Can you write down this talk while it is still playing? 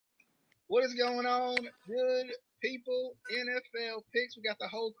What is going on, good people? NFL picks. We got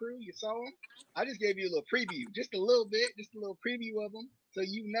the whole crew. You saw them. I just gave you a little preview, just a little bit, just a little preview of them, so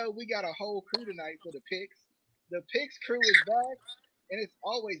you know we got a whole crew tonight for the picks. The picks crew is back, and it's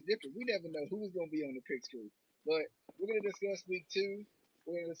always different. We never know who's going to be on the picks crew, but we're going to discuss week two.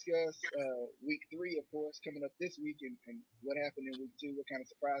 We're going to discuss week three, of course, coming up this week, and what happened in week two. What kind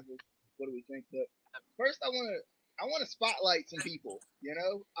of surprises? What do we think? But first, I want to spotlight some people.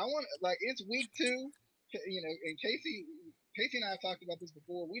 I want like it's week two. And Casey and I have talked about this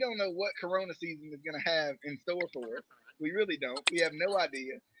before. We don't know what Corona season is going to have in store for us. We really don't. We have no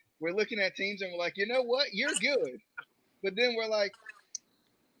idea. We're looking at teams and we're like, you know what? You're good, but then we're like,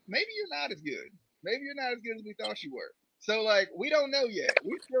 maybe you're not as good. Maybe you're not as good as we thought you were. So like, we don't know yet.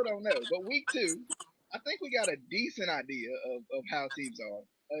 We still don't know. But week two, I think we got a decent idea of how teams are.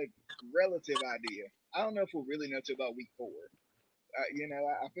 A relative idea. I don't know if we'll really know till about week four.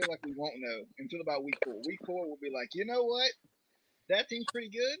 I feel like we won't know until about week four. Week four, we'll be like, you know what? That team's pretty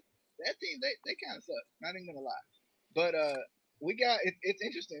good. That team, they kind of suck. Not even gonna lie. But it's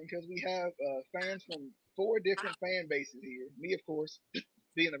interesting because we have fans from four different fan bases here. Me, of course,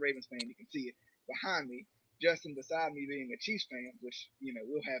 being the Ravens fan, you can see it behind me. Justin beside me being a Chiefs fan, which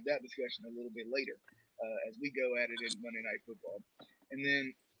we'll have that discussion a little bit later as we go at it in Monday Night Football. And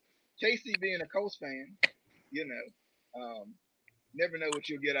then Casey being a Colts fan, you know, never know what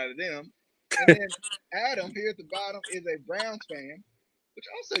you'll get out of them. And then Adam here at the bottom is a Browns fan, which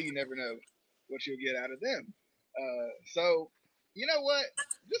also you never know what you'll get out of them. So you know what?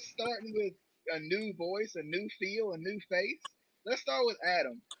 Just starting with a new voice, a new feel, a new face. Let's start with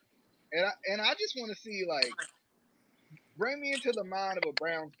Adam, and I just want to see like bring me into the mind of a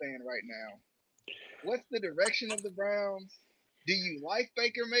Browns fan right now. What's the direction of the Browns? Do you like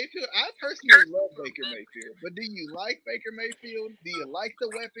Baker Mayfield? I personally love Baker Mayfield, but do you like Baker Mayfield? Do you like the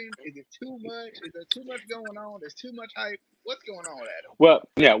weapons? Is it too much? Is there too much going on? There's too much hype. What's going on, Adam? Well,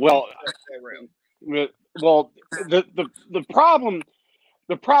 yeah, well, That realm. well, the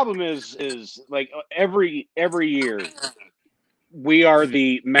problem is like every year we are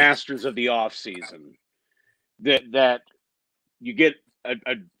the masters of the off season. That you get a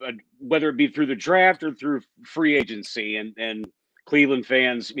whether it be through the draft or through free agency, and Cleveland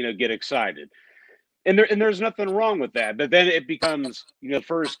fans get excited, and there's nothing wrong with that. But then it becomes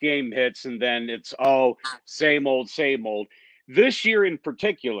first game hits, and then it's same old, same old. This year in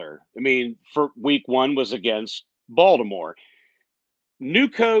particular, I mean, for week one was against Baltimore. New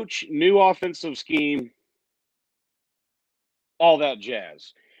coach, new offensive scheme, all that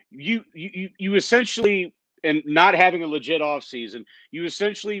jazz. You essentially, and not having a legit offseason, you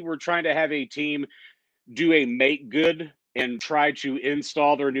essentially were trying to have a team do a make good and try to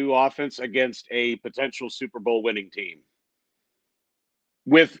install their new offense against a potential Super Bowl winning team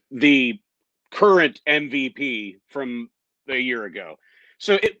with the current MVP from a year ago.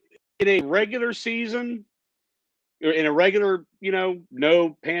 So in a regular season, or in a regular,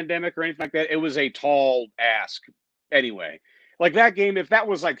 no pandemic or anything like that, it was a tall ask anyway. Like that game, if that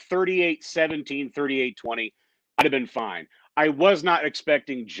was like 38-17, 38-20, I'd have been fine. I was not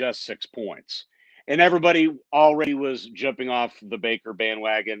expecting just 6 points. And everybody already was jumping off the Baker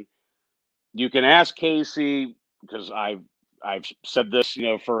bandwagon. You can ask Casey, because I've said this,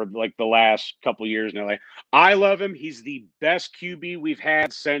 for like the last couple of years now. Like, I love him. He's the best QB we've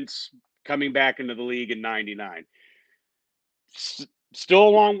had since coming back into the league in '99. Still a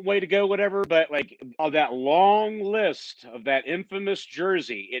long way to go, whatever. But like of that long list of that infamous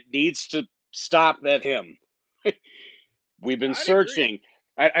jersey, it needs to stop at him. We've been I'd agree. searching.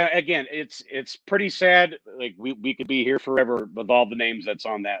 Again, it's pretty sad. Like we could be here forever with all the names that's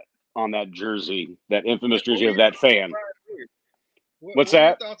on that jersey, that infamous What jersey were of your that thoughts on fan. Brian Hoyer? What's What were your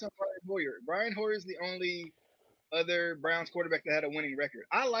that? thoughts on Brian Hoyer? Brian Hoyer is the only other Browns quarterback that had a winning record.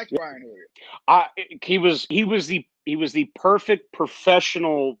 I liked Brian Hoyer. I he was the perfect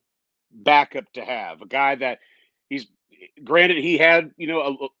professional backup to have. A guy that he's granted he had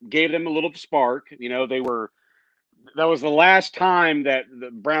gave them a little spark. That was the last time that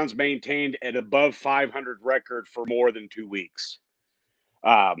the Browns maintained an above 500 record for more than 2 weeks.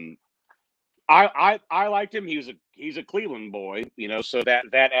 Um, I liked him. He's a Cleveland boy, so that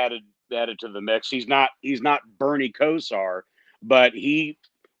added to the mix. He's not Bernie Kosar, but he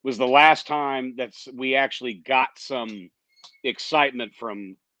was the last time that we actually got some excitement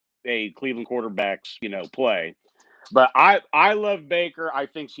from a Cleveland quarterback's play. But I love Baker. I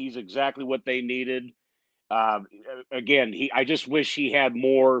think he's exactly what they needed. Um, Again, I just wish he had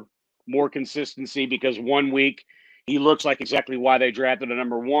more consistency, because one week he looks like exactly why they drafted a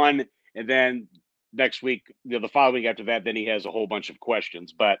number one, and then next week, the following week after that, then he has a whole bunch of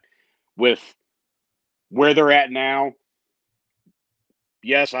questions. But with where they're at now.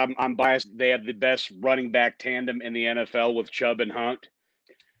 Yes, I'm biased. They have the best running back tandem in the NFL with Chubb and Hunt,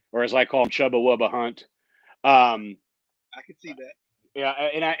 or as I call him, Chubba Wubba Hunt. Um, I could see that. yeah,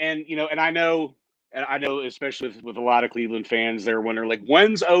 and I know, especially with a lot of Cleveland fans, they're wondering like,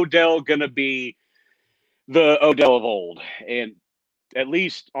 when's Odell gonna be the Odell of old? And at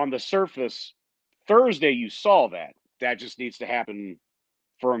least on the surface, Thursday you saw that. That just needs to happen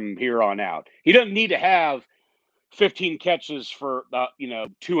from here on out. He doesn't need to have 15 catches for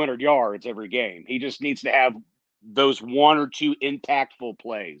 200 yards every game. He just needs to have those one or two impactful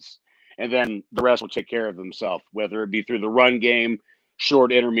plays, and then the rest will take care of himself, whether it be through the run game,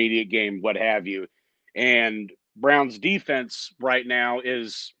 short intermediate game, what have you. And Brown's defense right now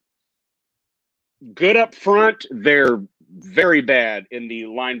is good up front. They're very bad in the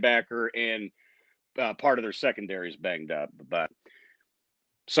linebacker, and part of their secondary is banged up. But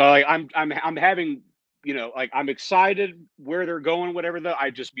so like, I'm having, like, I'm excited where they're going, whatever. Though I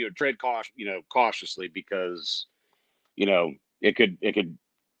just tread cautiously, because it could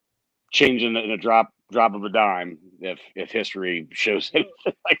change in a drop of a dime if history shows anything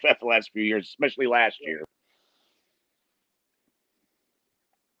like that the last few years, especially last year.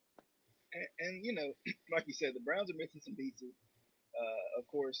 And like you said, the Browns are missing some pieces. Of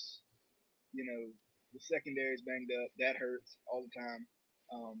course, the secondary is banged up. That hurts all the time.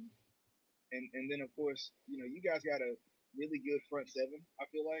 Um, and then of course, you guys got a really good front seven. I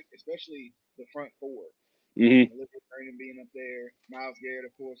feel like, especially the front four. Mm-hmm. Olivia Vernon being up there, Miles Garrett,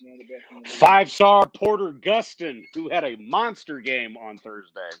 of course, one of the best in the league. 5-star Porter Gustin, who had a monster game on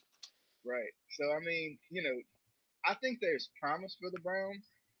Thursday. Right. So I mean, I think there's promise for the Browns.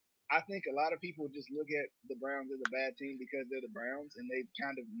 I think a lot of people just look at the Browns as a bad team because they're the Browns and they've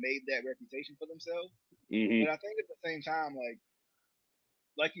kind of made that reputation for themselves. Mm-hmm. But I think at the same time,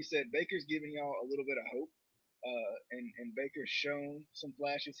 like you said, Baker's giving y'all a little bit of hope. And Baker's shown some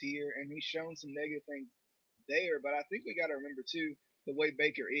flashes here, and he's shown some negative things there. But I think we got to remember too the way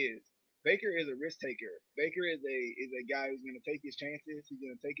Baker is. Baker is a risk taker. Baker is a guy who's going to take his chances. He's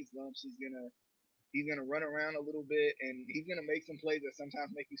going to take his lumps. He's gonna run around a little bit, and he's gonna make some plays that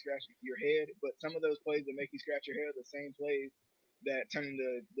sometimes make you scratch your head. But some of those plays that make you scratch your head are the same plays that turn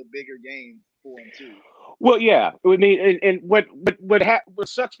into the bigger games for him too. Well, yeah. I mean, and what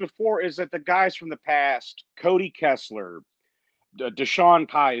sucks before is that the guys from the past, Cody Kessler, Deshaun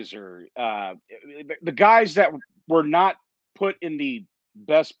Kaiser, the guys that were not put in the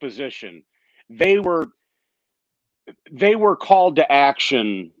best position, they were called to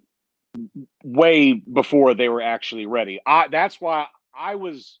action way before they were actually ready. That's why I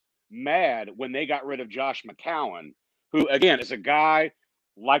was mad when they got rid of Josh McCown, who again is a guy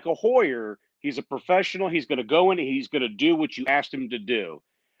like a Hoyer. He's a professional. He's going to go in and he's going to do what you asked him to do.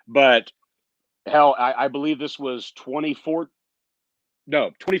 But hell, I believe this was 2015.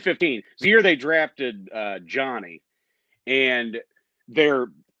 It's the year they drafted Johnny, and their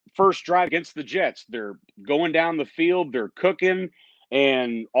first drive against the Jets, they're going down the field, they're cooking,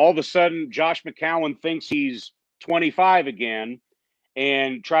 and all of a sudden, Josh McCown thinks he's 25 again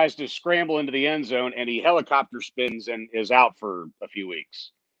and tries to scramble into the end zone, and he helicopter spins and is out for a few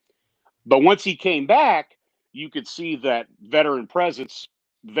weeks. But once he came back, you could see that veteran presence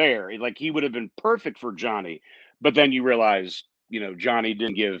there. Like, he would have been perfect for Johnny. But then you realize, Johnny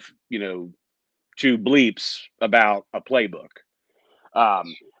didn't give, two bleeps about a playbook.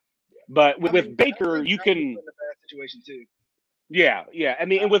 But with Baker, you can. In a bad situation too. Yeah. I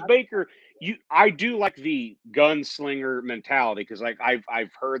mean, and with Baker, I do like the gunslinger mentality, because like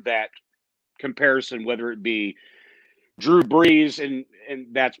I've heard that comparison, whether it be Drew Brees, and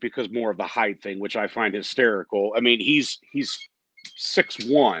that's because more of the height thing, which I find hysterical. I mean, he's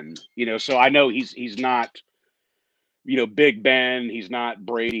 6'1", so I know he's not, Big Ben, he's not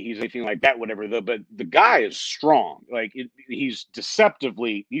Brady, he's anything like that, whatever. But the guy is strong. Like, he's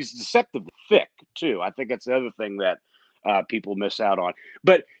deceptively thick too. I think that's the other thing that people miss out on.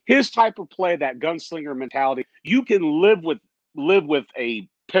 But his type of play, that gunslinger mentality, you can live with a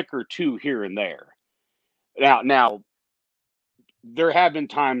pick or two here and there. Now, there have been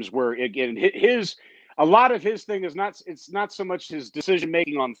times where, again, a lot of his thing is not so much his decision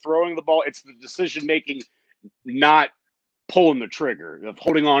making on throwing the ball; it's the decision making not pulling the trigger, of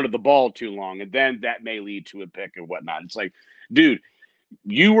holding on to the ball too long, and then that may lead to a pick and whatnot. It's like, dude,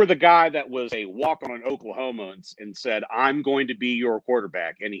 you were the guy that was a walk-on in Oklahoma and said, "I'm going to be your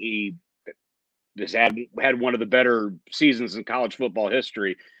quarterback," and he just had one of the better seasons in college football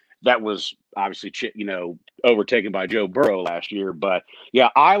history. That was obviously, overtaken by Joe Burrow last year. But yeah,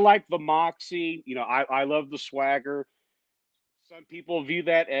 I like the moxie. I love the swagger. Some people view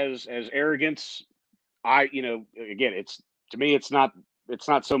that as arrogance. Again, it's to me, it's not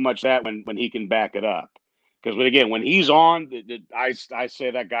so much that when he can back it up, because when he's on, I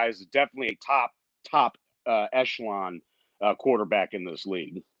say that guy is definitely a top echelon quarterback in this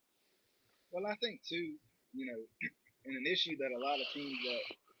league. Well, I think too, and an issue that a lot of teams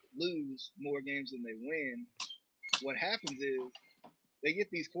that lose more games than they win, what happens is they get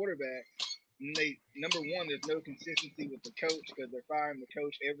these quarterbacks, and they number one, there's no consistency with the coach because they're firing the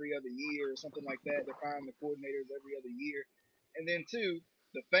coach every other year or something like that. They're firing the coordinators every other year, and then two,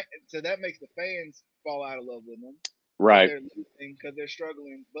 so that makes the fans fall out of love with them because Right, they're losing, because they're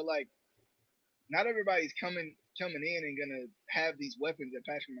struggling. But like, not everybody's coming in and gonna have these weapons that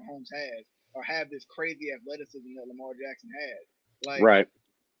Patrick Mahomes has, or have this crazy athleticism that Lamar Jackson has. Like, right.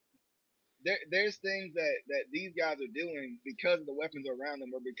 there's things that these guys are doing because the weapons are around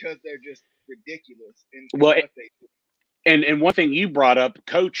them, or because they're just ridiculous in Well, what they do. and one thing you brought up,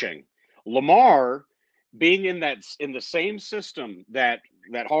 coaching. Lamar being in the same system that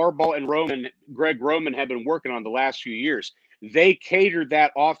Harbaugh and Greg Roman have been working on the last few years. They catered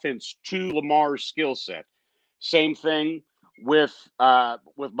that offense to Lamar's skill set. Same thing with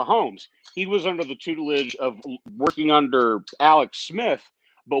Mahomes. He was under the tutelage of working under Alex Smith,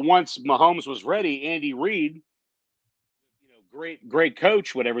 but once Mahomes was ready, Andy Reid, great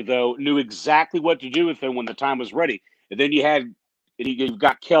coach, whatever, though, knew exactly what to do with him when the time was ready. And then you've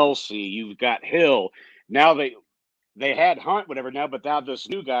got Kelsey, you've got Hill. Now they had Hunt, whatever, now, but now this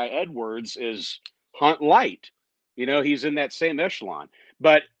new guy, Edwards, is Hunt light. He's in that same echelon.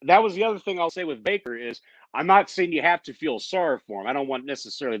 But that was the other thing I'll say with Baker is I'm not saying you have to feel sorry for him. I don't want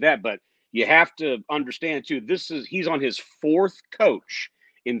necessarily that, but you have to understand too, he's on his fourth coach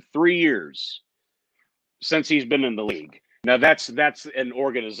in 3 years since he's been in the league. Now that's an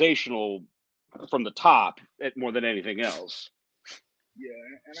organizational from the top more than anything else. Yeah,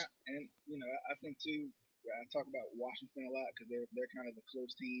 and I think too. I talk about Washington a lot because they're kind of a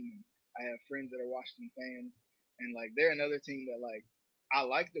close team. And I have friends that are Washington fans, and like they're another team that like I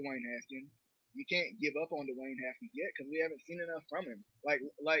like Dwayne Haskins. You can't give up on Dwayne Haskins yet because we haven't seen enough from him. Like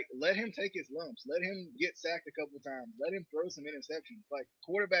let him take his lumps. Let him get sacked a couple times. Let him throw some interceptions. Like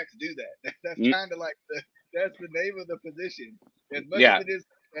quarterbacks do that. That's kind of like that's the name of the position. As much as Yeah, it is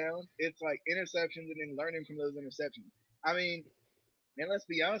down, it's like interceptions and then learning from those interceptions. I mean, and let's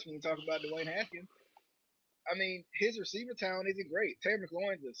be honest, when we talk about Dwayne Haskins, I mean, his receiver talent isn't great. Terry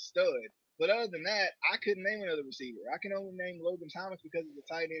McLaurin's a stud. But other than that, I couldn't name another receiver. I can only name Logan Thomas because he's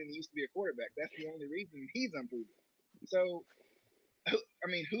a tight end and he used to be a quarterback. That's the only reason he's unproven. So, I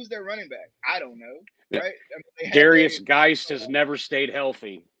mean, who's their running back? I don't know, yeah. right? I mean, they had Darius Darius, Geist has never stayed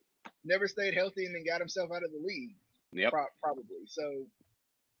healthy. never stayed healthy and then got himself out of the league, Yep. probably. So,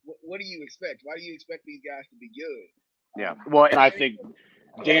 what do you expect? Why do you expect these guys to be good? Yeah. Well, and I And think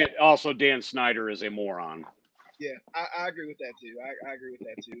Dan Snyder is a moron. yeah, I agree with that too. I agree with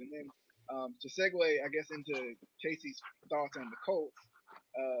that too. And then to segue, I guess, into Casey's thoughts on the Colts,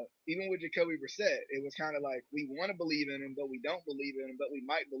 even with Jacoby Brissett, it was kind of like we want to believe in him, but we don't believe in him, but we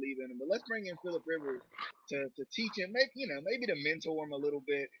might believe in him. But let's bring in Philip Rivers to teach him, maybe to mentor him a little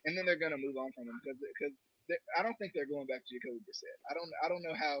bit, and then they're gonna move on from him because I don't think they're going back to Jacoby Brissett. I don't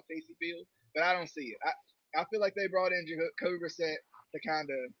know how Casey feels, but I don't see it. I feel like they brought in Jacoby Brissett to kind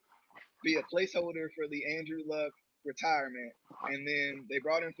of be a placeholder for the Andrew Luck retirement, and then they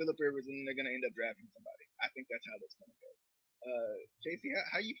brought in Philip Rivers, and they're going to end up drafting somebody. I think that's how that's going to go. Casey,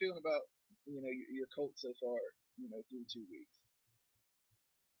 how you feeling about your Colts so far? Through 2 weeks.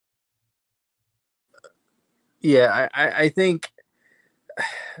 Yeah, I think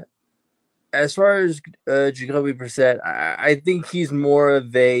as far as Jacoby Brissett, I think he's more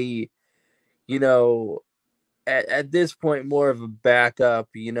of a, at this point, more of a backup,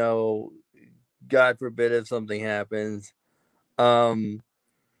 God forbid if something happens. And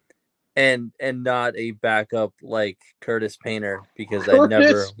not a backup like Curtis Painter, because I never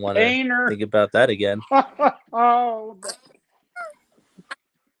Curtis want to Painter. think about that again. Oh,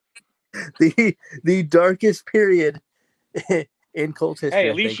 The darkest period in Colts hey, history,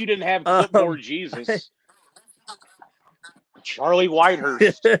 at I least think. you didn't have Um, clipboard Jesus, Charlie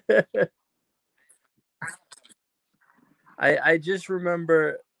Whitehurst. I just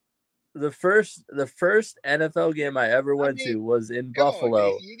remember the first NFL game I ever I went mean, to was in come on,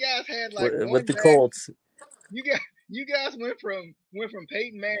 Buffalo Casey. You guys had like with one the bad. Colts. You guys went from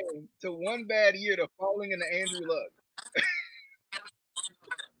Peyton Manning to one bad year to falling into Andrew Luck.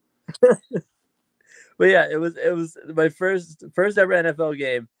 But yeah, it was my first ever NFL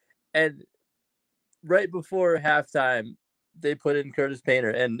game, and right before halftime, they put in Curtis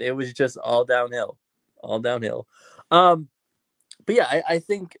Painter, and it was just all downhill, all downhill. Um, But yeah, I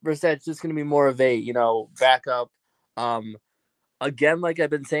think Brissett's just going to be more of a, backup. Again, like I've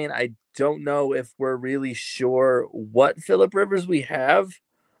been saying, I don't know if we're really sure what Phillip Rivers we have.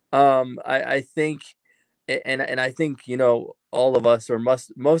 I think, and I think, all of us or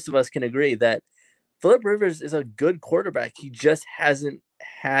most of us can agree that Phillip Rivers is a good quarterback. He just hasn't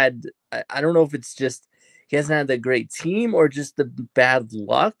had, I don't know if it's just he hasn't had the great team or just the bad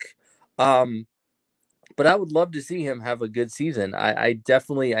luck. But I would love to see him have a good season. I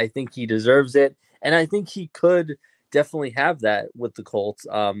definitely, I think he deserves it. And I think he could definitely have that with the Colts.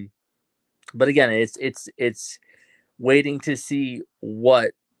 But again, it's waiting to see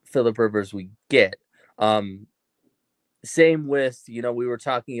what Phillip Rivers we get. Same with, we were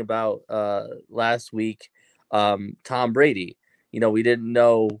talking about last week, Tom Brady. We didn't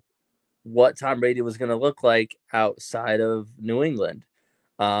know what Tom Brady was going to look like outside of New England.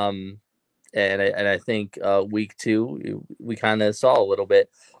 And I think week 2 we kind of saw a little bit,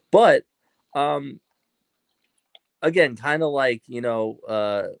 but again, kind of like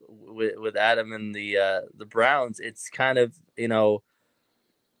with Adam and the Browns, it's kind of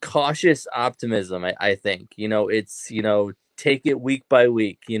cautious optimism. I think it's take it week by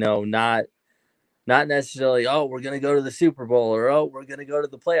week. Not necessarily, oh, we're gonna go to the Super Bowl or oh, we're gonna go to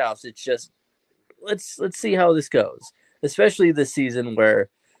the playoffs. It's just let's see how this goes, especially this season where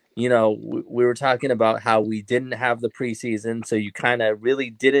we were talking about how we didn't have the preseason, so you kind of really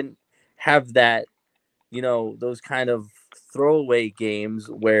didn't have that, those kind of throwaway games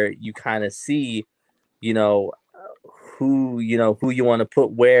where you kind of see, you know, who you want to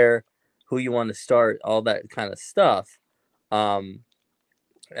put where, who you want to start, all that kind of stuff.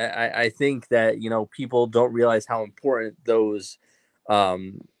 I think that people don't realize how important those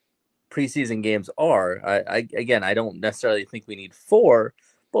preseason games are. I don't necessarily think we need 4,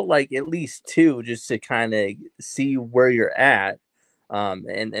 but like at least 2 just to kind of see where you're at.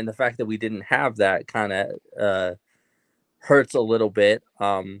 And the fact that we didn't have that kind of hurts a little bit.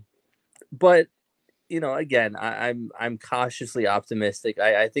 But again, I'm cautiously optimistic.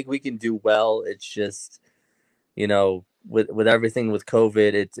 I think we can do well. It's just with everything with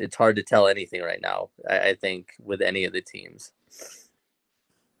COVID, it's hard to tell anything right now. I think with any of the teams.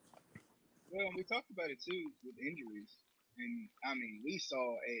 Well, we talked about it too with injuries, and I mean, we saw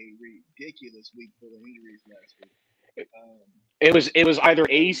a ridiculous week full of injuries last week. It was either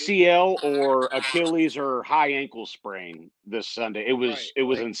So ACL or Achilles or high ankle sprain this Sunday. It right, was it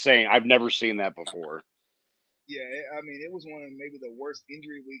was like insane. I've never seen that before. yeah, I mean, it was one of maybe the worst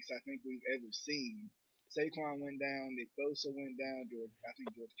injury weeks I think we've ever seen. Saquon went down, Nick Bosa went down, I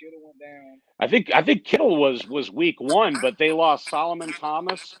think George Kittle went down. I think Kittle was week 1, but they lost Solomon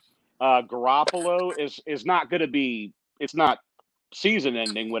Thomas. Garoppolo is not going to be. It's not season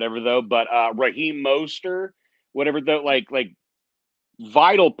ending, whatever though. But Raheem Mostert, whatever though, like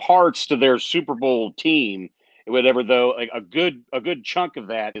vital parts to their Super Bowl team, whatever though, like a good chunk of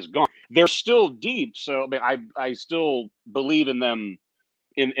that is gone. They're still deep, so I mean, I still believe in them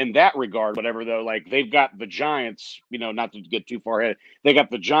in that regard, whatever though. Like they've got the Giants, not to get too far ahead. They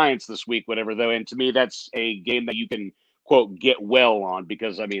got the Giants this week, whatever though, and to me that's a game that you can quote get well on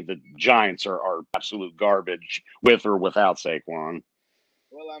because I mean the Giants are absolute garbage with or without Saquon.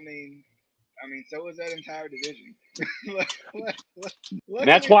 Well, I mean, so is that entire division. And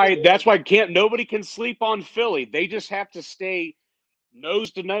that's Luckily for why them, can't nobody can sleep on Philly. They just have to stay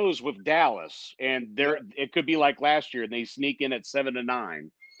nose to nose with Dallas, and yeah, it could be like last year, and they sneak in at 7-9.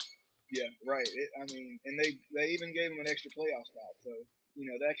 yeah, right. I mean, and they even gave him an extra playoff spot, so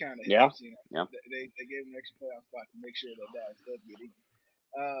that kind of Yeah, helps. yeah. They gave him an extra playoff spot to make sure that Dallas does get in.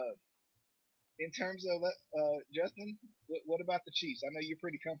 Uh, in terms of Justin, what about the Chiefs? I know you're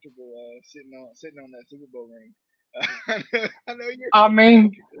pretty comfortable sitting on that Super Bowl ring. I know you're I pretty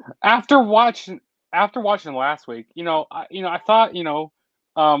mean, comfortable. after watching last week, I thought,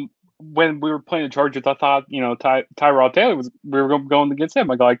 when we were playing the Chargers, I thought, Tyrod Taylor we were going against him.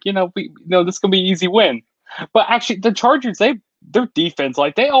 I go like, this is gonna be an easy win. But actually, the Chargers, their defense,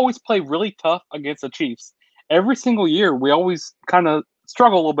 like they always play really tough against the Chiefs. Every single year, we always kind of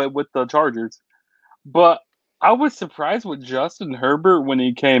struggle a little bit with the Chargers. But I was surprised with Justin Herbert when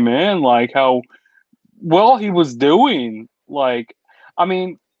he came in, like how well he was doing. Like, I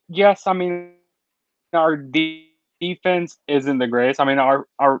mean, yes, I mean our defense isn't the greatest. I mean our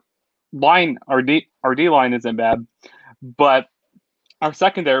line, our D line isn't bad, but our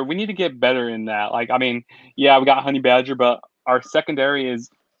secondary, we need to get better in that. Like, I mean, yeah, we got Honey Badger, but our secondary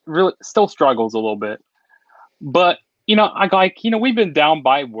is really still struggles a little bit. But we've been down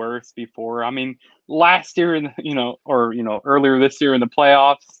by worse before. I mean, last year or earlier this year in the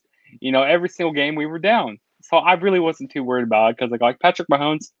playoffs, every single game we were down. So I really wasn't too worried about it because like Patrick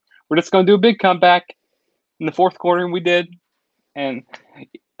Mahomes, we're just going to do a big comeback in the fourth quarter, and we did. And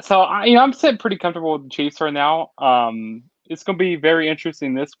so I'm sitting pretty comfortable with the Chiefs right now. It's going to be very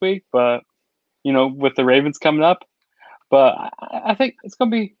interesting this week, but with the Ravens coming up. But I think it's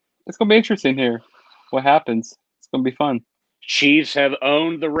going to be interesting here. What happens? It's going to be fun. Chiefs have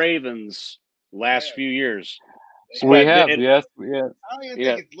owned the Ravens last few years. They We But have, it, yes. I don't even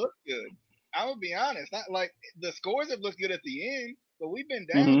yeah, think it's looked good. I'm gonna be honest. Not like the scores have looked good at the end, but we've been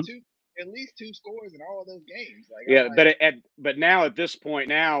down hmm at least 2 scores in all of those games. Like I'm yeah, like, but now at this point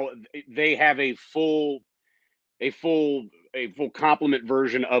now they have a full a full complement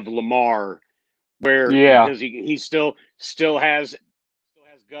version of Lamar where Yeah. because he still has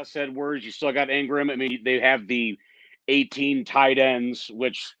Gus Edwards, you still got Ingram. I mean, they have the 18 tight ends,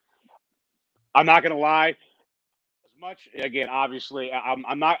 which I'm not going to lie, as much again. Obviously,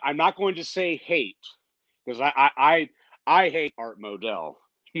 I'm not going to say hate because I hate Art Modell,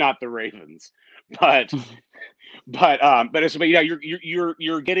 not the Ravens, but yeah,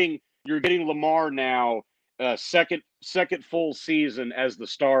 you're getting Lamar now, second full season as the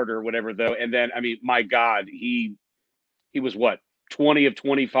starter, whatever though, and then I mean, my God, he was what 20 of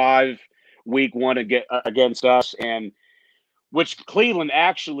 25 week one against us, and which Cleveland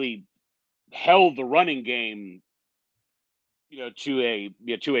actually held the running game, to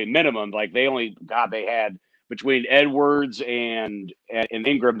a minimum. Like they had between Edwards and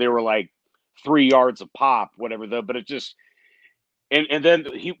Ingram, they were like 3 yards a pop, whatever though. But it just and then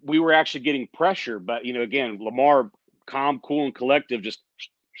we were actually getting pressure, but again, Lamar, calm, cool, and collective, just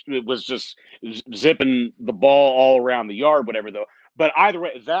it was just zipping the ball all around the yard, whatever though. But either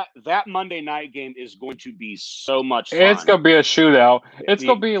way, that Monday night game is going to be so much It's fun. gonna be a shootout. It's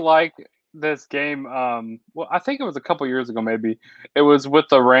gonna The- be like this game. Well, I think it was a couple years ago. Maybe it was with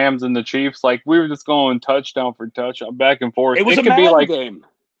the Rams and the Chiefs. Like we were just going touchdown for touchdown, back and forth. It was It a could be Madden like, game,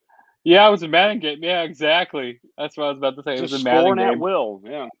 yeah, it was a Madden game. Yeah, exactly. That's what I was about to say. It was just a Madden scoring at game, will.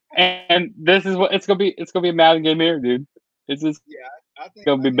 Yeah. and this is what it's gonna be. It's gonna be a Madden game here, dude. It's just yeah,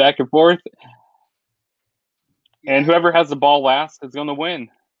 gonna I be think, back and forth, yeah, and whoever has the ball last is gonna win.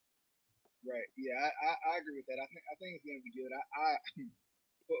 right, yeah, I agree with that. I think it's gonna be good. I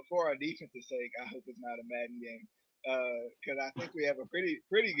for our defense's sake, I hope it's not a Madden game because I think we have a pretty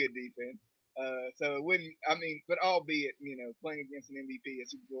good defense. So it wouldn't. I mean, but albeit playing against an MVP, a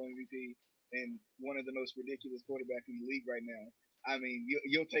Super Bowl MVP, and one of the most ridiculous quarterbacks in the league right now. I mean,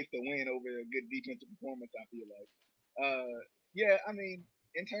 you'll take the win over a good defensive performance. I feel like. Yeah, I mean,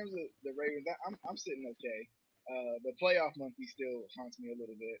 in terms of the Ravens, I'm sitting okay. The playoff monkey still haunts me a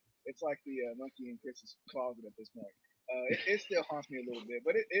little bit. It's like the monkey in Chris's closet at this point. It still haunts me a little bit,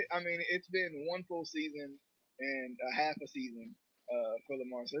 but I mean, it's been one full season and a half a season for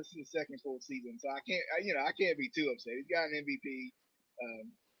Lamar. So this is the second full season. So I can't be too upset. He's got an MVP.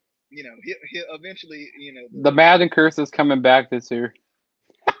 Um, he'll eventually, The Madden curse is coming back this year.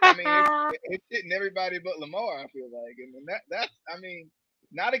 I mean, it's hitting everybody but Lamar. I feel like, and that's, I mean,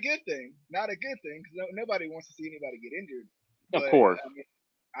 not a good thing. Not a good thing because nobody wants to see anybody get injured. Of But course. I mean,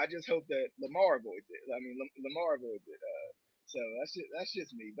 I just hope that Lamar avoids it. I mean, Lamar avoids it. So that's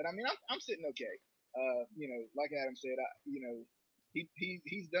just me. But I mean, I'm sitting okay. Like Adam said,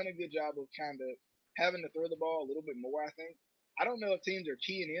 he's done a good job of kind of having to throw the ball a little bit more. I think. I don't know if teams are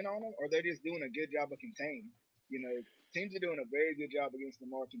keying in on him or they're just doing a good job of containing. Teams are doing a very good job against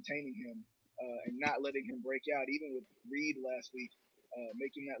Lamar containing him and not letting him break out. Even with Reed last week,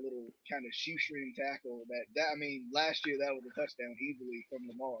 making that little kind of shoestring tackle. I mean, last year that was a touchdown easily from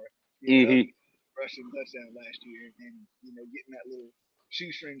Lamar. That Hmm. was a rushing touchdown last year, and getting that little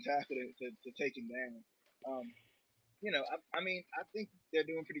shoestring tackle to take him down. Um, I mean, I think they're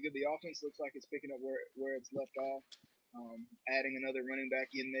doing pretty good. The offense looks like it's picking up where it's left off. Adding another running back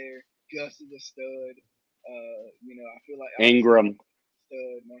in there. Gus is a stud. I feel like obviously Ingram.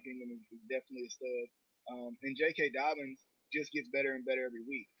 stud. Mark Ingram is definitely a stud. And J.K. Dobbins just gets better and better every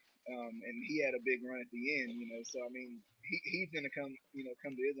week. And he had a big run at the end. So I mean, he's gonna come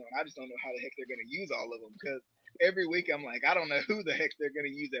to his own. I just don't know how the heck they're gonna use all of them because every week I'm like, I don't know who the heck they're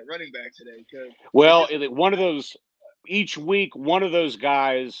gonna use at running back today because it Well, just one of those each week, one of those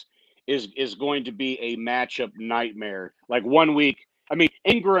guys is going to be a matchup nightmare. Like one week, I mean,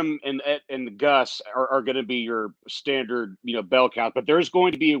 Ingram and Gus are going to be your standard, bell count. But there's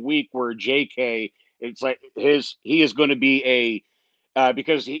going to be a week where J.K. It's like he is going to be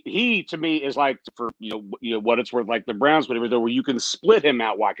because he to me is like for what it's worth, like the Browns, whatever though, where you can split him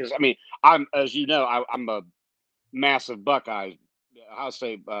out wide. Because I mean, I'm as you know, I'm a massive Buckeye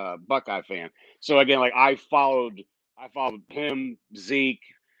fan. So again, like I followed him, Zeke,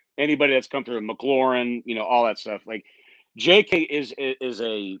 Anybody that's come through McLaurin, all that stuff. Like J.K. is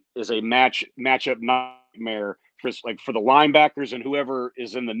a matchup nightmare for the linebackers and whoever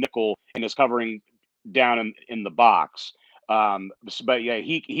is in the nickel and is covering down in the box. But yeah,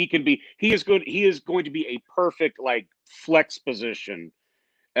 he is good. He is going to be a perfect like flex position.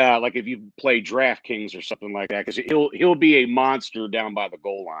 Like if you play DraftKings or something like that, because he'll be a monster down by the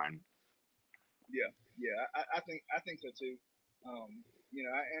goal line. Yeah, I think so too.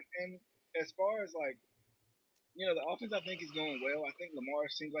 And as far as like the offense I think is going well. I think Lamar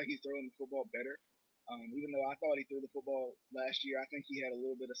seems like he's throwing the football better. Even though I thought he threw the football last year, I think he had a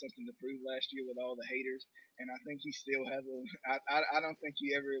little bit of something to prove last year with all the haters, and I think he still has a. I don't think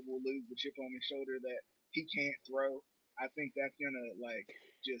he ever will lose the chip on his shoulder that he can't throw. I think that's gonna like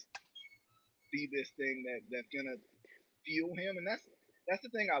just be this thing that's gonna fuel him, and that's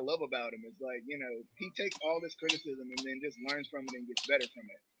the thing I love about him is like he takes all this criticism and then just learns from it and gets better from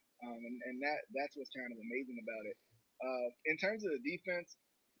it, and that's what's kind of amazing about it. In terms of the defense,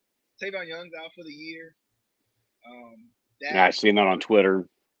 Tavon Young's out for the year. Yeah, I That seen that on Twitter.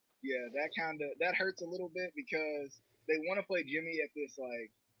 Yeah, that hurts a little bit because they want to play Jimmy at this like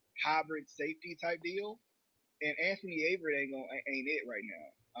hybrid safety type deal, and Anthony Averett ain't it right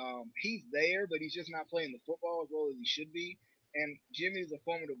now. He's there, but he's just not playing the football as well as he should be. And Jimmy's a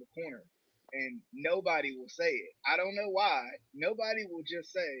formidable corner, and nobody will say it. I don't know why. Nobody will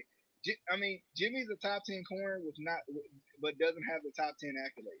just say. I mean, Jimmy's a top 10 corner but doesn't have the top 10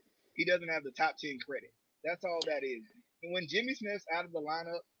 accolades. He doesn't have the top 10 credit. That's all that is. And when Jimmy Smith's out of the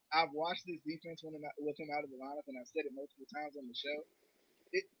lineup, I've watched this defense with him out of the lineup, and I've said it multiple times on the show.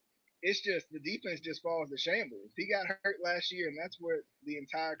 It it's just the defense just falls to shambles. He got hurt last year, and that's where the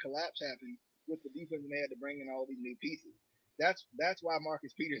entire collapse happened with the defense, and they had to bring in all these new pieces. That's why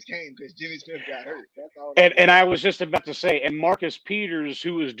Marcus Peters came because Jimmy Smith got hurt. That's all that And was. I was just about to say, and Marcus Peters,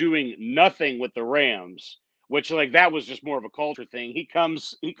 who was doing nothing with the Rams, which like that was just more of a culture thing. He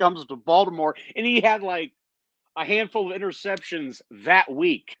comes to Baltimore, and he had like a handful of interceptions that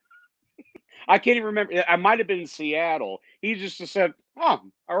week. I can't even remember. I might have been in Seattle. He just said, "Oh,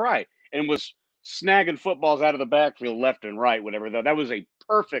 all right," and was snagging footballs out of the backfield left and right, whatever. That was a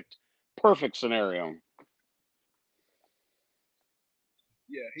perfect scenario.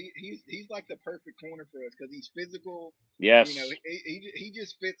 Yeah, he's like the perfect corner for us because he's physical. Yes. He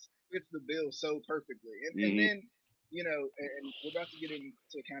just fits the bill so perfectly. And Hmm. then and we're about to get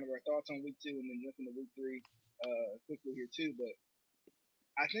into kind of our thoughts on week 2 and then jump into week 3 quickly here too. But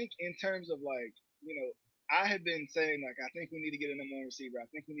I think in terms of like, I had been saying like I think we need to get a number one receiver.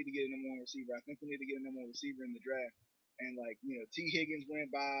 I think we need to get a number one receiver. I think we need to get a number one receiver in the draft. And like, T. Higgins went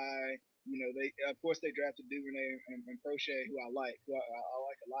by. They of course they drafted Duvernay and Prochet, who I like a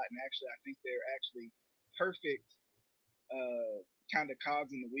lot. And actually, I think they're actually perfect kind of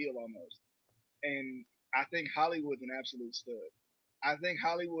cogs in the wheel almost. And I think Hollywood's an absolute stud. I think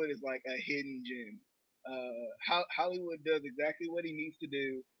Hollywood is like a hidden gem. Hollywood does exactly what he needs to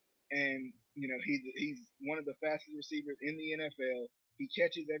do, and he's one of the fastest receivers in the NFL. He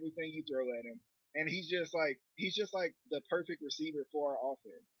catches everything you throw at him, and he's just like the perfect receiver for our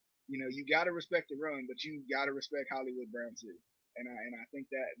offense. You got to respect the run, but you got to respect Hollywood Brown too. And I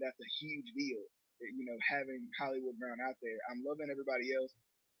think that's a huge deal. Having Hollywood Brown out there. I'm loving everybody else.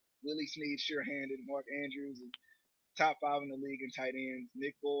 Willie Snead, sure-handed. Mark Andrews, top 5 in the league in tight ends.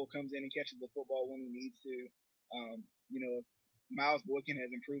 Nick Bull comes in and catches the football when he needs to. Miles Boykin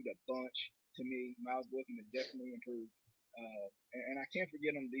has improved a bunch to me. Miles Boykin has definitely improved. And I can't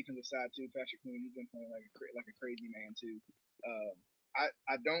forget on the defensive side too, Patrick Queen. He's been playing like a crazy man too.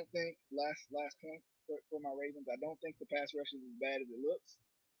 I don't think last point for my Ravens. I don't think the pass rush is as bad as it looks.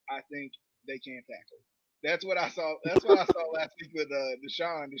 I think they can't tackle. That's what I saw. That's what I saw last week with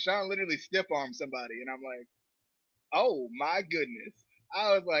Deshaun. Deshaun literally stiff armed somebody, and I'm like, oh my goodness.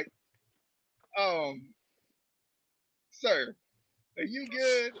 I was like, sir, are you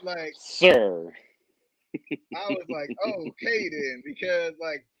good? Like, Sir. I was like, okay then, because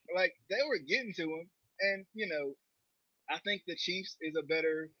like they were getting to him, and I think the Chiefs is a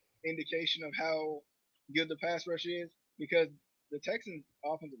better indication of how good the pass rush is because the Texans'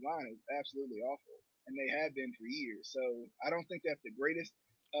 offensive line is absolutely awful, and they have been for years. So I don't think that's the greatest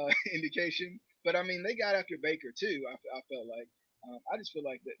indication. But I mean, they got after Baker too. I felt like I just feel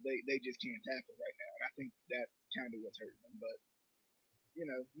like that they just can't tackle right now, and I think that's kind of what's hurting them. But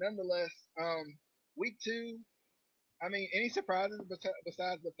nonetheless, week 2. I mean, any surprises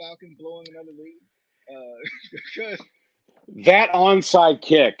besides the Falcons blowing another lead? Because That onside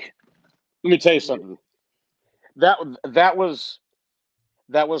kick. Let me tell you yeah, something. That that was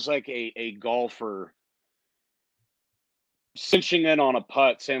like a golfer cinching in on a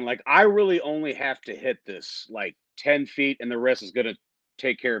putt, saying like, I really only have to hit this like 10 feet, and the rest is going to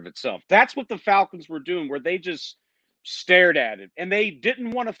take care of itself. That's what the Falcons were doing, where they just stared at it and they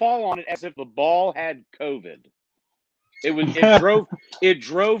didn't want to fall on it as if the ball had COVID. It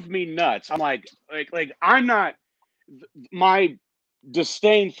drove me nuts. I'm like I'm not, my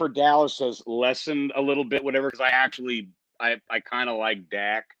disdain for Dallas has lessened a little bit, whatever, because I kind of like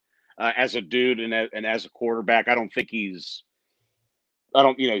Dak as a dude and as a quarterback. I don't think he's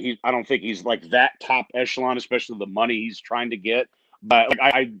like that top echelon, especially the money he's trying to get. But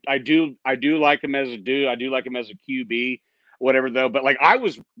like I do like him as a dude. I do like him as a QB, whatever though. But like I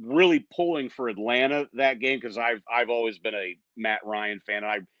was really pulling for Atlanta that game because I've always been a Matt Ryan fan.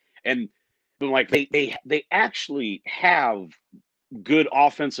 And like they actually have good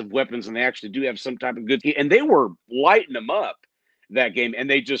offensive weapons, and they actually do have some type of good, and they were lighting them up that game, and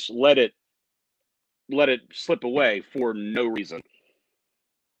they just let it slip away for no reason.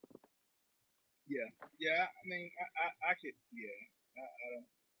 Yeah. I mean, I could. Yeah,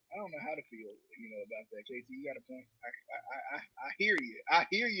 I don't know how to feel, about that, Casey. You got a point. I hear you. I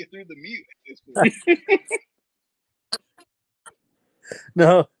hear you through the mute at this point.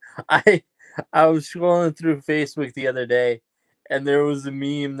 No, I was scrolling through Facebook the other day, and there was a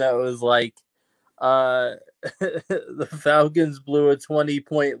meme that was like, the Falcons blew a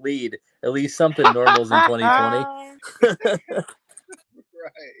 20-point lead. At least something normal's in 2020.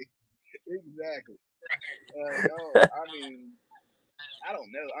 Right. Exactly. No, I mean, I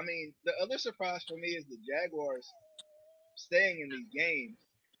don't know. I mean, the other surprise for me is the Jaguars staying in these games.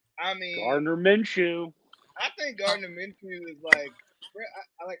 I mean, Gardner Minshew. I think Gardner Minshew is like,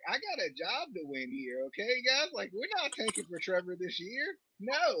 I got a job to win here, okay, guys? Like, we're not tanking for Trevor this year.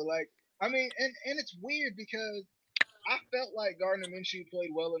 No, like, I mean, and it's weird because I felt like Gardner Minshew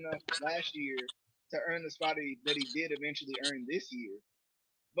played well enough last year to earn the spot that he did eventually earn this year.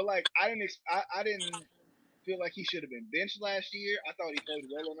 But like, I didn't feel like he should have been benched last year. I thought he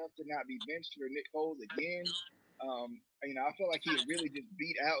played well enough to not be benched for Nick Foles again. I felt like he had really just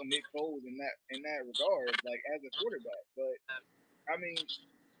beat out Nick Foles in that regard, like as a quarterback. But I mean,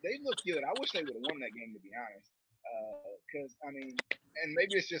 they looked good. I wish they would have won that game, to be honest. Because I mean, and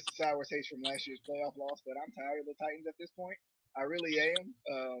maybe it's just a sour taste from last year's playoff loss, but I'm tired of the Titans at this point. I really am.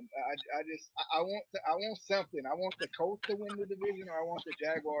 I want something. I want the Colts to win the division, or I want the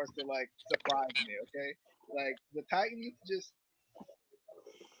Jaguars to like surprise me. Okay, like the Titans just,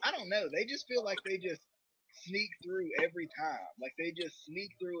 I don't know. They just feel like they just sneak through every time. Like they just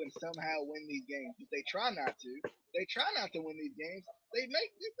sneak through and somehow win these games. But they try not to. They try not to win these games. They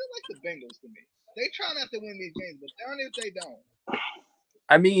feel like the Bengals to me. They try not to win these games, but darn if they don't.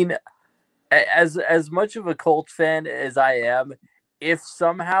 I mean, as much of a Colts fan as I am, if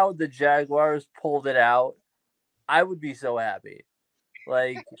somehow the Jaguars pulled it out, I would be so happy.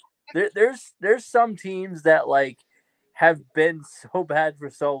 Like there's some teams that like have been so bad for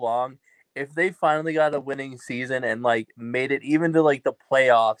so long. If they finally got a winning season and like made it even to like the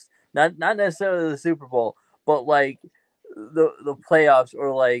playoffs, not necessarily the Super Bowl, but like the playoffs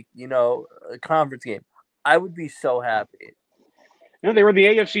or like a conference game, I would be so happy. They were in the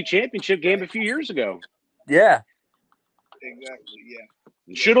AFC Championship game Right. a few years ago. Yeah. Exactly.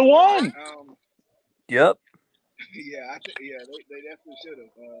 Yeah. Should have won. Yep. Yeah. They definitely should have.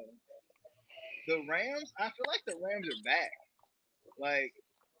 The Rams, I feel like the Rams are back. Like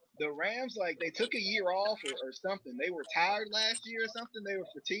the Rams, like they took a year off or something. They were tired last year or something. They were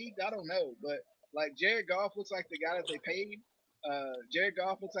fatigued. I don't know, but like Jared Goff looks like the guy that they paid. Jared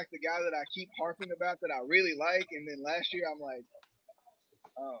Goff looks like the guy that I keep harping about that I really like. And then last year I'm like,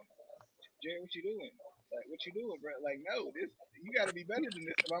 Jared, what you doing? Like, what you doing, bro? Like, no, you got to be better than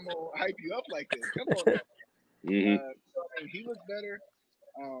this if I'm gonna hype you up like this. Come on now. Mm-hmm. So I mean, he looks better.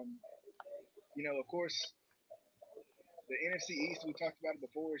 Of course, the NFC East, we talked about it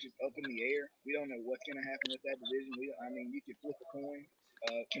before, is just up in the air. We don't know what's going to happen with that division. You could flip a coin.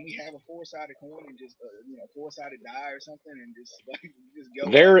 Can we have a four-sided coin and just, four-sided die or something and just just go?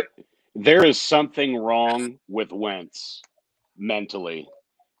 There is something wrong with Wentz mentally.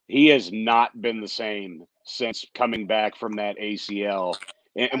 He has not been the same since coming back from that ACL,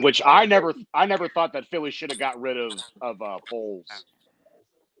 in which I never thought that Philly should have got rid of Foles.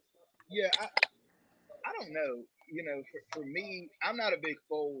 Yeah, I don't know. For me, I'm not a big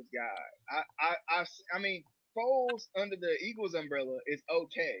Foles guy. I mean, Foles under the Eagles umbrella is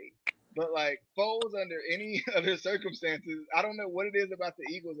okay, but like Foles under any other circumstances, I don't know what it is about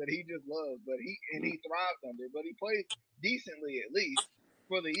the Eagles that he just loves, but he thrived under. But he played decently at least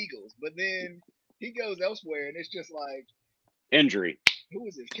for the Eagles. But then he goes elsewhere, and it's just like injury. Who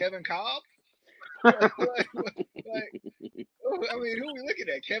is this? Kevin Cobb? I mean, who are we looking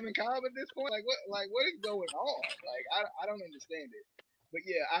at? Kevin Cobb at this point? What is going on? Like, I don't understand it. But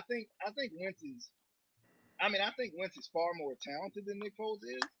yeah, I think Wentz is. I mean, I think Wentz is far more talented than Nick Foles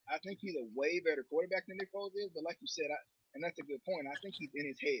is. I think he's a way better quarterback than Nick Foles is. But like you said, and that's a good point. I think he's in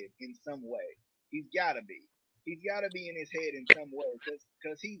his head in some way. He's got to be. He's got to be in his head in some way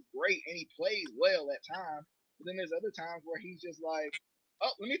because he's great and he plays well at times. But then there's other times where he's just like,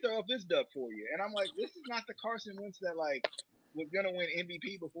 oh, let me throw up this duck for you. And I'm like, this is not the Carson Wentz that like was gonna win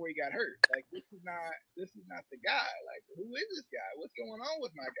MVP before he got hurt. Like this is not the guy. Like who is this guy? What's going on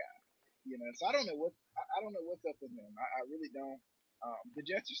with my guy? So I don't know I don't know what's up with him. I really don't. The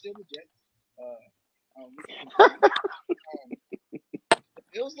Jets are still the Jets. We can continue. The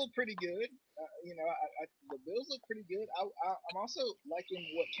Bills look pretty good. The Bills look pretty good. I'm also liking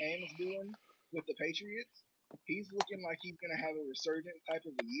what Cam is doing with the Patriots. He's looking like he's gonna have a resurgent type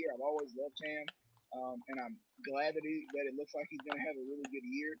of a year. I've always loved Cam, and I'm glad that it looks like he's gonna have a really good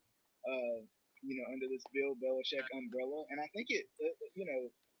year. Under this Bill Belichick umbrella, and I think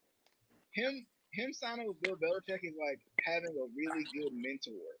him signing with Bill Belichick is like having a really good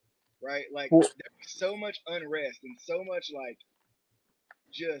mentor, right? Like Well, there's so much unrest and so much like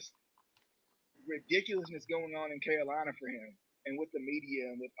just ridiculousness going on in Carolina for him, and with the media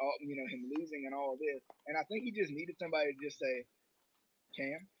and with all him losing and all this. And I think he just needed somebody to just say,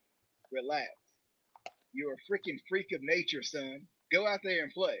 Cam, relax. You're a freaking freak of nature, son. Go out there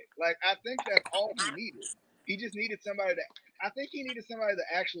and play. Like I think that's all he needed. He just needed somebody to. I think he needed somebody to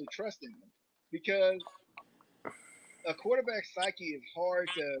actually trust in him because a quarterback's psyche is hard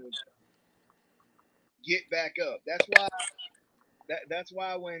to get back up. That's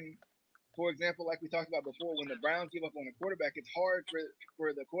why when, for example, like we talked about before, when the Browns give up on a quarterback, it's hard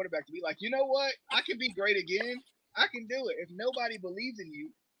for the quarterback to be like, you know what, I can be great again. I can do it. If nobody believes in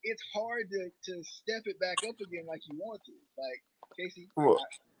you, it's hard to step it back up again like you want to. Like Casey, well,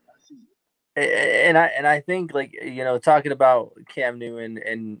 I see you. and I think like talking about Cam Newton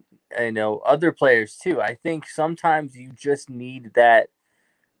and other players too. I think sometimes you just need that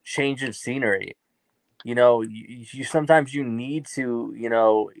change of scenery. You sometimes you need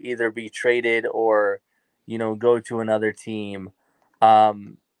to either be traded or go to another team.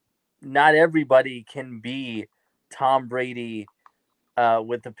 Not everybody can be Tom Brady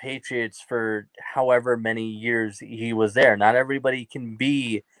with the Patriots for however many years he was there. Not everybody can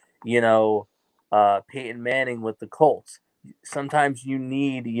be, Peyton Manning with the Colts. Sometimes you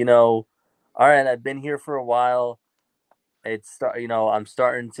need, all right, I've been here for a while. I'm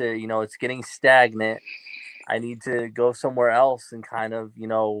starting to, it's getting stagnant. I need to go somewhere else and kind of,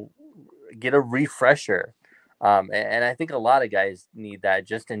 get a refresher. And I think a lot of guys need that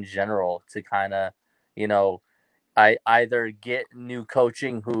just in general to kind of, you know, I either get new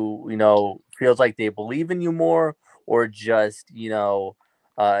coaching who feels like they believe in you more, or just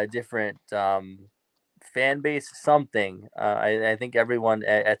a different fan base, something. I think everyone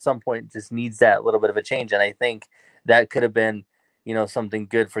at some point just needs that little bit of a change, and I think that could have been something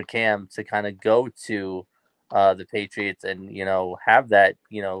good for Cam to kind of go to the Patriots and have that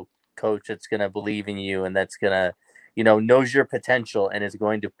coach that's gonna believe in you and that's gonna knows your potential and is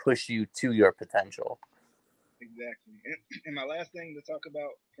going to push you to your potential. Exactly. And my last thing to talk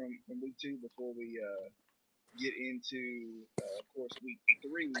about from week 2 before we get into, of course, week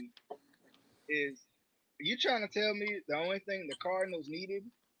 3 is, are you trying to tell me the only thing the Cardinals needed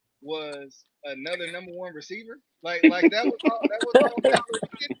was another number 1 receiver? Like that was all they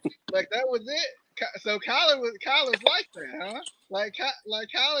needed? Like that was it? So Kyler's like that, huh? Like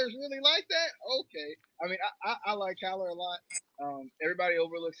Kyler's really like that? Okay. I mean, I like Kyler a lot. Everybody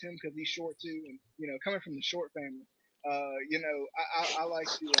overlooks him because he's short too, and coming from the short family, I like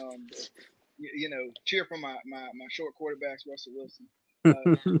to cheer for my short quarterbacks, Russell Wilson,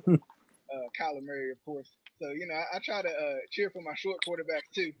 Kyler Murray, of course. So I try to cheer for my short quarterbacks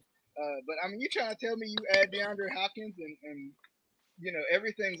too. But I mean, you trying to tell me you add DeAndre Hopkins and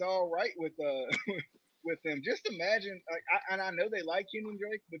everything's all right with with them? Just imagine, like, and I know they like Kenyon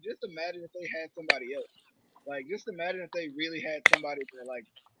Drake, but just imagine if they had somebody else. Like, just imagine if they really had somebody that like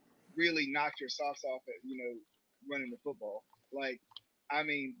really knocked your socks off at running the football. Like, I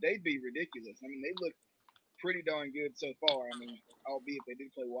mean, they'd be ridiculous. I mean, they look pretty darn good so far. I mean, albeit they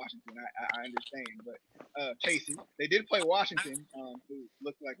did play Washington, I understand. But Casey, they did play Washington, who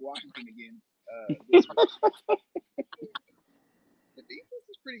looked like Washington again this week. The defense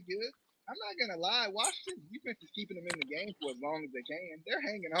is pretty good. I'm not gonna lie, Washington's defense is keeping them in the game for as long as they can. They're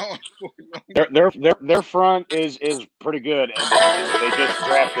hanging on for as long as Their front is pretty good, and they just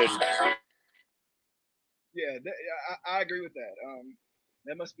drafted. yeah, I agree with that.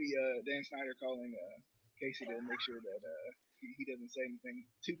 That must be Dan Snyder calling Casey to make sure that he doesn't say anything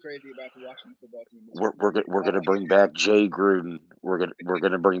too crazy about the Washington football team this week. We're gonna bring back Jay Gruden. We're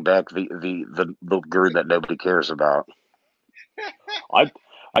gonna bring back the Gruden that nobody cares about. I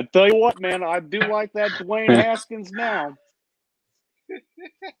tell you what, man, I do like that Dwayne Haskins now.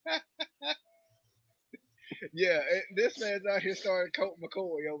 Yeah, this man's out here starting Colt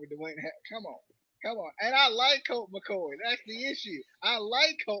McCoy over Dwayne. Come on, come on. And I like Colt McCoy. That's the issue. I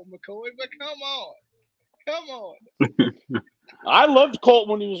like Colt McCoy, but come on. I loved Colt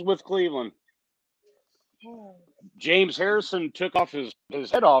when he was with Cleveland. Oh. James Harrison took off his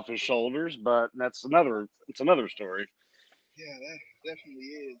head off his shoulders, but it's another story. Yeah, that definitely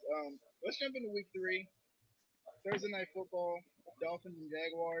is. Let's jump into week 3. Thursday night football, Dolphins and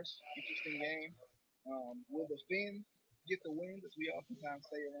Jaguars. Interesting game. Will the Fins get the win, as we oftentimes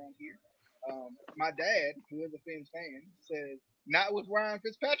say around here? My dad, who is a Fins fan, says not with Ryan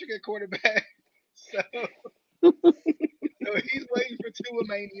Fitzpatrick at quarterback. so he's waiting for Tua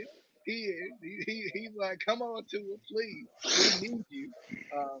Mania. He is. He's like, come on, Tua, please. We need you.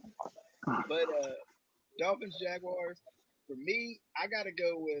 But Dolphins, Jaguars. For me, I got to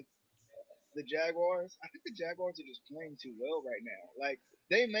go with the Jaguars. I think the Jaguars are just playing too well right now. Like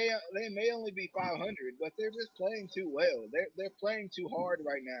they may only be 500, but they're just playing too well. They're playing too hard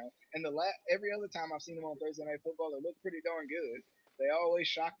right now. And every other time I've seen them on Thursday Night Football, they look pretty darn good. They always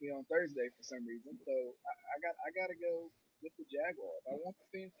shock me on Thursday for some reason. So I got to go with the Jaguars. I want the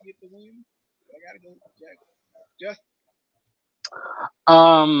Fins to get the win, but I got to go with the Jaguars. Just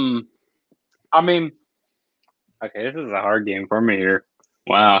I mean, okay, this is a hard game for me here.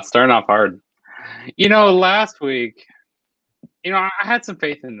 Wow, starting off hard. Last week, I had some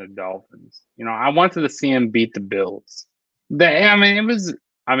faith in the Dolphins. I wanted to see them beat the Bills. It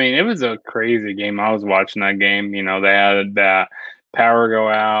was a crazy game. I was watching that game. They had that power go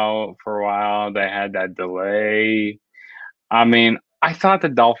out for a while. They had that delay. I thought the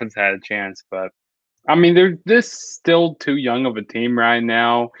Dolphins had a chance, but they're this still too young of a team right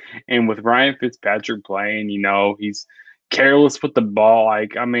now. And with Ryan Fitzpatrick playing, he's careless with the ball.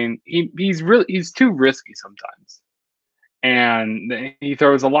 He's too risky sometimes. And he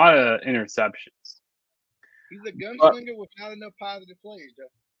throws a lot of interceptions. He's a gunslinger with not enough positive plays, Jeff.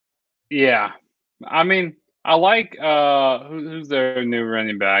 Yeah. I like who's their new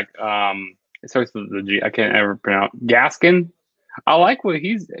running back? It starts with the G. I can't ever pronounce Gaskin. I like what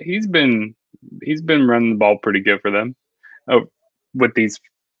he's been running the ball pretty good for them with these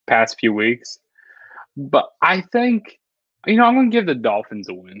past few weeks. But I think I'm going to give the Dolphins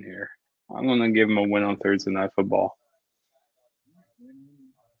a win here. I'm going to give them a win on Thursday Night Football.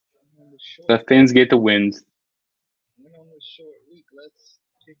 The Fins get the wins. Win on this short week. Let's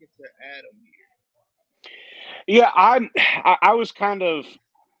kick it to Adam here. Yeah, I was kind of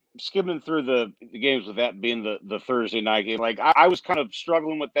skimming through the games with that being the Thursday night game. Like I was kind of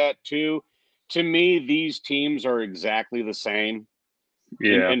struggling with that too. To me, these teams are exactly the same.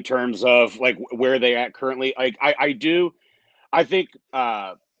 Yeah. In terms of like where they at currently. Like I think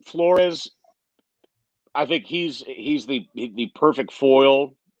Flores. I think he's the perfect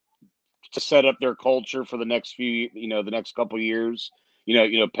foil to set up their culture for the next the next couple of years.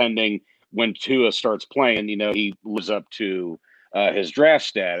 Pending when Tua starts playing, he lives up to his draft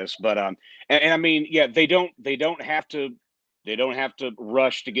status. But they don't have to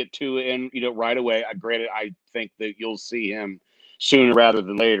rush to get Tua in, right away. Granted, I think that you'll see him sooner rather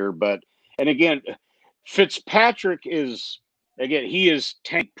than later. But and again, Fitzpatrick he is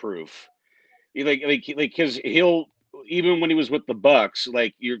tank proof. Because he'll, even when he was with the Bucks,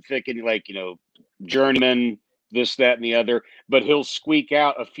 like you're thinking journeyman, this, that, and the other, but he'll squeak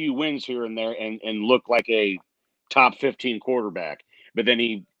out a few wins here and there and look like a top 15 quarterback. But then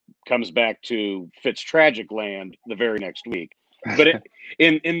he comes back to Fitz tragic land the very next week. But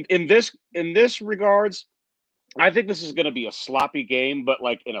in this regards, I think this is going to be a sloppy game, but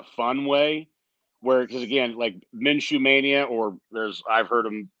like in a fun way. Because again, like Minshew Mania, or I've heard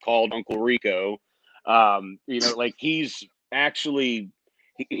him called Uncle Rico. Like he's actually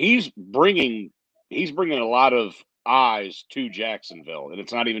he's bringing a lot of eyes to Jacksonville, and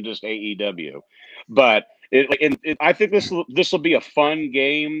it's not even just AEW. But I think this will be a fun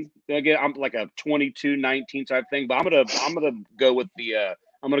game. Again, I'm like a 22-19 type thing, but I'm gonna go with the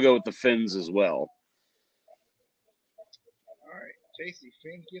Fins as well. All right, Casey,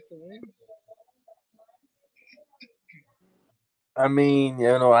 Fins get the win. I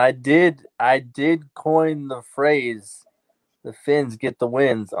did coin the phrase "the Fins get the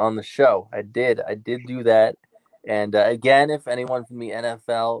wins" on the show. I did do that. And again, if anyone from the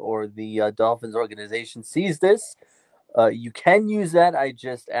NFL or the Dolphins organization sees this, You can use that. I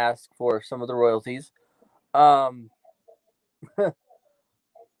just asked for some of the royalties. Um,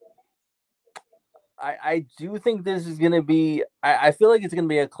 I do think this is going to be. I feel like it's going to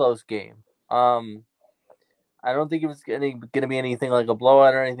be a close game. I don't think it's going to be anything like a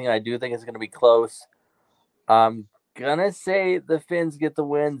blowout or anything. I do think it's going to be close. I'm gonna say the Finns get the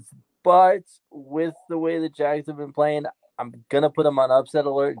wins, but with the way the Jags have been playing, I'm gonna put them on upset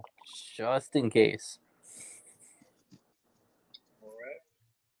alert just in case. All right.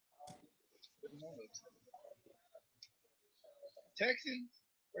 Texans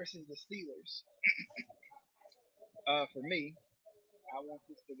versus the Steelers. For me, I want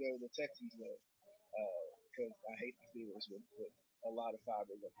this to go the Texans way because I hate the Steelers with a lot of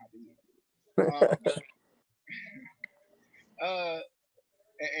fibers of my being. Um, uh,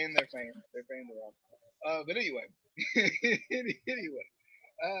 their fans. Their fans are awful. But anyway, anyway,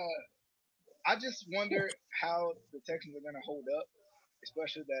 I just wonder how the Texans are going to hold up,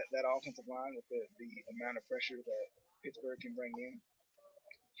 especially that offensive line with the amount of pressure that Pittsburgh can bring in.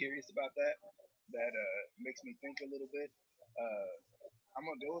 Curious about that. That makes me think a little bit. Uh, I'm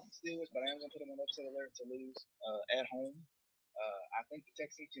gonna go with the Steelers, but I am gonna put them on upset alert to lose at home. I think the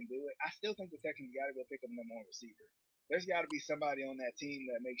Texans can do it. I still think the Texans got to go pick up number one receiver. There's got to be somebody on that team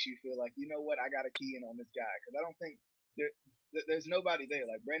that makes you feel like, you know what, I got to key in on this guy because I don't think there's nobody there.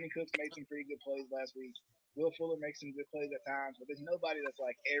 Like Brandon Cooks made some pretty good plays last week. Will Fuller makes some good plays at times, but there's nobody that's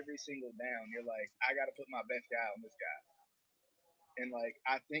like every single down. You're like, I got to put my best guy on this guy, and like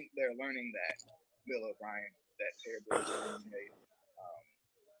I think they're learning that. Bill O'Brien, that terrible decision he made. Um,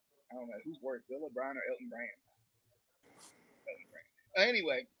 I don't know who's worse, Bill O'Brien or Elton Brand. Elton Brand.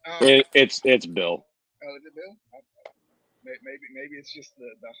 Anyway, It's Bill. oh, is it Bill? Maybe it's just the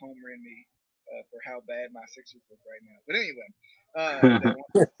homer in me for how bad my Sixers look right now. But anyway,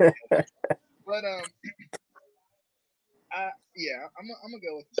 but I'm gonna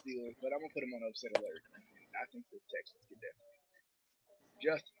go with the Steelers, but I'm gonna put them on upset alert. I think the Texans get that.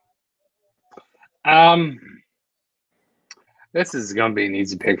 Justin. This is gonna be an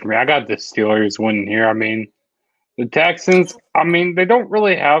easy pick for me. I got the Steelers winning here. I mean, the Texans. I mean, they don't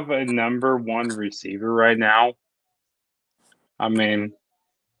really have a number one receiver right now. I mean,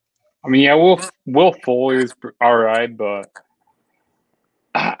 yeah, Will Fuller is all right, but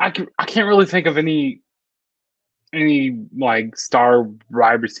I can't really think of any like star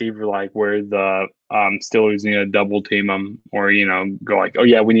wide receiver like where the Steelers need to double team them or go like, oh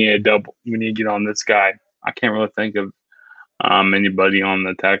yeah, we need to get on this guy. I can't really think of anybody on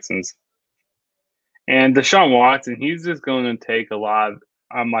the Texans. And Deshaun Watson, he's just going to take a lot.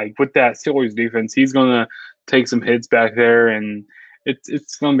 Like with that Steelers defense, he's going to take some hits back there, and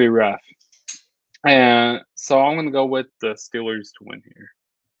it's going to be rough. And so I'm going to go with the Steelers to win here.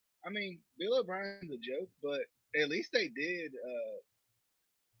 I mean, Bill O'Brien's a joke, but at least they did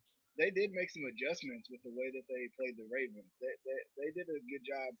make some adjustments with the way that they played the Ravens. They did a good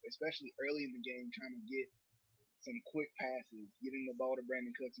job, especially early in the game, trying to get some quick passes, getting the ball to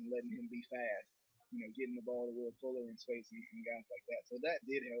Brandon Cooks and letting him be fast. Getting the ball to Will Fuller in space and guys like that. So that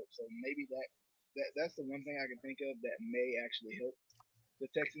did help. So maybe that's the one thing I can think of that may actually help the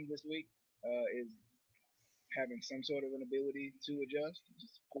Texans this week is having some sort of an ability to adjust.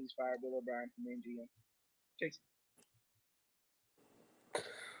 Just please fire Bill O'Brien from MGM. Jason.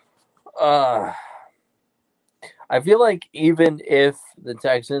 I feel like even if the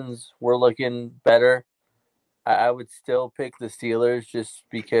Texans were looking better, I would still pick the Steelers just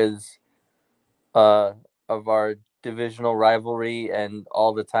because of our divisional rivalry and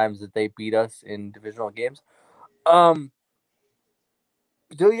all the times that they beat us in divisional games. So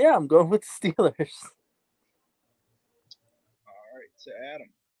yeah, I'm going with the Steelers. All right, so Adam.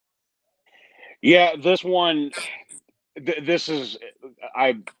 Yeah, this one. This is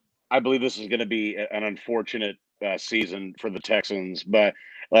I believe this is going to be an unfortunate season for the Texans, but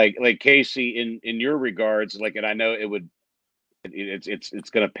like Casey, in your regards, like, and I know it's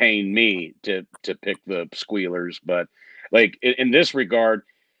going to pain me to pick the Squealers, but like in this regard,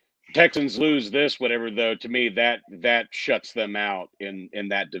 Texans lose this whatever though, to me that shuts them out in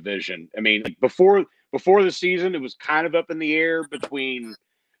that division. I mean, like before the season, it was kind of up in the air between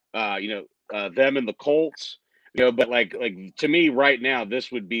them and the Colts. But like to me right now,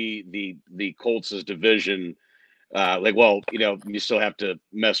 this would be the Colts' division. You still have to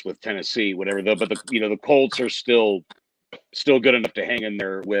mess with Tennessee, whatever though. But the Colts are still good enough to hang in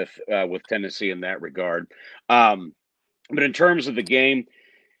there with Tennessee in that regard. But in terms of the game,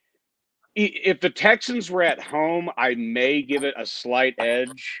 if the Texans were at home, I may give it a slight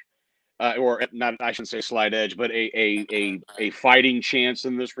edge. Or not, I shouldn't say slight edge, but a fighting chance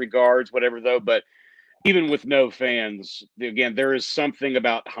in this regards, whatever though. But even with no fans, again, there is something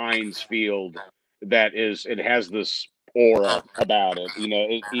about Heinz Field that it has this aura about it.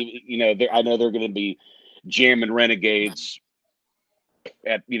 I know they're going to be jamming Renegades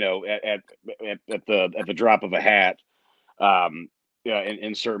at the drop of a hat. Yeah,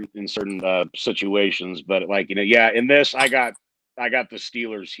 in certain situations, but in this, I got the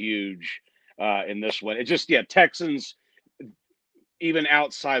Steelers huge in this one. It's just Texans, even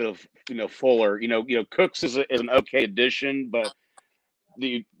outside of Fuller, Cooks is an okay addition, but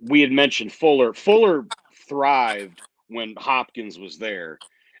we had mentioned Fuller. Fuller thrived when Hopkins was there.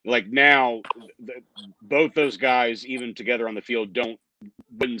 Like now, both those guys, even together on the field,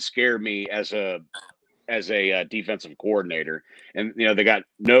 wouldn't scare me as a defensive coordinator. And they got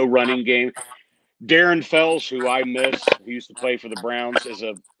no running game. Darren Fells, who I miss, who used to play for the Browns, is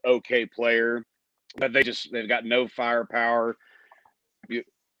a okay player, but they've got no firepower.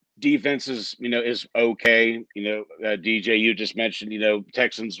 Defense is okay. DJ, you just mentioned,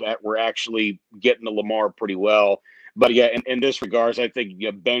 Texans were actually getting to Lamar pretty well. But in this regards, I think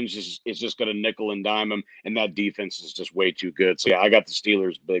Benz is just going to nickel and dime him, and that defense is just way too good. So I got the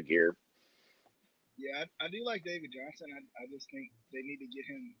Steelers big here. Yeah, I do like David Johnson. I just think they need to get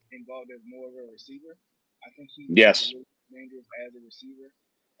him involved as more of a receiver. I think he's a Yes. little dangerous as a receiver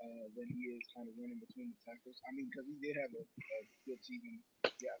than he is kind of running between the tackles. I mean, because he did have a good season.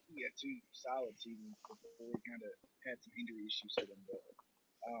 Yeah, I think he had 2 solid seasons before he kind of had some injury issues with him. But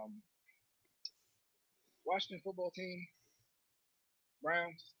Washington football team,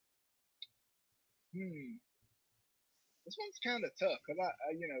 Browns. This one's kind of tough because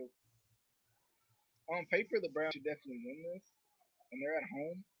on paper the Browns should definitely win this, and they're at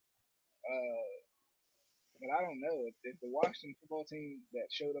home. But I don't know if the Washington football team that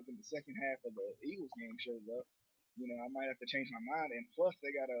showed up in the second half of the Eagles game shows up, I might have to change my mind. And plus,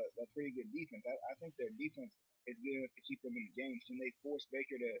 they got a pretty good defense. I think their defense is good enough to keep them in the games. Can they force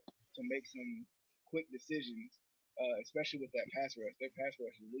Baker to make some quick decisions, especially with that pass rush? Their pass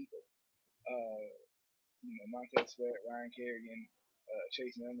rush is lethal. Montez Sweat, Ryan Kerrigan,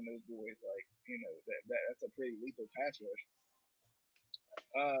 Chase Young, and those boys, that's a pretty lethal pass rush.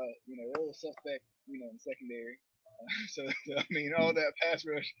 They're a little suspect, in the secondary. So I mean, all that pass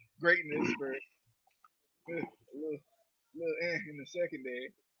rush greatness for a little in the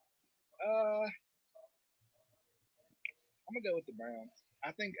secondary. I'm gonna go with the Browns.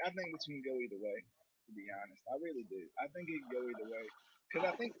 I think this can go either way. To be honest, I really do. I think it can go either way because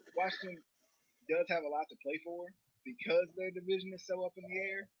I think Washington does have a lot to play for because their division is so up in the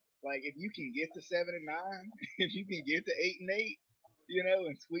air. Like if you can get to 7-9, if you can get to 8-8,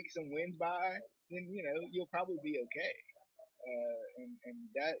 and squeak some wins by, then you'll probably be okay. And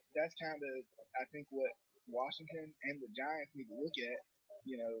that's kind of I think what Washington and the Giants need to look at.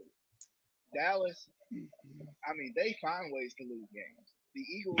 Dallas. I mean, they find ways to lose games. The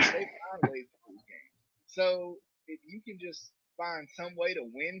Eagles, they find ways to lose games. So if you can just find some way to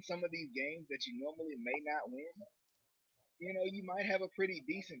win some of these games that you normally may not win, you might have a pretty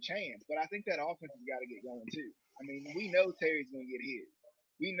decent chance. But I think that offense has got to get going too. I mean, we know Terry's going to get his.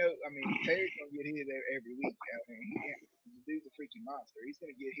 Terry's going to get his every week. I mean, the dude's a freaking monster. He's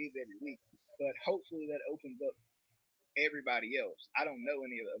going to get his every week. But hopefully that opens up everybody else. I don't know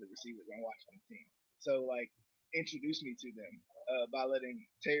any of the other receivers on Washington's team. So, introduce me to them by letting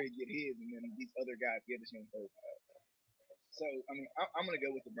Terry get his and then these other guys get his info. So, I mean, I'm going to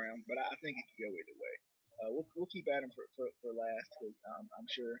go with the Browns, but I think it could go either way. We'll keep Adam for last because I'm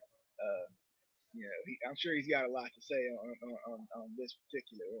sure, I'm sure he's got a lot to say on this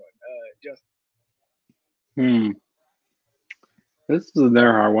particular one. Justin. This is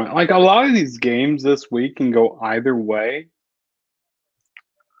another hard one. Like a lot of these games this week can go either way.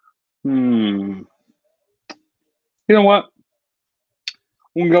 You know what?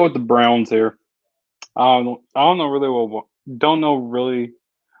 We'll go with the Browns here. I don't know really well.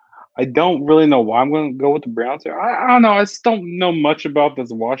 I don't really know why I'm going to go with the Browns here. I don't know. I just don't know much about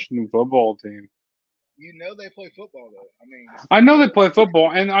this Washington football team. They play football though. I know they play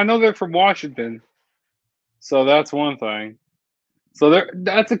football, and I know they're from Washington. So that's one thing. So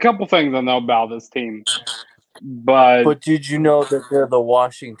that's a couple things I know about this team. But did you know that they're the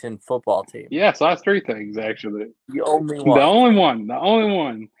Washington football team? Yes, that's 3 things actually. The only one. The only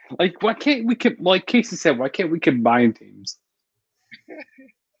one. Like, why can't we like Casey said? Why can't we combine teams?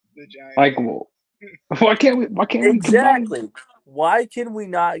 The Giants. Like, why can't we? Why can't we combine? Exactly. Why can we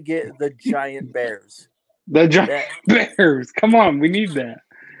not get the giant bears? The giant bears. Come on, we need that.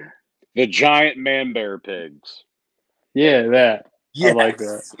 The giant man bear pigs. Yeah, that. Yes. I like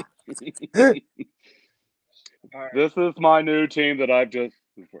that. Right. This is my new team that I've just.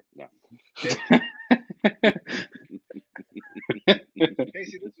 No. Casey,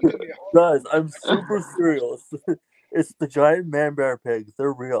 this is gonna be a hard Guys, I'm super serious. It's the giant man bear pigs.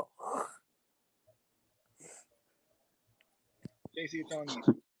 They're real. Casey, it's on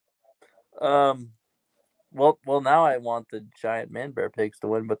you. Well, now I want the giant man bear pigs to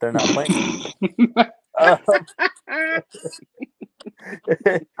win, but they're not playing. Um,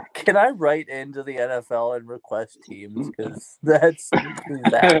 can I write into the NFL and request teams? Because that's needs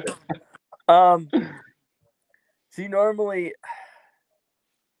to happen. See, normally,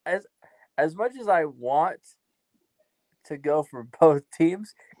 as much as I want to go for both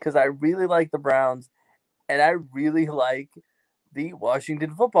teams, because I really like the Browns and I really like the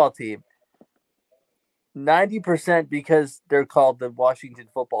Washington football team. 90% because they're called the Washington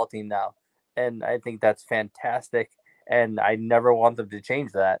football team now. And I think that's fantastic. And I never want them to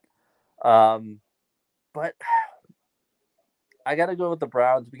change that. But I got to go with the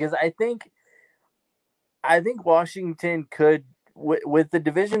Browns because I think Washington could, with the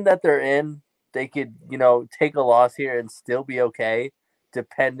division that they're in, they could, take a loss here and still be okay,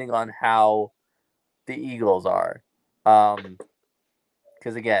 depending on how the Eagles are.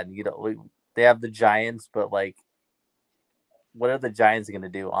 Because again, they have the Giants, but like, what are the Giants going to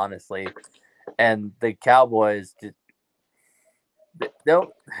do, honestly? And the Cowboys,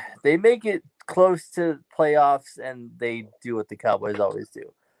 they make it close to playoffs, and they do what the Cowboys always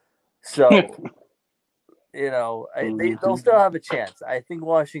do. So, they'll still have a chance. I think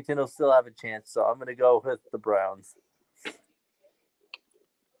Washington will still have a chance. So I'm going to go with the Browns.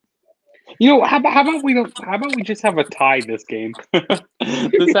 How about we just have a tie this game?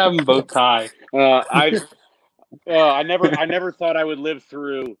 Let's have them both tie. I never thought I would live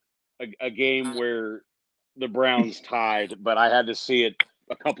through a game where the Browns tied, but I had to see it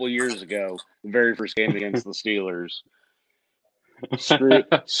a couple of years ago, the very first game against the Steelers.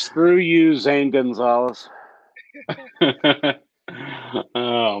 Screw you, Zane Gonzalez.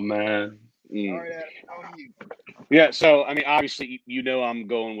 Oh man. All right, Adam, on you. Yeah, so I mean, obviously, I'm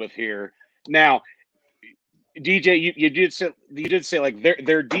going with here now. DJ, you did say like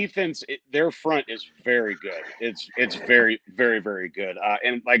their defense, their front is very good. It's very very very good.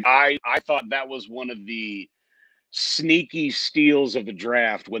 And like I thought that was one of the sneaky steals of the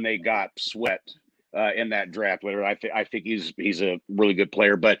draft when they got swept in that draft. Whatever I think he's a really good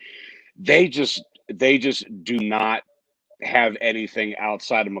player, but they just do not have anything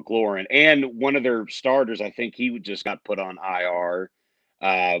outside of McLaurin. And one of their starters, I think he just got put on IR.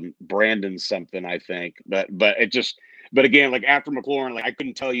 Brandon something, I think. But again, like after McLaurin, like I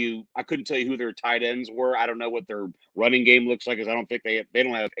couldn't tell you who their tight ends were. I don't know what their running game looks like, because I don't think they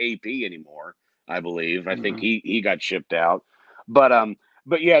don't have AP anymore, I believe. I think he got shipped out. But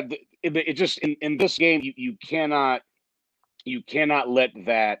yeah, it just in this game you cannot let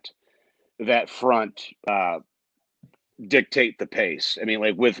that front dictate the pace. I mean,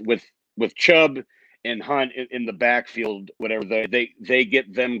 like with Chubb and Hunt in the backfield, whatever they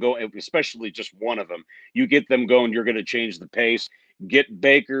get them going, especially just one of them. You get them going, you're going to change the pace. Get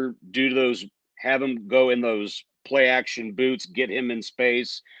Baker, have him go in those play action boots, get him in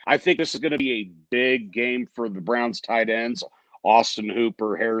space. I think this is going to be a big game for the Browns tight ends, Austin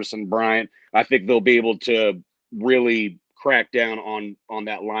Hooper, Harrison Bryant. I think they'll be able to really crack down on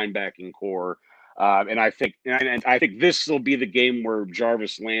that linebacking core. And I think this will be the game where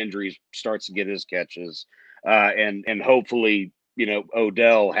Jarvis Landry starts to get his catches, and hopefully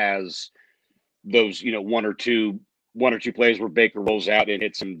Odell has those one or two plays where Baker rolls out and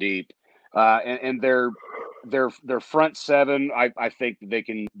hits him deep, and their front seven. I think they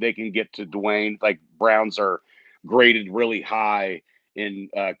can get to Dwayne. Like Browns are graded really high in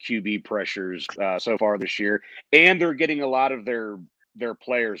QB pressures so far this year, and they're getting a lot of their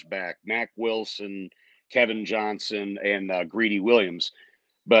players back: Mac Wilson, Kevin Johnson, and Greedy Williams.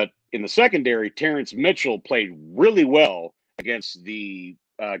 But in the secondary, Terrence Mitchell played really well against the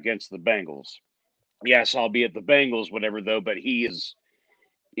Bengals. Yes, albeit the Bengals, whatever though. But he's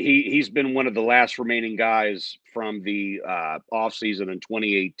been one of the last remaining guys from the offseason in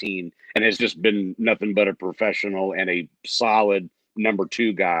 2018, and has just been nothing but a professional and a solid number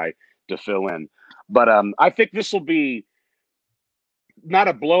 2 guy to fill in. But I think this will be not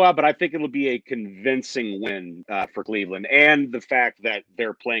a blowout, but I think it'll be a convincing win for Cleveland. And the fact that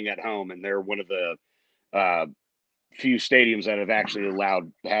they're playing at home and they're one of the few stadiums that have actually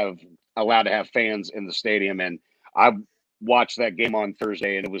allowed to have fans in the stadium. And I watched that game on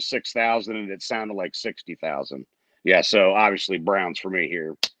Thursday, and it was 6,000, and it sounded like 60,000. Yeah, so obviously Browns for me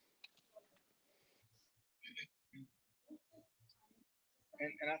here.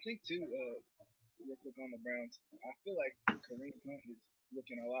 And I think too, real quick on the Browns, I feel like Kareem Hunt is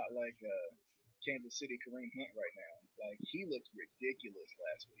looking a lot like Kansas City Kareem Hunt right now. Like he looked ridiculous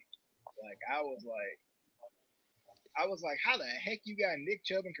last week. Like I was like, how the heck you got Nick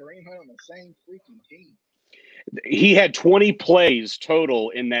Chubb and Kareem Hunt on the same freaking team? He had 20 plays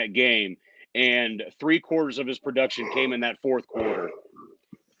total in that game, and 3/4 of his production came in that fourth quarter.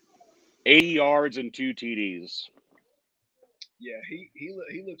 80 yards and 2 TDs. Yeah, he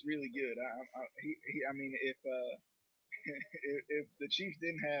looks really good. I mean, if if the Chiefs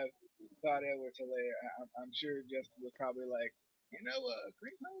didn't have Clyde Edwards-Helaire, I'm sure Justin was probably like,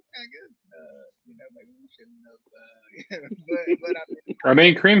 Kareem Hunt's kind of good. Maybe we shouldn't have. But I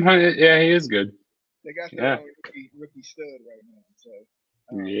mean, Kareem Hunt, yeah, he is good. They got their own rookie stud right now. So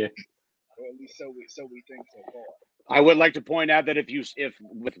yeah. Or at least so we think so far. I would like to point out that if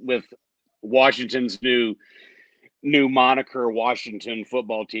with Washington's new moniker, Washington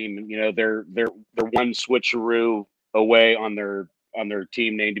football team, they're one switcheroo away on their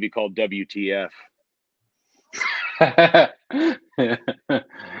team name to be called WTF.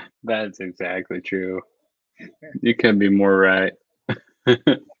 That's exactly true. You couldn't be more right.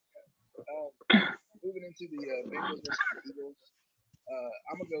 Moving into the Bengals versus the Eagles,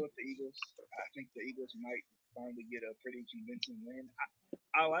 I'm gonna go with the Eagles. I think the Eagles might finally get a pretty convincing win.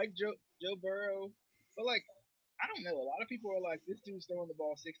 I like Joe Burrow, but like I don't know. A lot of people are like, this dude's throwing the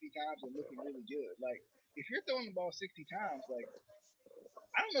ball 60 times and looking really good. Like if you're throwing the ball 60 times, like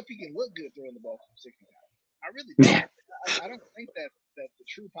I don't know if he can look good throwing the ball 60 times. I really don't. I don't think that's the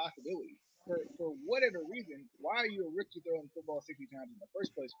true possibility. For whatever reason, why are you a rookie throwing the football 60 times in the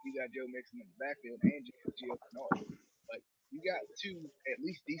first place? You got Joe Mixon in the backfield and Gio Bernard. Like you got two at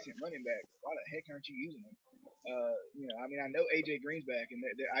least decent running backs. Why the heck aren't you using them? I mean, I know AJ Green's back, and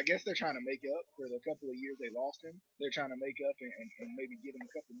I guess they're trying to make up for the couple of years they lost him. They're trying to make up and maybe give him a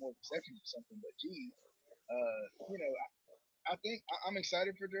couple more receptions or something. But geez, uh, you know, I think I'm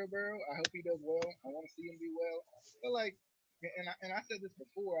excited for Joe Burrow. I hope he does well. I want to see him do well. But like, and I said this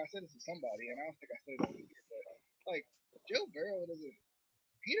before. I said this to somebody, and I don't think I said it on here. But like, Joe Burrow doesn't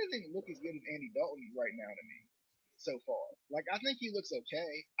even look as good as Andy Dalton right now to me so far. Like, I think he looks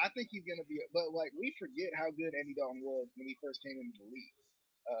okay. I think he's gonna be, but like, we forget how good Andy Dalton was when he first came into the league.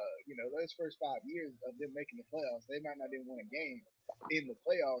 Those first 5 years of them making the playoffs, they might not even win a game in the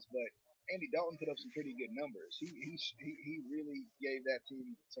playoffs, but Andy Dalton put up some pretty good numbers. He really gave that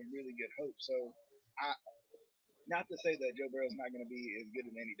team some really good hope. So, I not to say that Joe Burrow's not going to be as good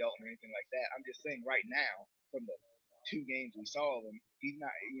as Andy Dalton or anything like that. I'm just saying right now, from the 2 games we saw of him, he's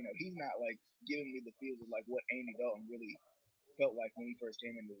not like giving me the feels of like what Andy Dalton really felt like when he first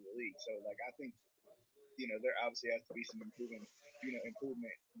came into the league. So like I think there obviously has to be some improvement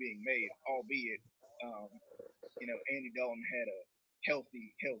being made, albeit Andy Dalton had a healthy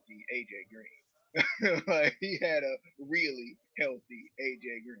AJ Green. Like he had a really healthy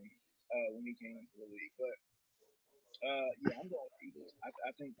AJ Green when he came into the league. But yeah, I'm going with the Eagles. I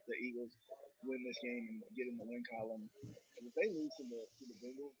think the Eagles win this game and get in the win column. And if they lose to the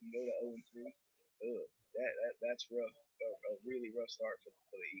Bengals and go to 0-3, that's rough. A really rough start for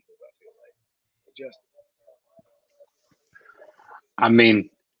the Eagles. I feel like. Just I mean,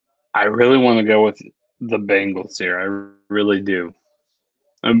 I really want to go with the Bengals here. I really do.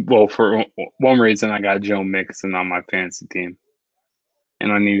 Well, for one reason, I got Joe Mixon on my fantasy team,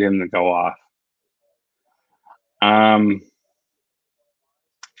 and I need him to go off.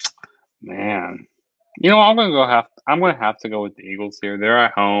 Man, I'm gonna have to go with the Eagles here. They're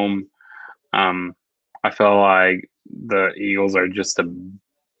at home. I feel like the Eagles are just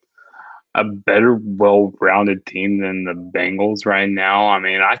a better, well-rounded team than the Bengals right now. I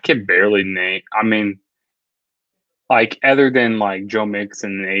mean, I can barely name. I mean, like other than like Joe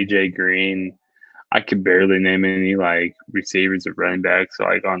Mixon and AJ Green, I could barely name any like receivers or running backs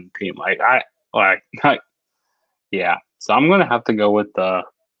like on the team. Yeah. So I'm gonna have to go with the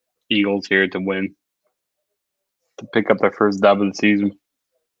Eagles here to win, to pick up their first dub of the season.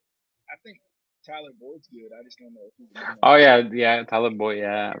 I think Tyler Boyd's good. I just don't know if he's. Oh yeah, Tyler Boyd.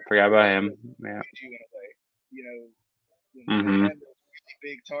 Yeah, I forgot about him. Yeah. In a way, when Mm-hmm. they have those really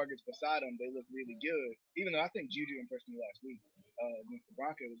big targets beside them, they look really good. Even though I think Juju impressed me last week against the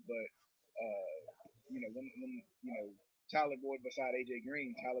Broncos, but when Tyler Boyd beside AJ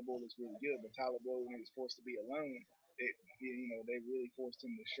Green, Tyler Boyd looks really good. But Tyler Boyd, when he was forced to be alone, they really forced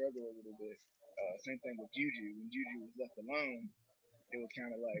him to struggle a little bit. Same thing with Juju. When Juju was left alone, it was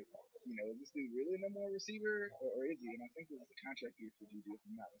kind of like, is this dude really a number one receiver or is he? And I think this is a contract year for Juju, if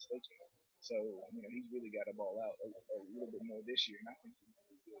I'm not mistaken. So, he's really got to ball out a little bit more this year, and I think he was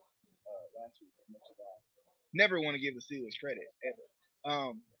really good last week as much as I never want to give the Steelers credit ever.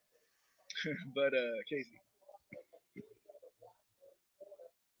 But Casey.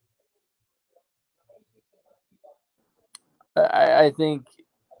 I think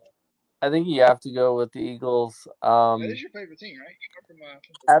you have to go with the Eagles. That is your favorite team, right? From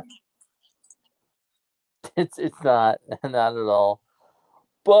It's not not at all.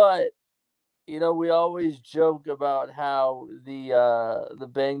 But we always joke about how the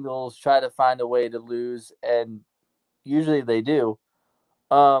Bengals try to find a way to lose, and usually they do.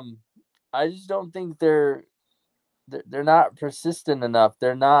 Um, I just don't think they're not persistent enough.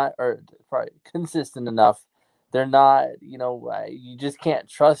 They're not, or probably consistent enough. They're not. You just can't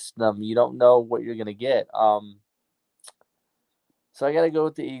trust them. You don't know what you're gonna get. So I got to go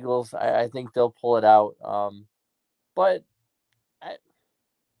with the Eagles. I think they'll pull it out. But I'm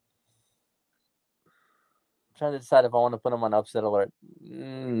trying to decide if I want to put them on upset alert.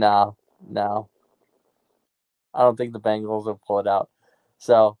 No, no. I don't think the Bengals will pull it out.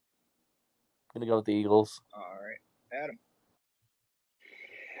 So I'm going to go with the Eagles. all right, Adam.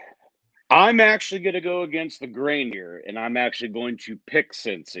 I'm actually going to go against the grain here, and I'm actually going to pick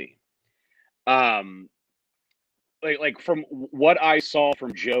Cincy. Um, like from what I saw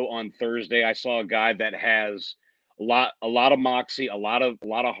from Joe on Thursday, I saw a guy that has a lot of moxie, a lot of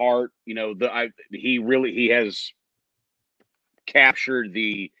heart. He has captured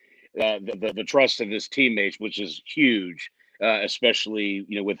the trust of his teammates, which is huge, especially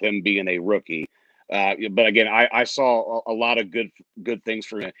with him being a rookie. But again, I saw a lot of good things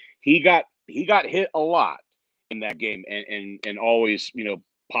from him. He got hit a lot in that game, and always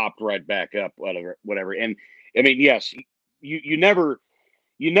popped right back up, whatever. And I mean, yes, you never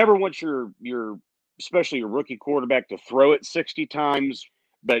want your especially your rookie quarterback to throw it 60 times.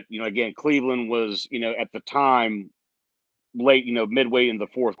 But again, Cleveland was at the time late, midway in the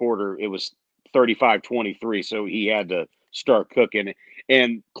fourth quarter, it was 35-23, so he had to start cooking.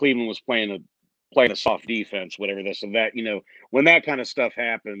 And Cleveland was playing a soft defense, whatever this and that. When that kind of stuff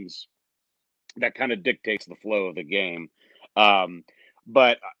happens, that kind of dictates the flow of the game. Um,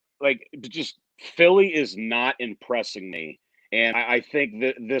 but like, just Philly is not impressing me, and I think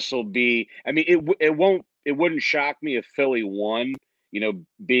that this will be. I mean, it wouldn't shock me if Philly won.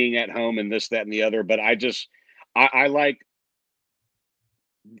 Being at home and this, that, and the other. But I like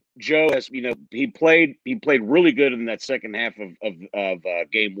Joe has, he played really good in that second half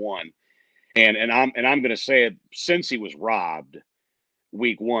of game one, and I'm going to say it, since he was robbed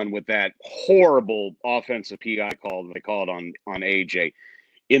week one with that horrible offensive PI call that they called on AJ.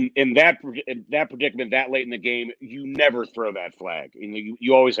 In that predicament that late in the game, you never throw that flag.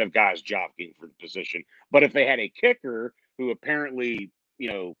 You always have guys jockeying for the position. But if they had a kicker who apparently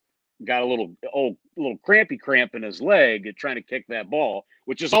got a little crampy cramp in his leg trying to kick that ball,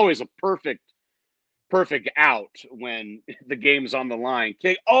 which is always a perfect out when the game's on the line.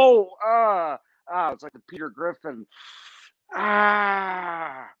 Kick, it's like the Peter Griffin.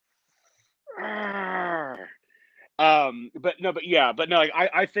 Ah, ah. But no, like,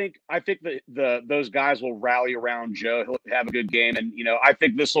 I think that those guys will rally around Joe. He'll have a good game, and I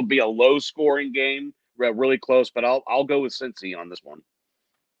think this will be a low scoring game, really close. But I'll go with Cincy on this one.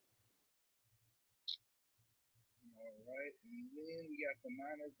 All right, and then we got the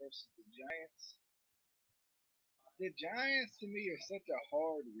Niners versus the Giants. The Giants to me are such a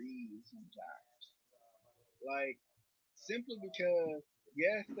hard read sometimes. Like, simply because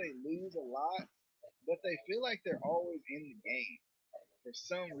yes, they lose a lot, but they feel like they're always in the game for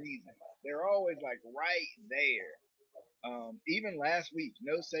some reason. They're always like right there. Even last week,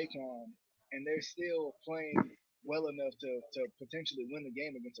 no Saquon, and they're still playing well enough to potentially win the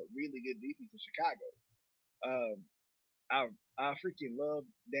game against a really good defense in Chicago. Um, I I freaking love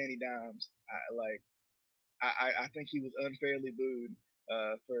Danny Dimes. I think he was unfairly booed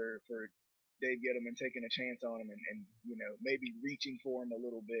for Dave Gettleman taking a chance on him and maybe reaching for him a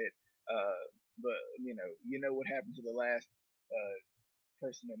little bit. But what happened to the last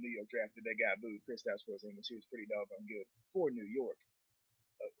person that New York drafted that got booed, Kristaps Porzingis. He was pretty doggone good for New York,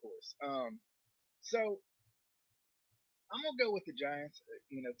 of course. So I'm gonna go with the Giants,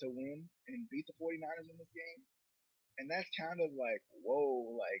 to win and beat the 49ers in this game. And that's kind of like,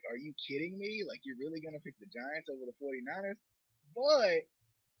 whoa, like, are you kidding me? Like, you're really going to pick the Giants over the 49ers? But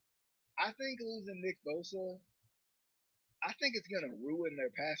I think losing Nick Bosa, I think it's going to ruin their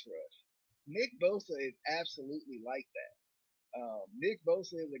pass rush. Nick Bosa is absolutely like that. Nick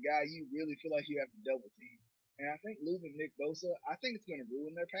Bosa is a guy you really feel like you have to double team. And I think losing Nick Bosa, I think it's going to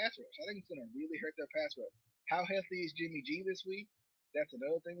ruin their pass rush. I think it's going to really hurt their pass rush. How healthy is Jimmy G this week? That's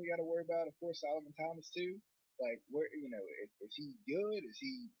another thing we got to worry about. Of course, Solomon Thomas too. Like, where is he good? Is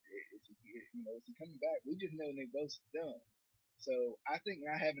he coming back? We just know Nick Bosa's done. So I think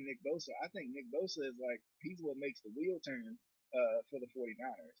not having Nick Bosa, I think Nick Bosa is like he's what makes the wheel turn for the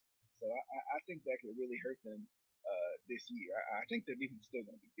 49ers. So I think that could really hurt them this year. I think their defense is still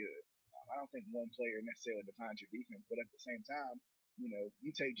going to be good. I don't think one player necessarily defines your defense, but at the same time,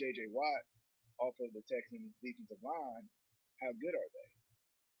 you take J.J. Watt off of the Texans' defensive line, how good are they?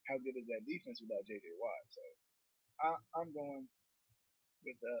 How good is that defense without J.J. Watt? So I'm going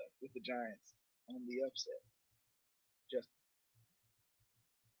with the Giants on the upset. Just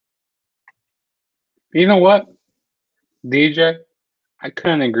You know what, DJ? I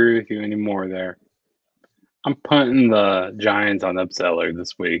couldn't agree with you anymore there. I'm putting the Giants on upset alert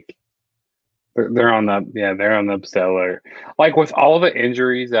this week. They're on the upset alert. Like with all the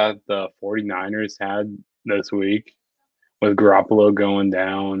injuries that the 49ers had this week, with Garoppolo going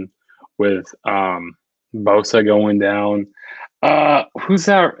down, with Bosa going down. Who's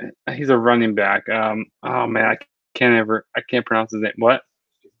that? He's a running back. Oh man, I can't pronounce his name. What?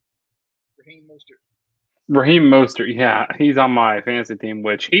 Raheem Mostert. Raheem Mostert. Yeah, he's on my fantasy team,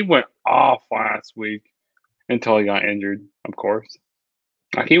 which he went off last week until he got injured. Of course,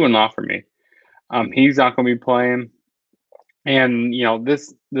 he went off for me. He's not going to be playing. And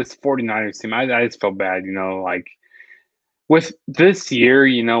this 49ers team, I just feel bad. Like with this year,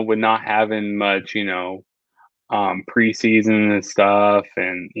 with not having much, preseason and stuff,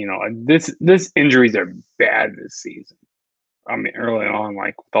 and this injuries are bad this season. I mean, early on,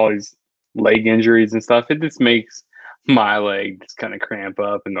 like with all these leg injuries and stuff, it just makes my leg just kind of cramp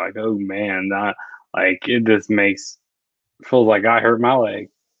up and like, oh man, not like it just feels like I hurt my leg.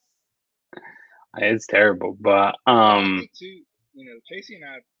 It's terrible, but I think too. Casey and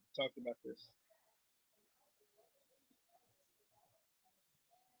I talked about this.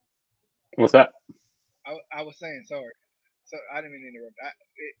 What's that? I was saying sorry. So I didn't mean to interrupt.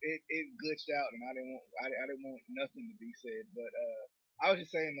 It glitched out, and I didn't want nothing to be said. But I was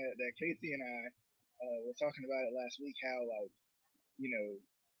just saying that Casey and I were talking about it last week. How like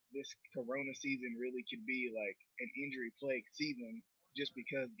this Corona season really could be like an injury plagued season, just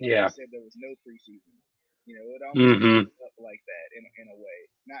because like you said there was no preseason. It almost feels up like that in a way.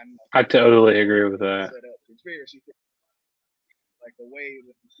 Not in I totally agree with that. set up conspiracy. Like the way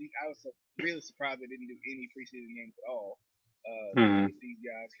with the season, I was really surprised they didn't do any preseason games at all. Get these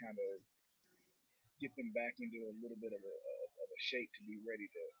guys kind of get them back into a little bit of a shape to be ready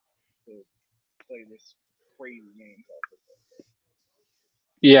to play this crazy game called football.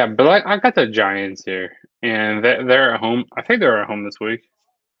 Yeah, but I got the Giants here, and they're at home. I think they're at home this week.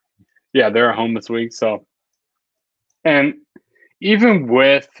 Yeah, they're at home this week. So, and even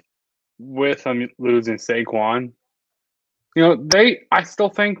with losing Saquon, I still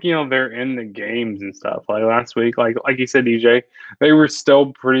think they're in the games and stuff. Like last week, like you said, DJ, they were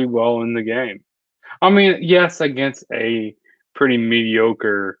still pretty well in the game. I mean, yes, against a pretty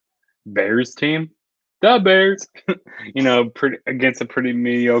mediocre Bears team, the Bears, pretty against a pretty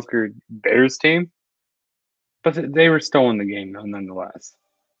mediocre Bears team, but they were still in the game nonetheless.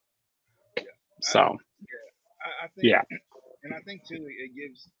 Yeah, So, I think, yeah, and I think too, it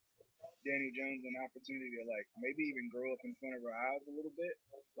gives Danny Jones an opportunity to like maybe even grow up in front of our eyes a little bit.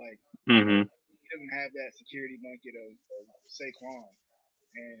 Like he doesn't have that security blanket of Saquon,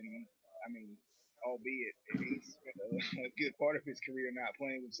 and I mean, albeit he's spent a good part of his career not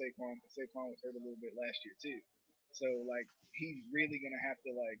playing with Saquon because Saquon was hurt a little bit last year too. So like he's really gonna have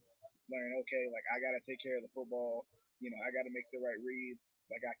to like learn. Okay, like I gotta take care of the football. I gotta make the right read.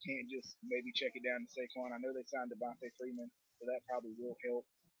 Like I can't just maybe check it down to Saquon. I know they signed Devontae Freeman, so that probably will help.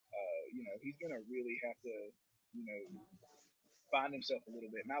 He's gonna really have to, you know, find himself a little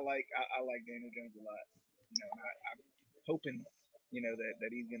bit. And I like Daniel Jones a lot. I'm hoping, that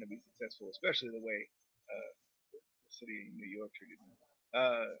he's gonna be successful, especially the way the city of New York treated him.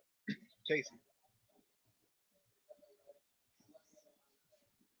 Casey.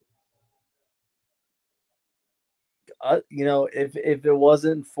 If it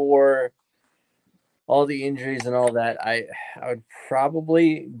wasn't for all the injuries and all that, I would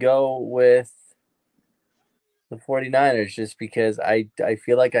probably go with the 49ers just because I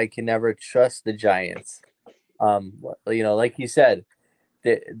feel like I can never trust the Giants. Like you said,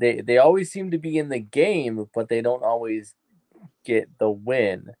 they always seem to be in the game, but they don't always get the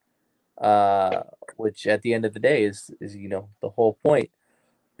win. Which at the end of the day is the whole point.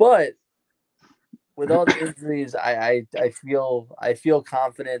 But with all the injuries, I feel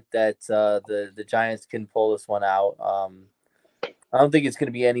confident that the Giants can pull this one out. I don't think it's going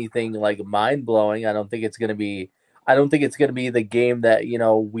to be anything like mind blowing. I don't think it's going to be. I don't think it's going to be the game that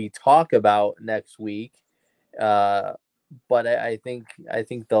we talk about next week. But I think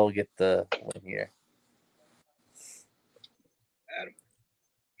they'll get the win here. Adam.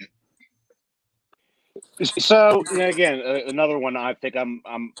 So again, another one. I think I'm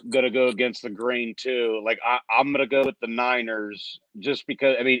gonna go against the grain too. Like I'm gonna go with the Niners just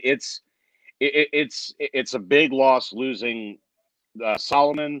because. I mean, it's a big loss losing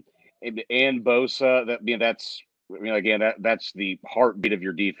Solomon and Bosa. That's again that's the heartbeat of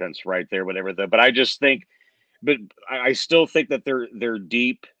your defense right there. Whatever but I just think, but I still think that they're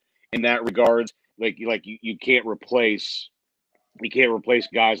deep in that regard. Like you can't replace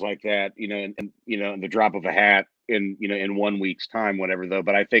guys like that, in the drop of a hat in 1 week's time, whatever. Though,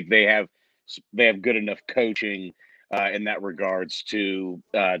 but I think they have good enough coaching in that regards to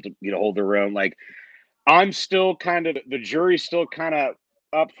hold their own. Like I'm still kind of the jury's still kind of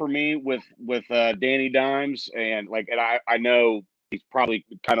up for me with Danny Dimes, and I know he's probably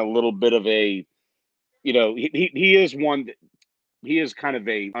kind of a little bit of a he is one. He is kind of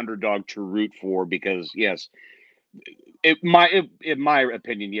a underdog to root for because yes, in my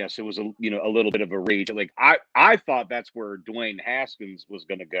opinion, yes, it was a little bit of a reach. Like I thought that's where Dwayne Haskins was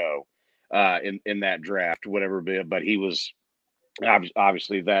going to go in that draft, whatever. But he was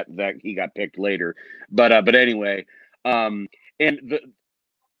obviously that he got picked later. But anyway, and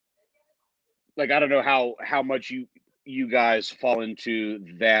I don't know how much you guys fall into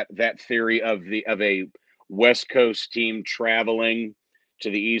that theory of a West Coast team traveling to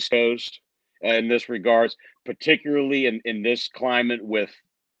the East Coast in this regards, particularly in this climate with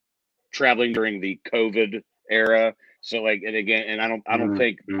traveling during the COVID era. So and again, and I don't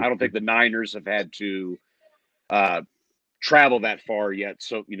think the Niners have had to travel that far yet.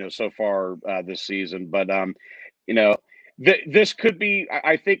 So so far this season, but you know, this could be.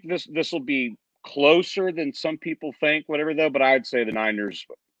 I think this will be closer than some people think. Whatever though, but I'd say the Niners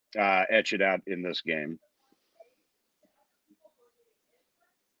etch it out in this game.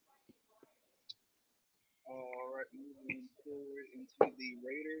 All right, moving forward into the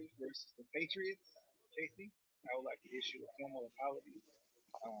Raiders versus the Patriots. Casey, I would like to issue a formal apology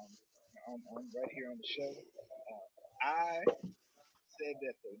um, on right here on the show. I said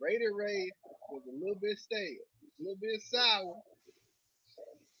that the Raider raid was a little bit stale, a little bit sour.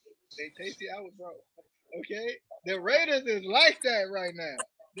 Hey, Casey, I was wrong. Okay, the Raiders is like that right now.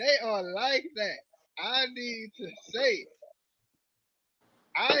 They are like that. I need to say it.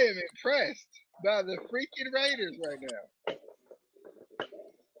 I am impressed by the freaking Raiders right now.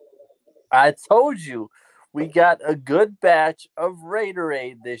 I told you, we got a good batch of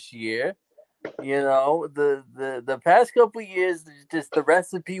Raiderade this year. The past couple years, just the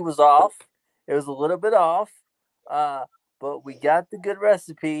recipe was off. It was a little bit off, but we got the good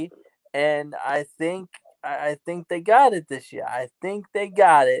recipe, and I think they got it this year. I think they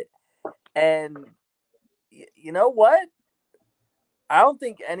got it, and you know what? I don't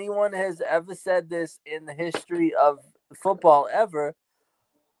think anyone has ever said this in the history of football ever.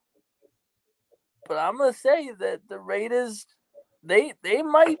 But I'm gonna say that the Raiders, they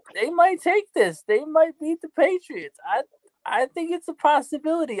might take this. They might beat the Patriots. I think it's a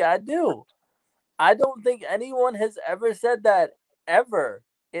possibility. I do. I don't think anyone has ever said that ever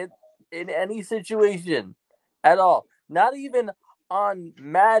in any situation at all. Not even on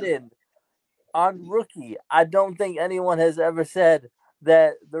Madden, on rookie. I don't think anyone has ever said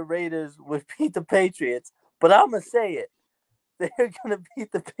that the Raiders would beat the Patriots. But I'm gonna say it. They're gonna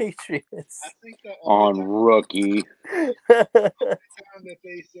beat the Patriots. I think the On rookie. time that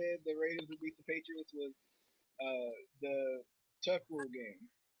they said the Raiders would beat the Patriots was the Tuck Rule game.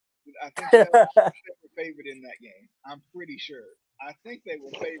 I think they were favored in that game. I'm pretty sure. I think they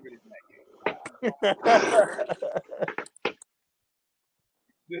were favored in that game.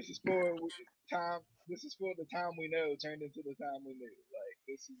 This is for time. This is for the time we know turned into the time we knew. Like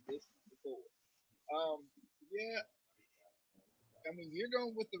this is before. Yeah. I mean, you're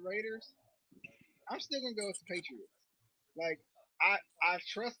going with the Raiders. I'm still gonna go with the Patriots. Like I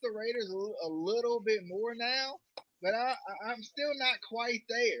trust the Raiders a little bit more now, but I'm still not quite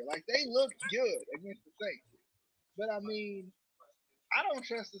there. Like they looked good against the Saints, but I mean I don't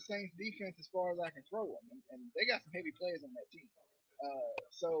trust the Saints defense as far as I can throw them, and they got some heavy players on that team.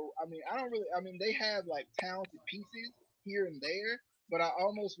 So I mean I don't really. I mean they have like talented pieces here and there, but I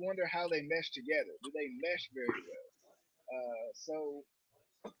almost wonder how they mesh together. Do they mesh very well? So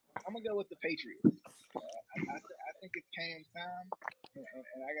I'm gonna go with the Patriots. I think it's Cam's time, and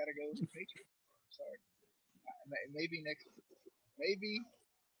I gotta go with the Patriots. Sorry. Maybe next week.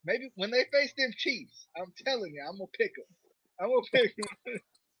 Maybe when they face them Chiefs, I'm telling you, I'm gonna pick them. I'm gonna pick them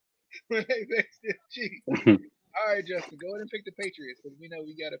when they face them Chiefs. All right, Justin, go ahead and pick the Patriots because we know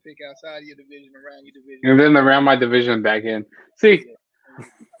we gotta pick outside your division, around your division, and then around my division back in. See,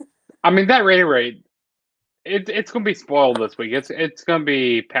 I mean that Raider raid, it's gonna be spoiled this week. It's gonna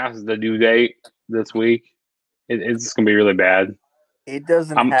be past the due date this week. it's going to be really bad. It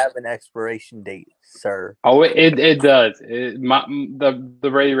doesn't have an expiration date, sir. Oh, it does. The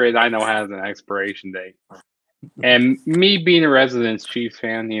Raiders I know has an expiration date. And me being a resident Chiefs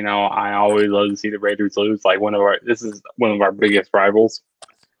fan, I always love to see the Raiders lose. Like this is one of our biggest rivals,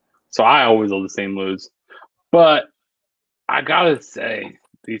 so I always love to see them lose. But I gotta say,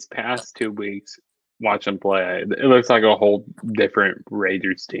 these past 2 weeks, watch them play, it looks like a whole different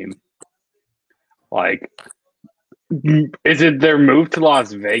Raiders team. Like, is it their move to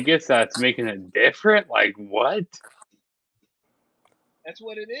Las Vegas that's making it different? Like, what? That's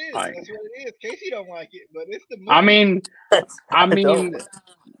what it is. Like, That's what it is. Casey don't like it, but it's the move. I mean,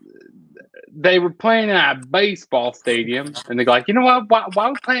 they were playing at a baseball stadium, and they're like, you know what? Why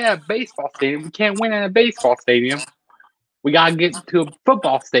we playing at a baseball stadium? We can't win at a baseball stadium. We gotta get to a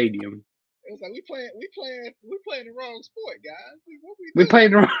football stadium. It was like we playing the wrong sport, guys. We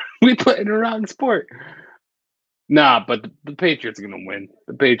playing the wrong sport. Nah, but the Patriots are gonna win.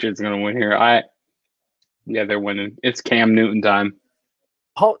 The Patriots are gonna win here. Yeah, they're winning. It's Cam Newton time.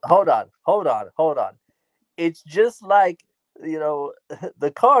 Hold on. It's just like,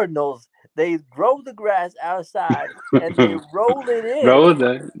 the Cardinals. They grow the grass outside and they roll it in.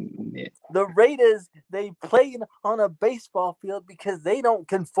 The Raiders, they play on a baseball field because they don't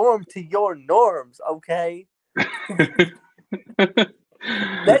conform to your norms, okay? Next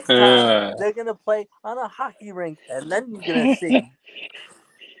time, they're going to play on a hockey rink, and then you're going to see.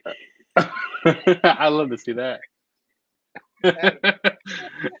 I love to see that.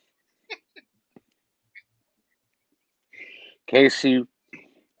 Casey,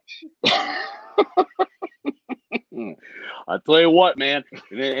 I tell you what, man.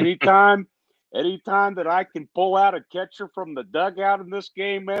 Anytime that I can pull out a catcher from the dugout in this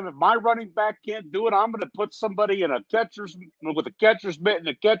game, man, if my running back can't do it, I'm going to put somebody with a catcher's mitt and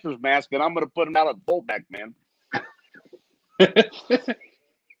a catcher's mask, and I'm going to put him out at fullback, man.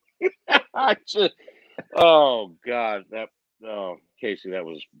 Oh God, Casey, that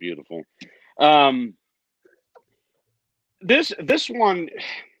was beautiful. This one's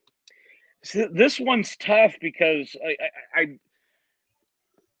tough because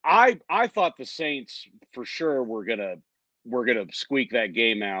I thought the Saints for sure were gonna squeak that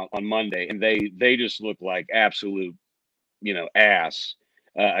game out on Monday, and they just looked like absolute ass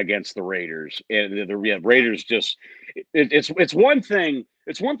against the Raiders. And the Raiders just it's one thing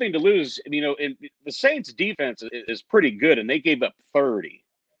to lose, and the Saints defense is pretty good, and they gave up 30.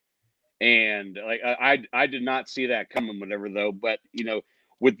 And like I did not see that coming, whatever though. But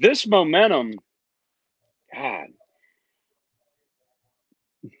with this momentum, God,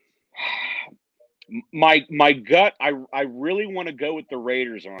 my gut, I really want to go with the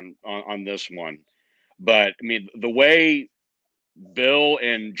Raiders on this one. But I mean, the way Bill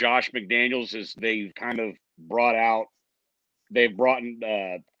and Josh McDaniels they've brought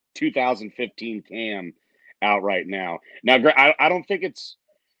in 2015 Cam out right now. Now, I don't think it's.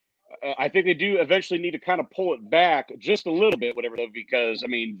 I think they do eventually need to kind of pull it back just a little bit, whatever, though, because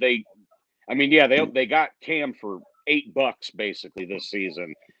they got Cam for $8 basically this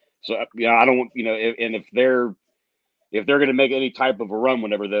season. So I don't want and if they're going to make any type of a run,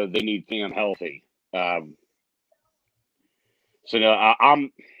 whatever, though, they need Cam healthy. So no, I'm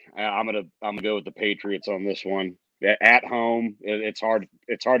gonna go with the Patriots on this one. At home, it's hard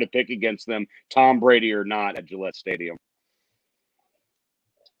to pick against them, Tom Brady or not, at Gillette Stadium.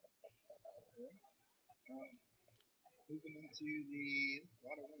 Moving into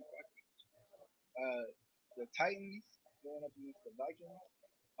the Titans going up against the Vikings.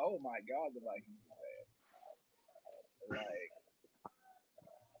 Oh my God, the Vikings are bad.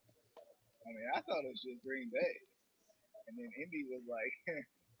 Like, I thought it was just Green Bay, and then Indy was like,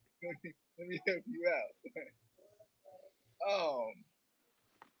 "Let me help you out."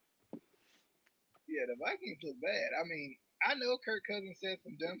 Yeah, the Vikings look bad. I know Kirk Cousins said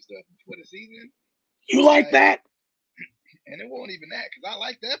some dumb stuff before the season. You like that? And it won't even that, because I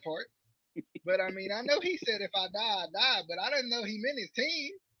like that part. But I know he said if I die, I die, but I didn't know he meant his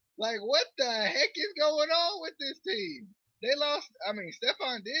team. Like, what the heck is going on with this team? They lost.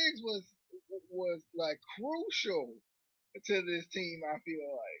 Stephon Diggs was like crucial to this team, I feel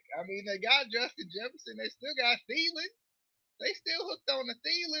like. They got Justin Jefferson. They still got Thielen. They still hooked on the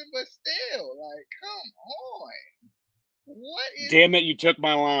Thielen, but still, like, come on. What is... Damn it, you took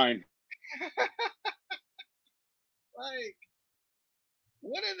my line. Like,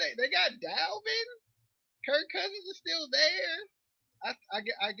 what are they? They got Dalvin? Kirk Cousins is still there.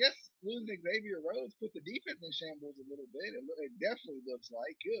 I guess losing Xavier Rhodes put the defense in shambles a little bit. It definitely looks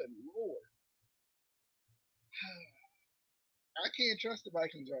like. Good Lord. I can't trust the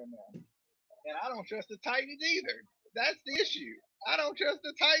Vikings right now. And I don't trust the Titans either. That's the issue. I don't trust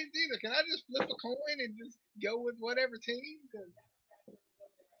the Titans either. Can I just flip a coin and just go with whatever team? Because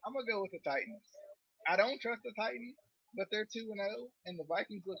I'm gonna go with the Titans. I don't trust the Titans, but they're 2-0, and the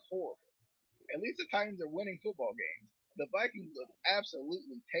Vikings look horrible. At least the Titans are winning football games. The Vikings look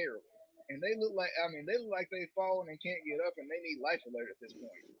absolutely terrible. And they look like they look like they've fallen and can't get up and they need life alert at this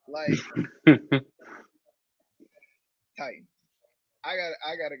point. Like Titans. I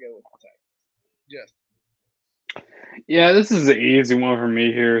gotta go with the Titans. Just Yeah, this is an easy one for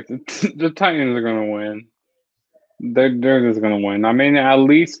me here. The Titans are gonna win. They're just gonna win. I mean, at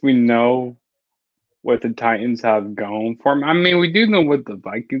least we know what the Titans have going for them. I mean, we do know what the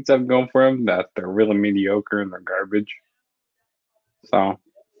Vikings have going for them. That they're really mediocre and they're garbage. So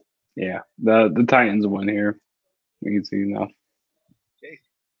yeah, the Titans win here. Easy enough. Jason.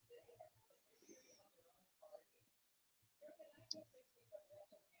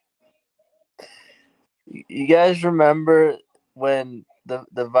 You guys remember when the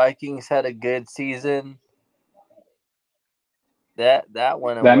Vikings had a good season? That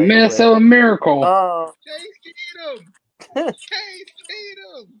went That away quick. Minnesota Miracle. Oh, Chase Keenum. Chase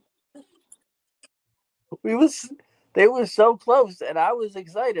Keenum. they were so close, and I was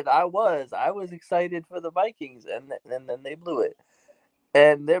excited. I was excited for the Vikings, and then they blew it,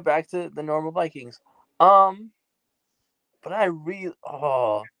 and they're back to the normal Vikings. But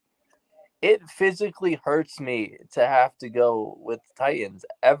it physically hurts me to have to go with the Titans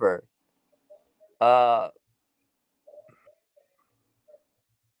ever. I'm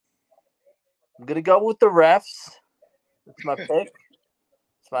gonna go with the refs. It's my pick.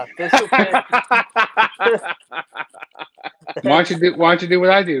 It's my official pick. Why don't you do what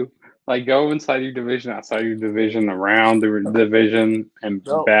I do? Like go inside your division, outside your division, around the division, and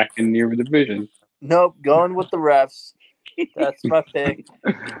Nope. back in your division. Nope. Going with the refs. That's my pick.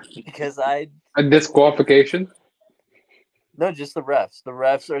 Because A disqualification? No, just the refs. The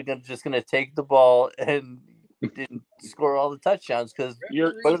refs are just gonna take the ball and score all the touchdowns. Because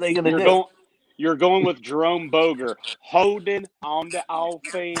what are they gonna do? You're going with Jerome Boger, holding on the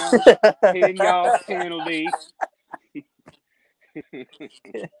offense, hitting y'all penalty.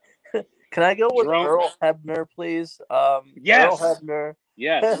 Can I go with Jerome, Earl Hebner, please? Earl yes, Hebner.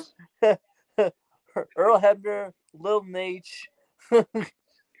 yes. Earl Hebner, Lil Nate.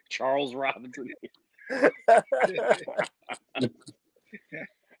 Charles Robinson,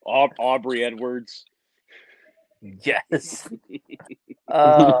 Aubrey Edwards. Yes.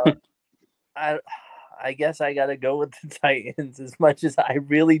 I guess I gotta go with the Titans as much as I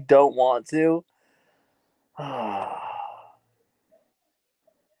really don't want to.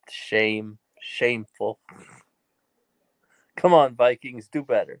 Shameful. Come on, Vikings, do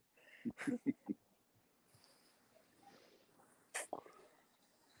better.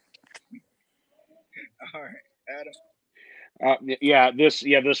 All right, Adam.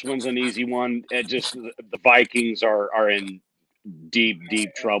 This one's an easy one. It just the Vikings are in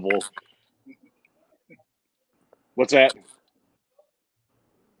deep trouble. What's that?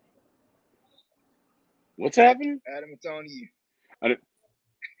 What's happening? Adam, it's on you.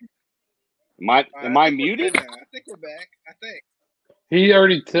 Am I muted? Now. I think we're back. I think. He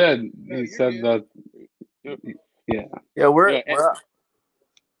already said. No, he said good. that. Yeah, we're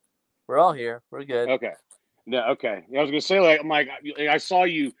all here. We're good. Okay. Yeah. Okay. I was gonna say I saw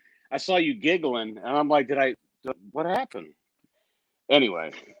you giggling, and I'm like, what happened?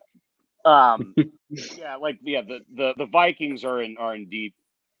 Anyway, the Vikings are in deep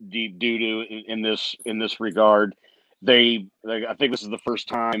doo doo in this regard. I think this is the first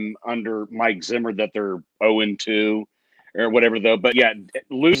time under Mike Zimmer that they're 0-2 or whatever though. But yeah,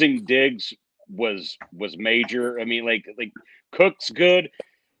 losing Diggs was major. I mean, like Cook's good.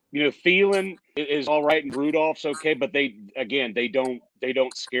 Thielen is all right and Rudolph's okay, but they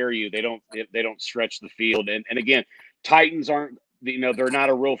don't scare you. They don't stretch the field. And again, Titans aren't, they're not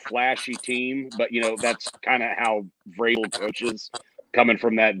a real flashy team, but that's kind of how Vrabel coaches, coming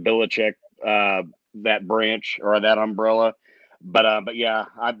from that Belichick that branch or that umbrella. But yeah,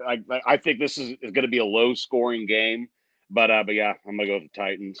 I think this is going to be a low scoring game. But yeah, I'm gonna go with the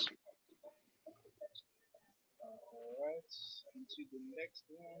Titans. All right, into the next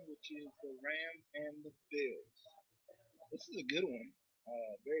one, which is the Rams and the Bills. This is a good one.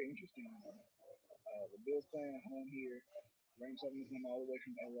 Very interesting one. The Bills playing at home here. Rams having to come all the way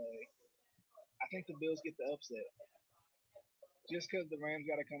from LA. I think the Bills get the upset just because the Rams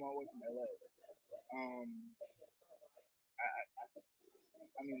got to come all the way from LA. Um,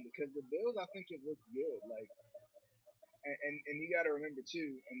 I mean, because the Bills, I think it looks good. Like, and you got to remember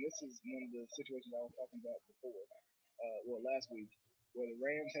too, and this is one of the situations I was talking about before, last week. where the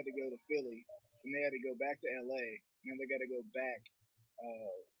Rams had to go to Philly, and they had to go back to LA, and then they got to go back,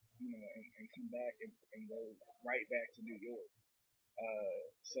 uh, and come back and go right back to New York.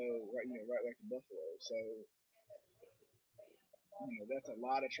 So right back to Buffalo. So that's a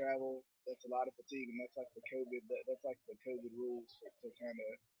lot of travel. That's a lot of fatigue, and that's like the COVID. That's like the COVID rules to kind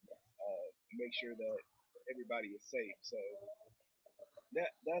of make sure that everybody is safe. So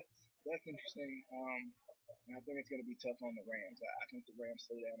that's interesting. And I think it's going to be tough on the Rams. I think the Rams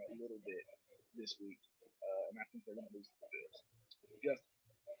slow down a little bit this week, and I think they're going to lose to the Bills. Just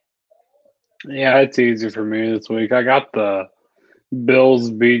Yeah, it's easy for me this week. I got the Bills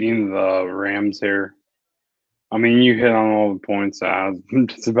beating the Rams here. I mean, you hit on all the points that I was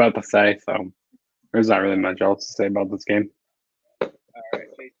just about to say, so there's not really much else to say about this game. all right,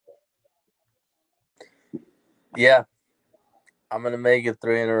 Casey. Yeah, I'm gonna make it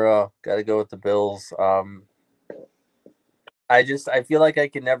 3 in a row. Got to go with the Bills. I feel like I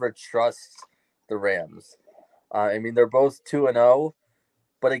can never trust the Rams. I mean, they're both 2-0,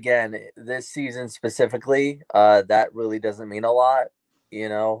 but again, this season specifically, that really doesn't mean a lot, you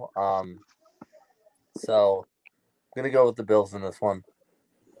know. So I'm gonna go with the Bills in this one.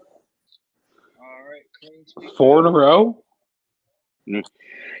 All right, clean sweep. 4 in a row?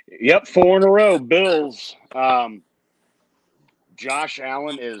 Yep, 4 in a row. Bills. Josh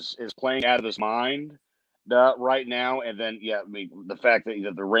Allen is playing out of his mind right now, and then I mean the fact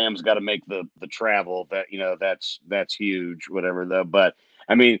that the Rams got to make the travel, that's huge. Whatever though, but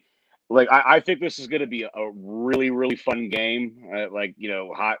I mean, like I think this is going to be a really really fun game.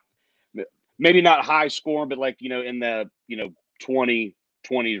 Hot, maybe not high scoring, but like in the 20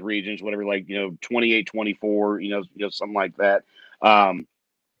 regions, whatever, like 28-24, something like that. Um,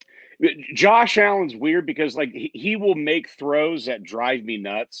 Josh Allen's weird because like he will make throws that drive me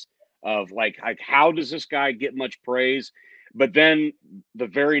nuts. Of like how does this guy get much praise? But then the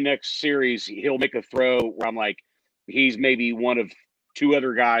very next series he'll make a throw where I'm like, he's maybe one of 2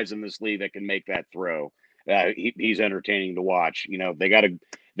 other guys in this league that can make that throw. He's entertaining to watch. They got a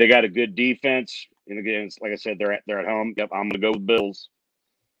good defense, and again, like I said, they're at home. Yep, I'm gonna go with Bills.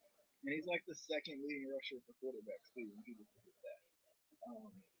 And he's like the second leading rusher for quarterbacks too. When people forget that.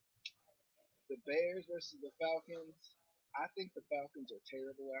 The Bears versus the Falcons. I think the Falcons are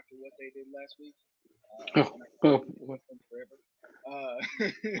terrible after what they did last week. Forever.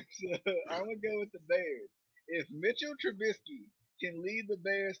 So I'm gonna go with the Bears. If Mitchell Trubisky can lead the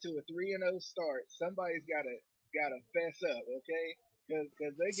Bears to a 3-0 start, somebody's gotta fess up, okay?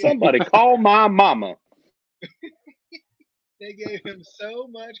 Because Somebody call my mama. they gave him so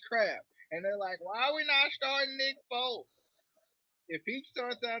much crap, and they're like, "Why are we not starting Nick Foles?" If he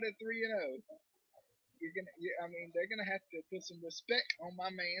starts out at 3-0, they're gonna have to put some respect on my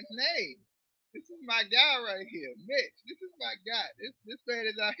man's name. This is my guy right here, Mitch. This is my guy. This man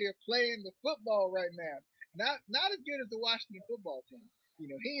is out here playing the football right now. Not as good as the Washington football team. He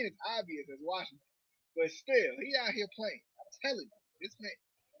ain't as obvious as Washington, but still, he out here playing. I'm telling you, this man.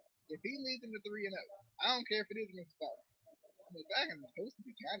 If he leads them to 3-0, I don't care if it is against the Falcons. I mean, the Falcons are supposed to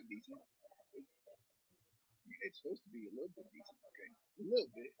be kind of decent. It's supposed to be a little bit decent, okay? A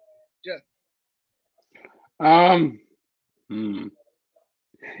little bit. Just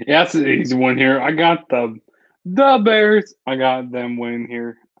Yeah, that's an easy one here. I got the Bears. I got them winning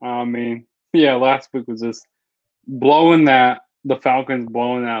here. I mean, yeah, last week was just the Falcons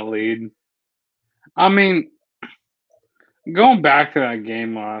blowing that lead. I mean, going back to that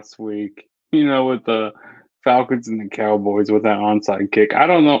game last week, with the Falcons and the Cowboys with that onside kick, I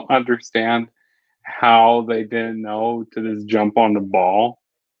don't understand how they didn't know to just jump on the ball.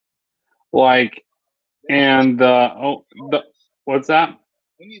 Like, and what's that?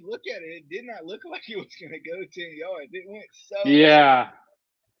 When you look at it, it did not look like it was going to go 10 yards. It went so. Yeah.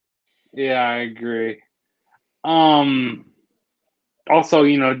 Yeah, I agree. Also,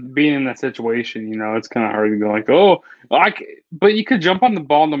 being in that situation, it's kind of hard to go like, but you could jump on the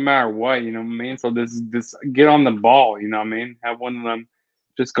ball no matter what, what I mean? So this get on the ball, what I mean? Have one of them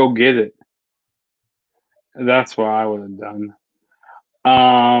just go get it. That's what I would have done.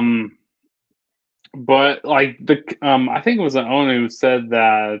 But like I think it was the owner who said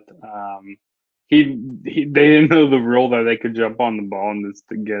that they didn't know the rule that they could jump on the ball and just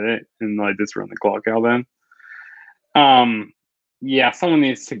to get it and like just run the clock out then. Yeah, someone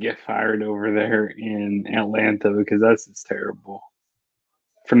needs to get fired over there in Atlanta because that's just terrible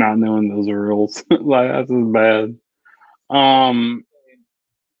for not knowing those rules. Like that's just bad.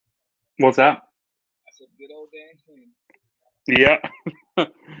 What's that? I said good old Dan Quinn. Yeah.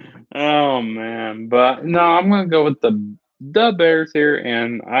 Oh man, but no, I'm gonna go with the Bears here,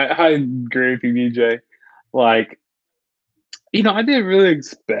 and I agree with you, DJ. Like, I didn't really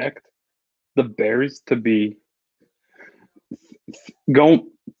expect the Bears to be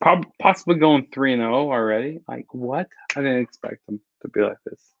possibly going 3-0 already. Like what? I didn't expect them to be like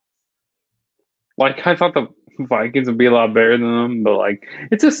this. Like I thought the Vikings would be a lot better than them, but like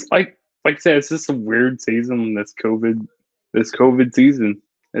it's just like I said, it's just a weird season. This COVID season,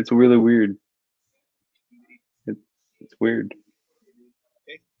 it's really weird. It's weird.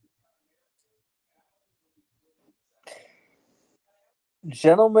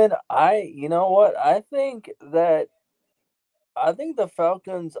 Gentlemen, you know what? I think the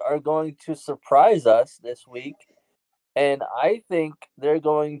Falcons are going to surprise us this week, and I think they're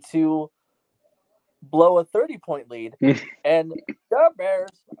going to blow a 30-point lead, and the Bears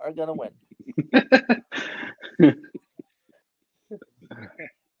are going to win.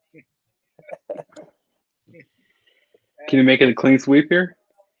 Can you make it a clean sweep here?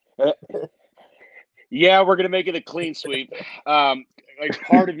 Yeah, we're gonna make it a clean sweep. Like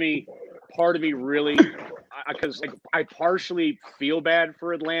part of me really, because like I partially feel bad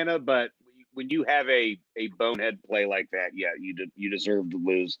for Atlanta, but when you have a bonehead play like that, yeah, you deserve to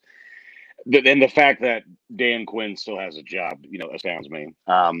lose. And the fact that Dan Quinn still has a job, astounds me.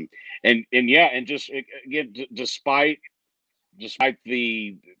 And yeah, and just again, despite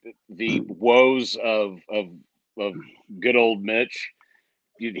the woes of good old Mitch,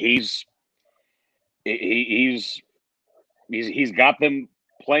 he's he's got them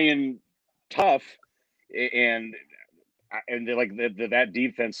playing tough, and like that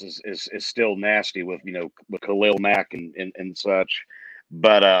defense is still nasty with with Khalil Mack and such,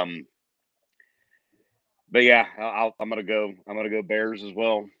 but yeah, I'm gonna go Bears as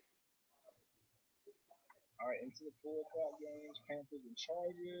well. All right, into the 4 o'clock games, Panthers and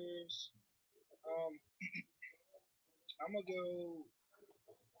Chargers. Um, I'm gonna go.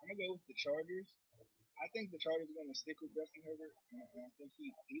 I'm gonna go with the Chargers. I think the Chargers are going to stick with Justin Herbert. And I think he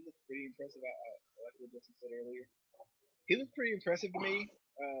looks pretty impressive. I like what Justin said earlier. He looks pretty impressive to me.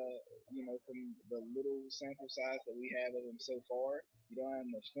 From the little sample size that we have of him so far, you don't have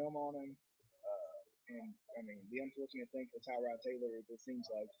much film on him. And I mean, the unfortunate thing for Tyrod Taylor is it seems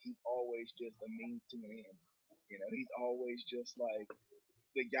like he's always just a means to an end. He's always just like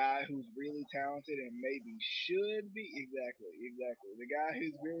the guy who's really talented and maybe should be exactly the guy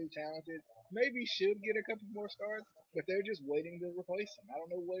who's really talented maybe should get a couple more starts, but they're just waiting to replace him. I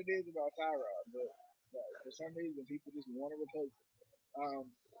don't know what it is about Tyrod, but for some reason people just want to replace him.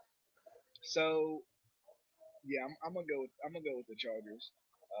 So yeah, I'm gonna go with the Chargers.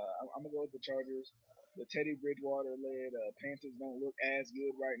 I'm gonna go with the Chargers. The Teddy Bridgewater led Panthers don't look as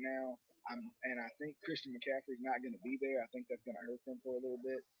good right now. And I think Christian McCaffrey's not going to be there. I think that's going to hurt them for a little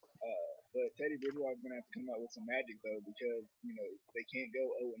bit. But Teddy Bridgewater's going to have to come out with some magic though, because they can't go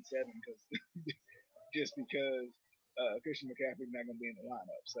 0-7 because just because Christian McCaffrey's not going to be in the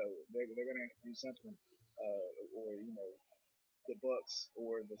lineup. So they're going to have to do something, or the Bucks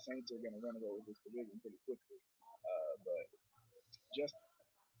or the Saints are going to run away with this division pretty quickly. But just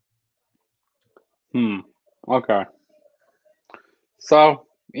Okay. So,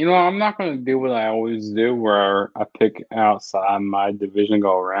 I'm not going to do what I always do where I pick outside my division,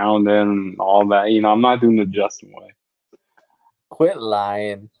 go around and all that. I'm not doing the Justin way. Quit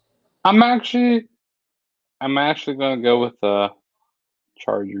lying. I'm actually going to go with the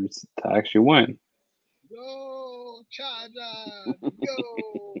Chargers to actually win. Go Chargers! Go!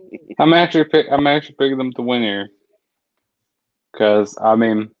 I'm actually picking them to win here. Because, I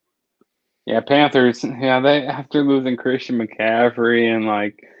mean, yeah, Panthers, yeah, they after losing Christian McCaffrey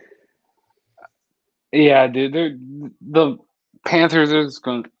and yeah, dude, the Panthers is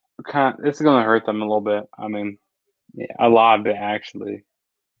going it's going to hurt them a little bit. I mean, yeah, a lot of it actually.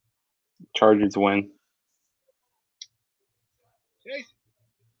 Chargers win. Jason.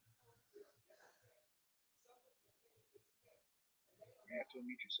 You have to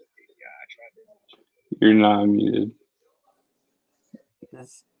unmute yourself. Yeah, I tried to. You're not muted.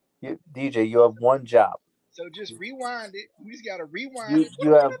 DJ, you have one job. So just rewind it. You just gotta rewind it.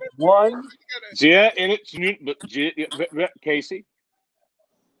 You have one. Yeah, and it's but Casey.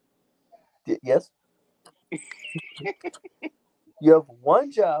 Yes. You have one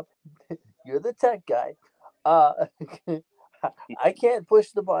job. You're the tech guy. I can't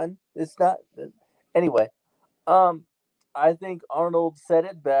push the button. It's not. Anyway, I think Arnold said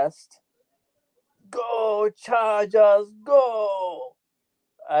it best. Go Chargers, go!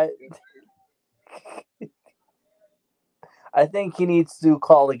 I think he needs to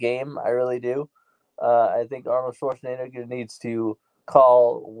call the game. I really do. I think Arnold Schwarzenegger needs to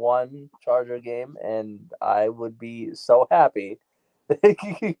call one Charger game, and I would be so happy.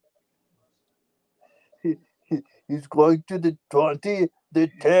 He's going to the 20,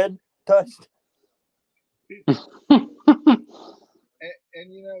 the 10 touchdown.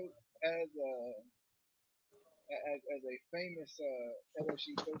 And you know, as as a famous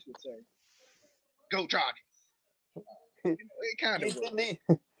LSU coach would say, "Go Trojans." You know, it kind of works.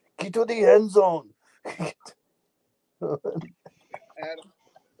 Get to the end zone. Adam,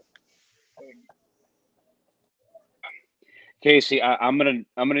 Casey, I'm gonna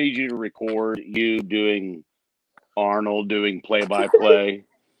need you to record you doing Arnold doing play-by-play,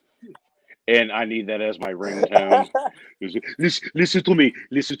 and I need that as my ringtone. Listen to me.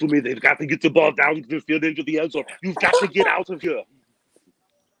 Listen to me. They've got to get the ball down the field into the end zone. You've got to get out of here.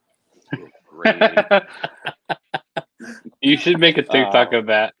 Great. You should make a TikTok of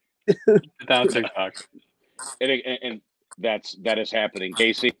that. Down TikTok. And that is happening,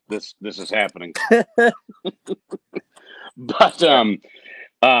 Casey. This is happening. But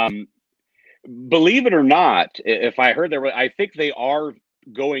believe it or not, if I heard that right, I think they are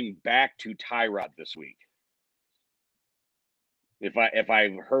going back to Tyrod this week. If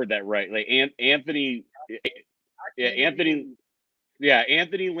I've heard that right, like Anthony Lynn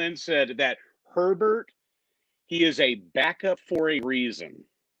said that Herbert, he is a backup for a reason.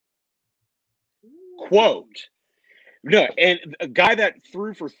 Quote. No, and a guy that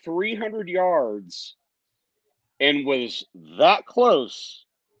threw for 300 yards and was that close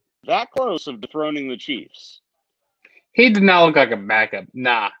of dethroning the Chiefs. He did not look like a backup.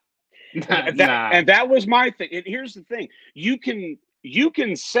 Nah. And that was my thing. And here's the thing: you can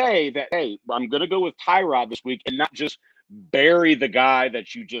say that, hey, I'm going to go with Tyrod this week, and not just bury the guy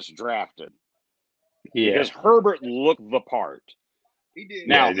that you just drafted. Yeah. Because Herbert looked the part. he did.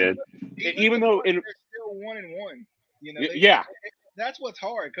 Now, he did. Even though they're still 1-1, you know. Yeah. That's what's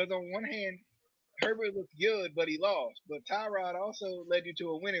hard, because on one hand, Herbert looked good, but he lost. But Tyrod also led you to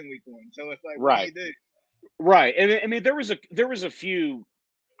a winning week 1. So it's like, what do you do? Right. And I mean, there was a few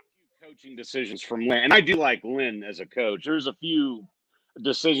coaching decisions from Lynn, and I do like Lynn as a coach. There's a few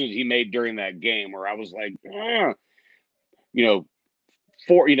decisions he made during that game where I was like,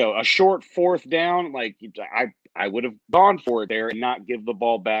 a short fourth down, like I would have gone for it there and not give the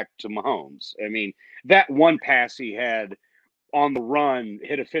ball back to Mahomes. I mean, that one pass he had on the run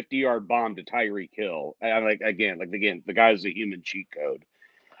hit a 50-yard bomb to Tyreek Hill. Again, the guy's a human cheat code.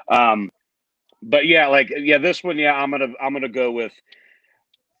 But this one, I'm gonna go with.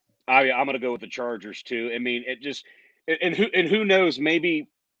 I'm gonna go with the Chargers too. I mean, it just and who knows, maybe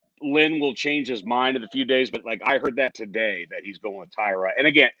Lynn will change his mind in a few days. But like I heard that today that he's going with Tyrod. And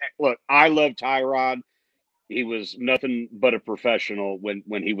again, look, I love Tyrod. He was nothing but a professional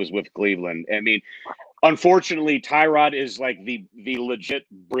when he was with Cleveland. I mean, unfortunately, Tyrod is like the legit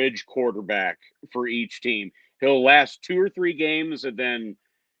bridge quarterback for each team. He'll last 2 or 3 games and then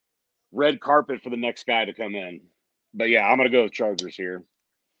red carpet for the next guy to come in. But yeah, I'm gonna go with Chargers here.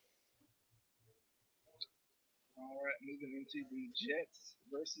 All right, moving into the Jets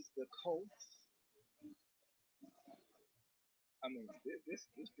versus the Colts. I mean, this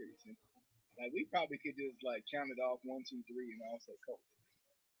is pretty simple. Like, we probably could just like count it off 1, 2, 3, and all say Colts.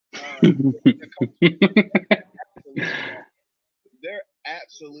 The Colts, they're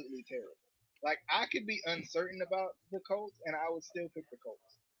absolutely terrible. Like, I could be uncertain about the Colts, and I would still pick the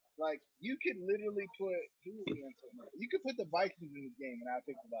Colts. Like, you could literally put who would be uncertain about? You could put the Vikings in this game, and I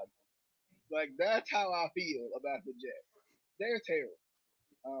pick the Vikings. Like, that's how I feel about the Jets. They're terrible.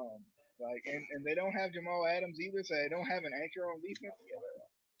 And they don't have Jamal Adams either, so they don't have an anchor on defense together.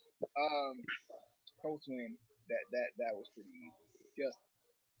 Colts win. That was pretty easy. Just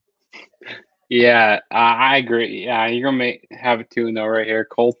Yeah, I agree. Yeah, you're gonna have a 2-0 right here.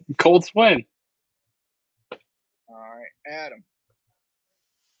 Colts win. all right, Adam.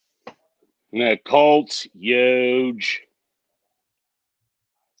 Yeah, Colts, huge.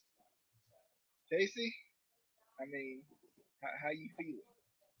 Casey, I mean, how you feeling?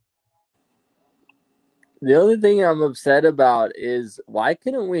 The only thing I'm upset about is why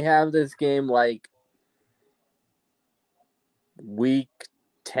couldn't we have this game like week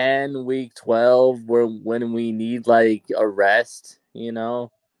 10, week 12, when we need like a rest,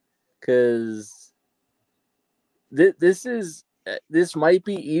 because this might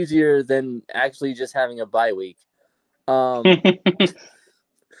be easier than actually just having a bye week. I'm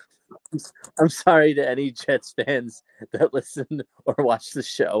sorry to any Jets fans that listen or watch the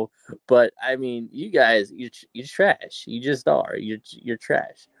show, but I mean, you guys, you're trash. You just are. You're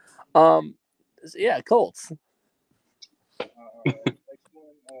trash. Yeah, Colts. Next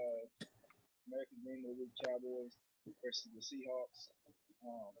one, American Dream League Cowboys versus the Seahawks.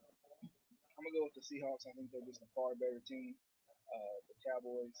 I'm gonna go with the Seahawks. I think they're just a far better team. The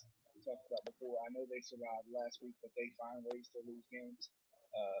Cowboys, we talked about before. I know they survived last week, but they find ways to lose games.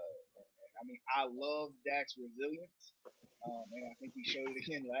 I mean, I love Dak's resilience, and I think he showed it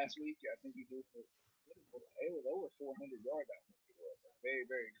again last week. I think he threw for it was over 400 yards. I think it was very,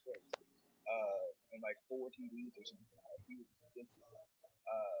 very close, and like 4 TDs or something. He was ridiculous, and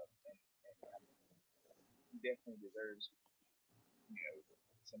I mean, he definitely deserves, you know,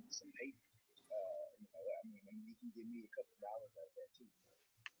 some hate. I mean, and you can give me a couple dollars out of that too.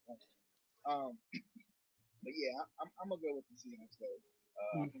 Um, but yeah, I'm gonna go with the Seahawks though.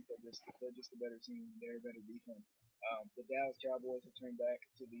 I think they're just a better team. They're a better defense. The Dallas Cowboys have turned back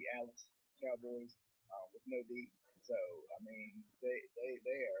to the Alice Cowboys with no D. So I mean, they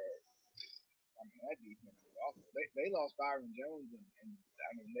are. I mean, that defense is awful. They lost Byron Jones, and I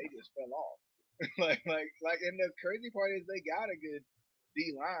mean, they just fell off. And the crazy part is they got a good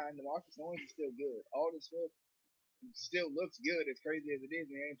D line. The Marcus Owens is still good. Aldis Smith still looks good, as crazy as it is,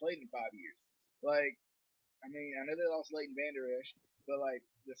 and he ain't played in 5 years. Like, I mean, I know they lost Leighton Vander Esch, but like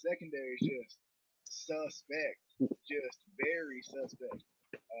the secondary is just suspect, just very suspect.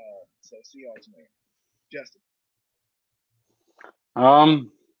 So Seahawks man, Justin. I'm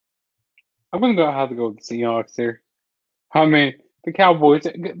gonna have to go with the Seahawks here. I mean, the Cowboys,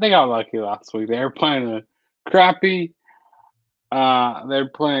 they got lucky last week. They were playing a crappy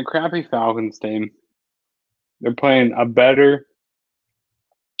Falcons team. They're playing a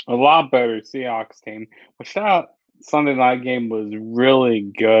lot better Seahawks team. Which that Sunday night game was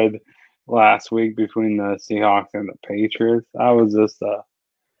really good last week between the Seahawks and the Patriots. I was just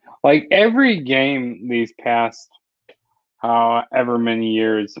like every game these past however many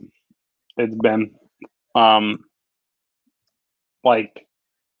years it's been, like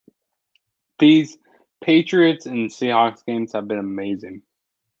these Patriots and Seahawks games have been amazing,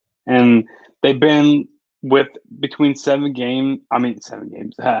 and they've been with between 7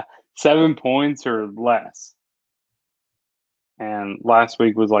 points or less. And last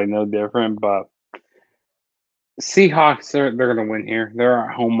week was like no different, but Seahawks they're gonna win here. They're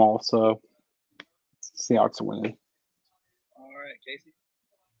at home also. Seahawks are winning. All right, Casey.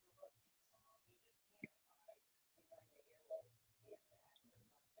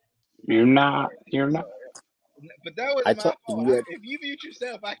 You're not. But that was I my told fault. you. If you mute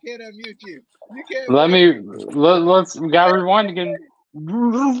yourself, I can't unmute you. You can't. Let's we gotta rewind again.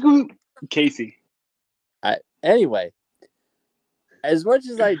 Casey. Anyway, as much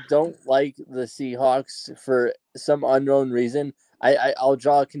as I don't like the Seahawks for some unknown reason, I'll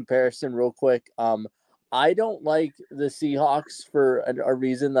draw a comparison real quick. I don't like the Seahawks for a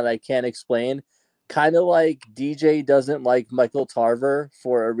reason that I can't explain. Kind of like DJ doesn't like Michael Tarver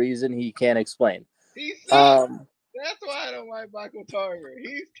for a reason he can't explain. He sucks. That's why I don't like Michael Tarver.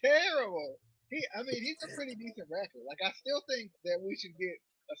 He's terrible. He's a pretty decent rapper. Like, I still think that we should get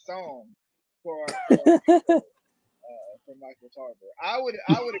a song for Michael Tarver. I would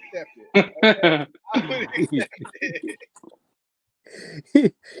accept it. Okay? I would accept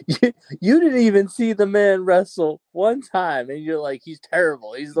it. You didn't even see the man wrestle one time, and you're like, he's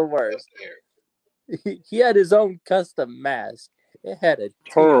terrible. He's the worst. He had his own custom mask. It had a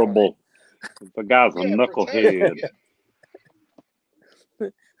terrible. The guy's a knucklehead.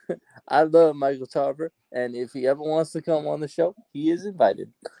 I love Michael Tarver, and if he ever wants to come on the show, he is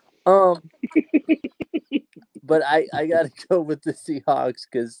invited. But I gotta go with the Seahawks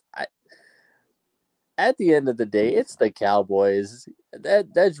because at the end of the day, it's the Cowboys.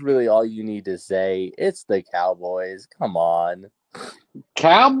 That's really all you need to say. It's the Cowboys. Come on,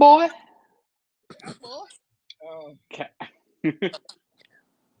 Cowboy.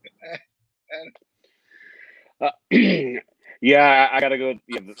 Yeah, I gotta go.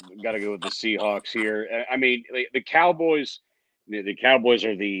 Yeah, gotta go with the Seahawks here. I mean, the Cowboys. The Cowboys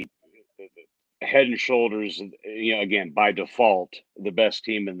are the head and shoulders, again by default, the best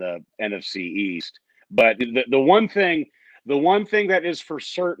team in the NFC East. But the one thing that is for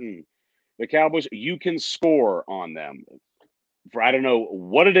certain, the Cowboys, you can score on them. For I don't know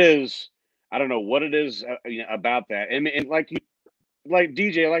what it is. I don't know what it is about that. And like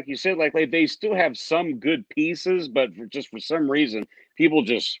DJ, like you said, like they still have some good pieces, but for some reason, people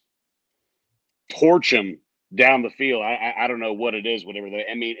just torch them down the field. I don't know what it is, whatever they.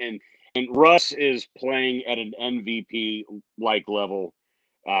 I mean, and Russ is playing at an MVP like level,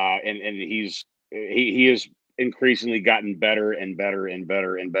 and he has increasingly gotten better and better and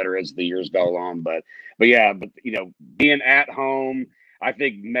better and better as the years go on. But being at home, I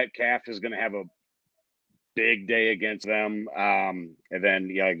think Metcalf is going to have a big day against them. And then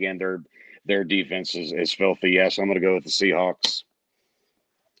again, their defense is filthy. Yes, I'm going to go with the Seahawks.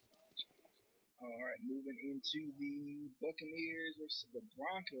 All right, moving into the Buccaneers versus the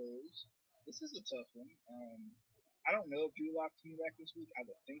Broncos. This is a tough one. I don't know if Drew Lock's coming back this week. I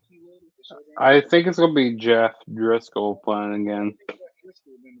would think he would with the shoulder I injury. think it's gonna be Jeff Driscoll playing again. Jeff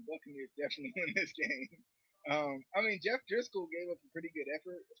Driscoll, then the Buccaneers definitely win this game. I mean, Jeff Driscoll gave up a pretty good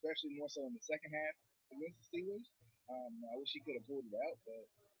effort, especially more so in the second half against the Steelers. I wish he could have pulled it out, but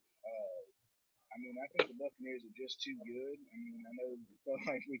I mean, I think the Buccaneers are just too good. I mean, I know it felt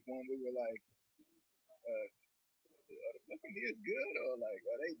like week one we were like, uh, are the Buccaneers good or like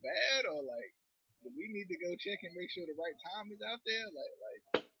are they bad or like do we need to go check and make sure the right time is out there?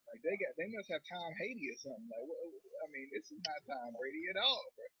 Like they must have Tom Brady or something. Like, I mean, this is not Tom Brady at all,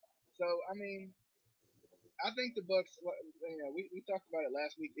 bro. So I mean, I think the Bucks. You know, we talked about it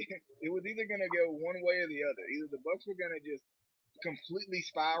last week. It was either gonna go one way or the other. Either the Bucks were gonna just completely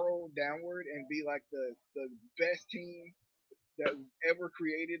spiral downward and be like the best team that was ever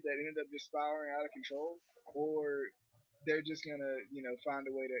created that ended up just spiraling out of control, or they're just gonna find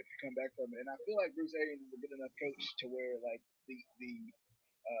a way to come back from it. And I feel like Bruce Arians is a good enough coach to where like the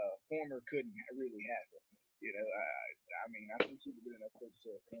former couldn't really happen. I mean, I think he's a good enough coach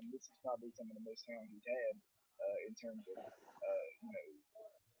to, and this is probably some of the most talent he's had in terms of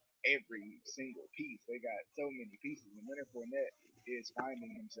every single piece. They got so many pieces, and Leonard Fournette is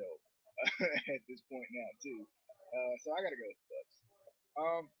finding himself at this point now too. So I gotta go with the Bucks.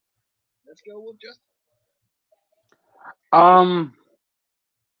 Let's go with Justin.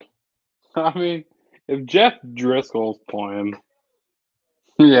 I mean, if Jeff Driscoll's playing,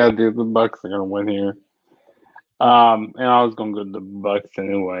 yeah, dude, the Bucks are gonna win here. And I was gonna go to the Bucks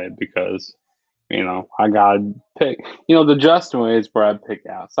anyway because I gotta pick. The Justin way is where I pick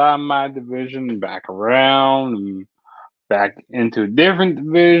outside my division, back around, and back into a different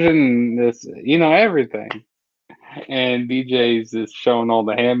division. This, everything. And BJ's just showing all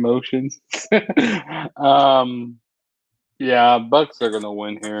the hand motions. Yeah, Bucks are gonna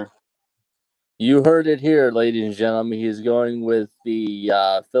win here. You heard it here, ladies and gentlemen. He's going with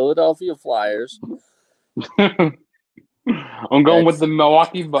the Philadelphia Flyers. I'm going with the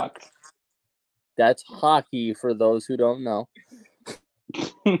Milwaukee Bucks. That's hockey for those who don't know.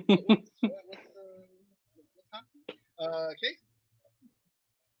 Okay.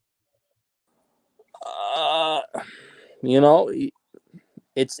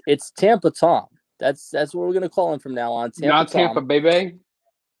 It's Tampa Tom. That's what we're gonna call him from now on. Tampa Not Tom. Tampa Baby.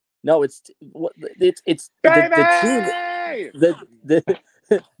 No, it's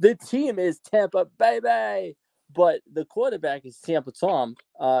the team is Tampa Baby, but the quarterback is Tampa Tom,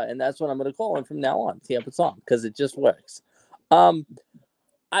 and that's what I'm going to call him from now on, Tampa Tom, because it just works. But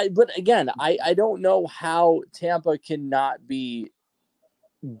again, I don't know how Tampa cannot be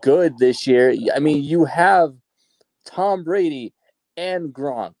good this year. I mean, you have Tom Brady and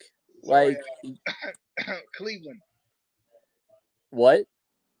Gronk. Sorry, Cleveland. What?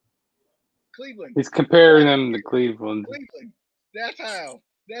 Cleveland. He's comparing them to Cleveland. Cleveland. That's how.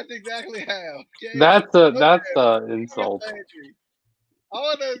 That's exactly how. Okay? That's a insult.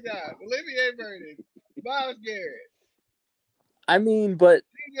 All of those guys. Olivier Vernon, Miles Garrett. I mean, but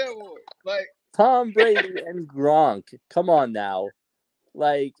like Tom Brady and Gronk. Come on now.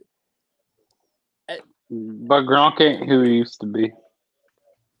 Like, but Gronk ain't who he used to be.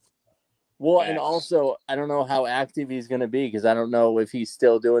 Well, and also, I don't know how active he's going to be because I don't know if he's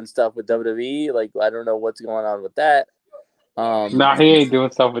still doing stuff with WWE. Like, I don't know what's going on with that. No, he ain't doing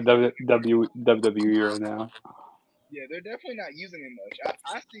stuff with WWE right now. Yeah, they're definitely not using him much.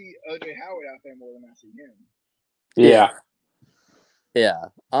 I see OJ Howard out there more than I see him. Yeah.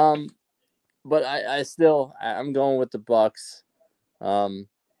 But I'm going with the Bucks.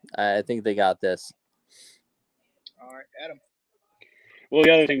 I think they got this. All right, Adam. Well,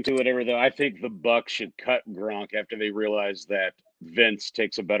 the other thing to it, though, I think the Bucks should cut Gronk after they realize that Vince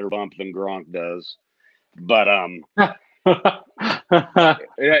takes a better bump than Gronk does. But and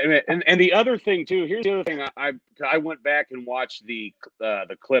the other thing too. Here's the other thing. I went back and watched the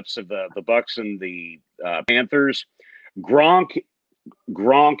clips of the Bucks and the Panthers. Gronk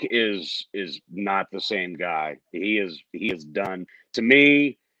is not the same guy. He is done. To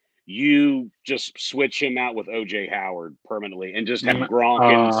me, you just switch him out with OJ Howard permanently and just have Gronk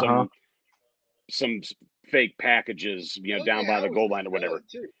in some fake packages, down by the goal line or whatever.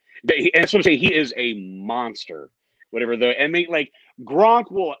 And that's what I'm saying. He is a monster. Whatever I mean, like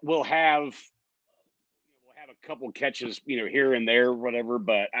Gronk will have a couple catches, here and there, whatever.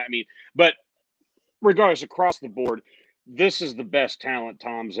 But I mean, regardless, across the board, this is the best talent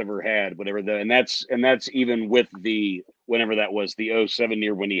Tom's ever had. Whatever and that's even with the whenever that was the 07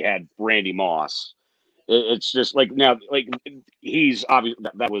 year when he had Randy Moss. It's just like now, like he's obvious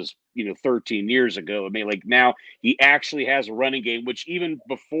that was 13 years ago. I mean, like now he actually has a running game, which even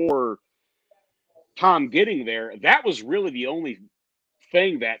before Tom getting there, that was really the only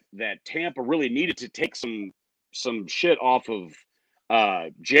thing that Tampa really needed to take some shit off of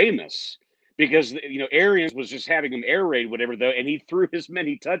Jameis, because Arians was just having him air raid whatever though, and he threw as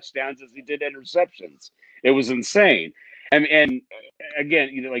many touchdowns as he did interceptions. It was insane. And again,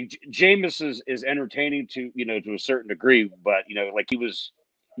 like Jameis is entertaining to to a certain degree, but like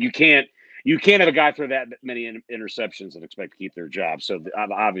you can't have a guy throw that many interceptions and expect to keep their job. So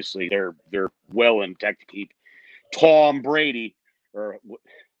obviously they're well in tech to keep Tom Brady, or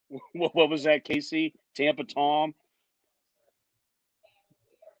what was that, Casey? Tampa Tom?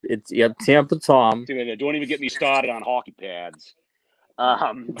 It's Tampa Tom. Don't even get me started on hockey pads.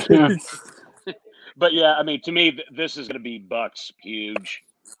 But yeah, I mean, to me, this is going to be Bucks huge.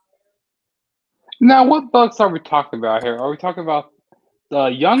 Now, what Bucks are we talking about here? Are we talking about the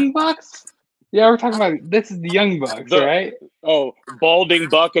Young Bucks? Yeah, we're talking about this is the Young Bucks, right? Oh, Balding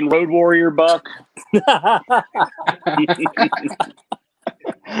Buck and Road Warrior Buck.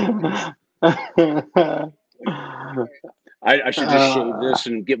 I should just shave this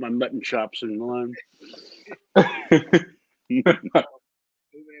and get my mutton chops in line.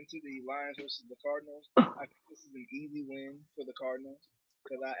 Moving into the Lions versus the Cardinals, I think this is an easy win for the Cardinals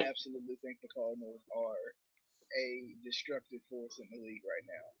because I absolutely think the Cardinals are a destructive force in the league right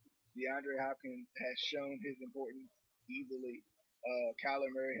now. DeAndre Hopkins has shown his importance easily. Kyler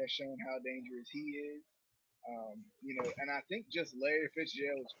Murray has shown how dangerous he is. And I think just Larry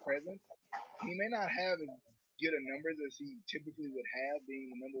Fitzgerald's presence, he may not have as good a numbers as he typically would have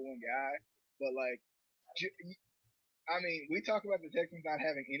being the number one guy, but like, I mean, we talk about the Texans not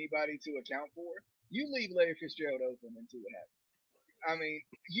having anybody to account for. You leave Larry Fitzgerald open and see what happens. I mean,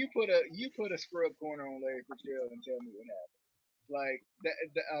 you put a scrub corner on Larry Fitzgerald and tell me what happens. Like that.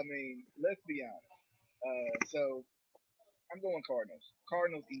 I mean, let's be honest. So I'm going Cardinals.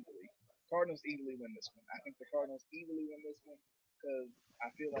 Cardinals easily win this one. I think the Cardinals easily win this one because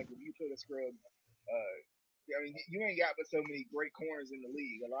I feel like if you put a scrub, I mean, you ain't got but so many great corners in the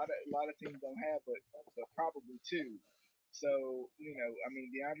league. A lot of teams don't have, but probably two. So I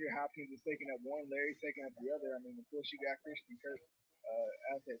mean, DeAndre Hopkins is taking up one, Larry's taking up the other. I mean, of course you got Christian Kirk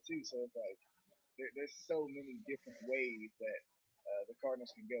out there too. So it's like there's so many different ways that the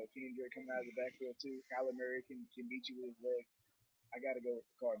Cardinals can go. Kenny Drake coming out of the backfield too. Kyler Murray can beat you with his leg. I got to go with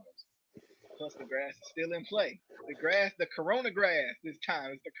the Cardinals. Plus, the grass is still in play. The Corona grass this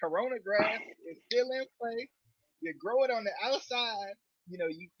time. It's the Corona grass is still in play. You grow it on the outside. You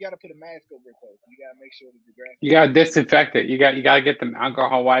got to put a mask over it though. You got to make sure that the grass. You got to disinfect it. You got to get them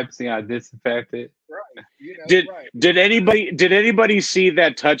alcohol wipes. You got to disinfect it. Right. Did anybody see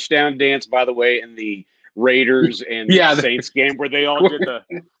that touchdown dance, by the way, in the Raiders and Saints game where they all did the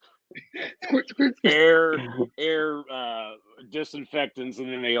air disinfectants and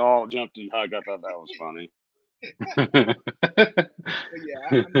then they all jumped and hugged? I thought that was funny. Yeah,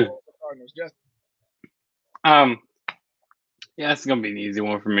 I'm going with the Cardinals. Just yeah, it's gonna be an easy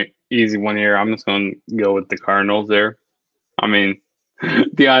one for me. Easy one here. I'm just gonna go with the Cardinals there. I mean,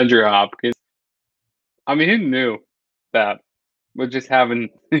 DeAndre Hopkins. I mean, who knew that? With just having,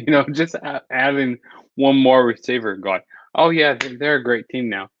 just adding one more receiver, going, oh yeah, they're a great team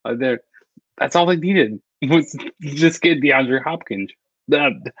now. That's all they needed was just get DeAndre Hopkins.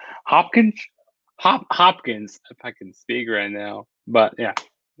 Hopkins, if I can speak right now. But yeah,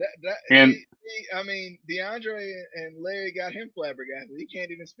 I mean, DeAndre and Larry got him flabbergasted. He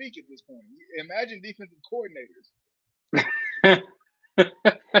can't even speak at this point. Imagine defensive coordinators.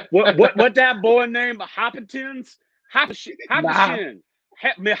 what that boy named Hopkins? Hopkins.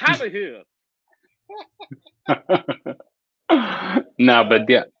 Me have here. No, but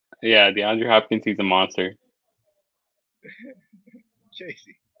yeah, DeAndre Hopkins, he's a monster.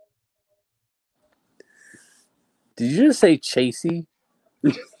 Chasey. Did you just say Chasey?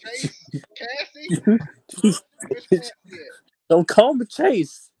 Cassie? Don't call me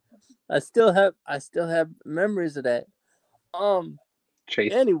Chase. I still have memories of that.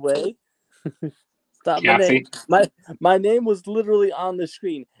 Chase. Anyway, stop Cassie. my name. My name was literally on the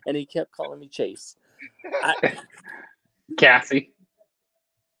screen, and he kept calling me Chase. Cassie.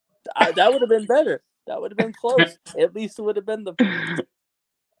 That would have been better. That would have been close. At least it would have been the.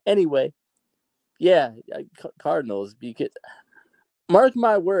 Anyway, yeah, Cardinals. Because mark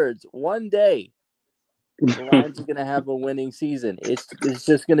my words, one day the Lions are gonna have a winning season. It's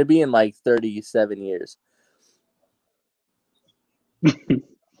just gonna be in like 37 years. Exactly.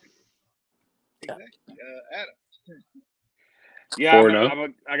 Adam. Yeah,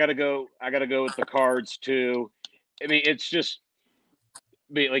 4-0. I gotta go. I gotta go with the Cards too. I mean, it's just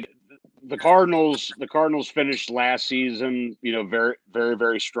like the Cardinals. The Cardinals finished last season, very, very,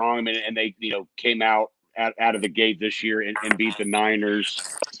 very strong. I mean, and they, came out of the gate this year and beat the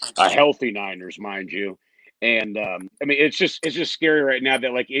Niners, healthy Niners, mind you. And I mean, it's just scary right now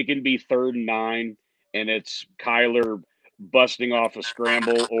that like it can be 3rd and 9, and it's Kyler busting off a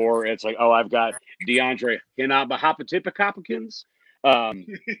scramble, or it's like, oh, I've got DeAndre Hopper-Tipper-Coppikins. Um,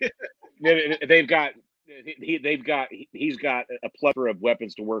 they've got he's got a plethora of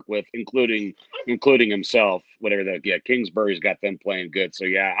weapons to work with, including himself. Whatever that, yeah, Kingsbury's got them playing good. So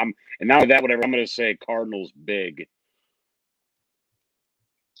yeah, and now that whatever I'm going to say, Cardinals big.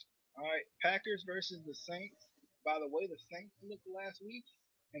 All right, Packers versus the Saints. By the way, the Saints looked last week,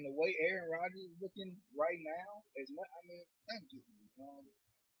 and the way Aaron Rodgers is looking right now, is much. I mean, thank you.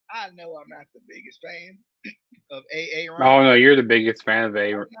 I know I'm not the biggest fan of Aaron. Oh no, you're the biggest fan of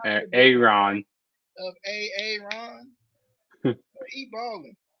Aaron. Of Aaron, he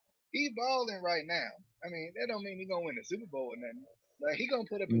balling. He balling right now. I mean, that don't mean he gonna win the Super Bowl or nothing. Like he gonna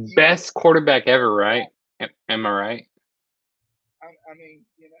put up a best quarterback ever, right? Am I right? I mean,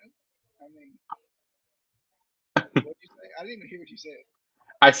 what you say? I didn't even hear what you said.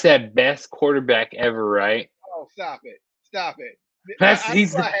 I said best quarterback ever, right? Oh, stop it! Stop it! I knew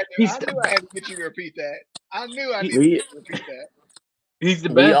I had to get you to repeat that. I knew I needed to repeat that. He's the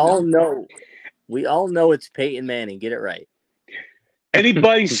best. We all know it's Peyton Manning. Get it right.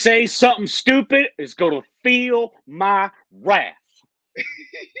 Anybody say something stupid is going to feel my wrath.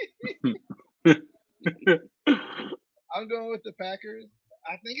 I'm going with the Packers.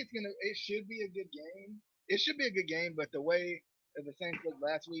 I think it should be a good game. It should be a good game, but the way that the Saints looked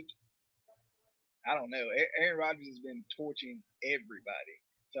last week, I don't know. Aaron Rodgers has been torching everybody.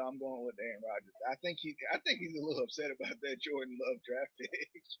 So I'm going with Aaron Rodgers. I think he's a little upset about that Jordan Love draft pick.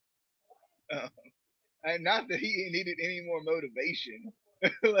 And not that he needed any more motivation.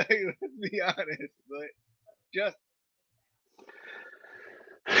 Like, let's be honest, but just.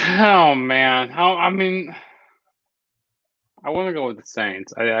 Oh man, I mean, I want to go with the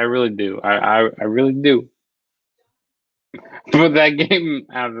Saints. I really do. I really do. But that game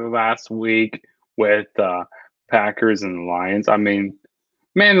out of last week with Packers and the Lions, I mean,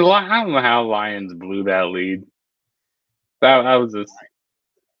 man, I don't know how Lions blew that lead. That was just.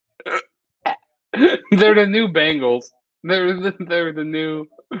 They're the new Bengals. They're the new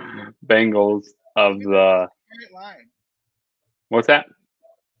Bengals of the. What's that?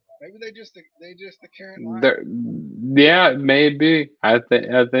 Maybe they just the current line. Yeah, maybe. I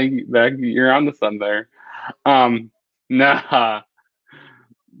think that you're onto something there. Nah,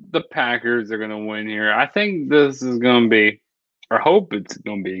 the Packers are gonna win here. I think this is gonna be, or hope it's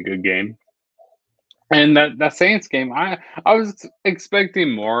gonna be a good game. And that Saints game, I was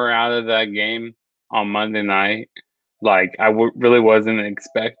expecting more out of that game on Monday night. Like I really wasn't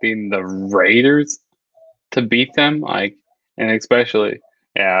expecting the Raiders to beat them. Like, and especially,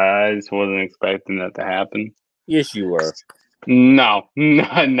 yeah, I just wasn't expecting that to happen. Yes, you were. No,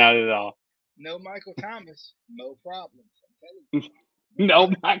 not at all. No Michael Thomas, no problem.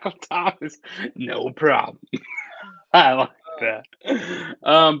 No Michael Thomas, no problem. I like that.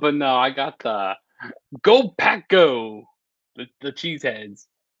 But no, I got the Go Pack Go. The Cheeseheads.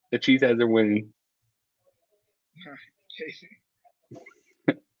 The Cheeseheads are winning.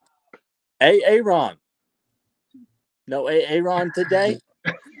 Aaron. No, Aaron today?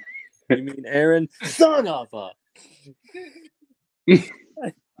 You mean Aaron? Son of a.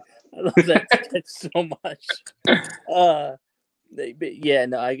 I love that so much. Yeah,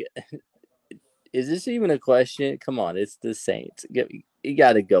 no, is this even a question? Come on, it's the Saints. You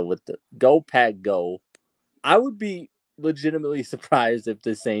got to go with the Go Pack Go. I would be legitimately surprised if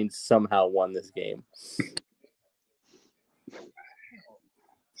the Saints somehow won this game.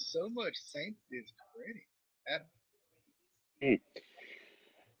 So much Saints is pretty.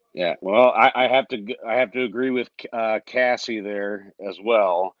 Yeah, well, I have to agree with Cassie there as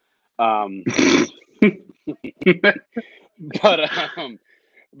well. But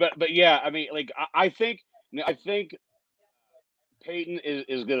yeah, I mean, like I think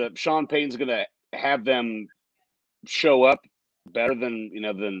Sean Payton's gonna have them show up better than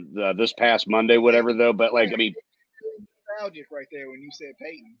this past Monday, whatever though. But like, I mean, nostalgic right there when you said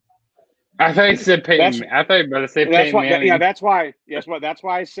Peyton. I thought you said Peyton. I thought you were about to say Peyton Manning. Yeah, that's why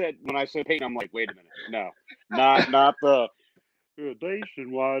I said when I said Peyton, I'm like, wait a minute, no, not the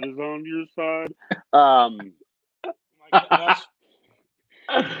nationwide is on your side.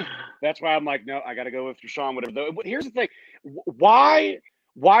 That's why I'm like, no, I got to go with Sean. Whatever. Though, here's the thing: why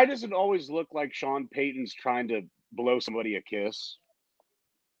does it always look like Sean Payton's trying to blow somebody a kiss.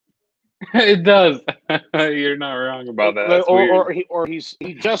 It does. You're not wrong about that. That's weird.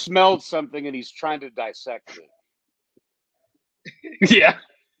 He just smelled something and he's trying to dissect it. Yeah.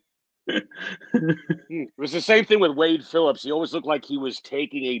 It was the same thing with Wade Phillips. He always looked like he was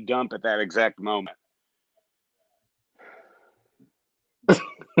taking a dump at that exact moment. But,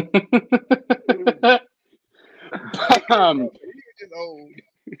 just old.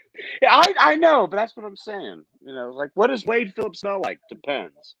 yeah, I know, but that's what I'm saying. You know, like, what does Wade Phillips smell like?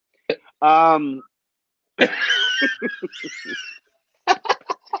 Depends. But,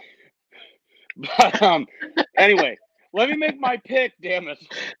 anyway, let me make my pick. Damn it!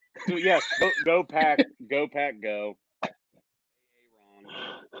 So yes, go Pack, go Pack, go.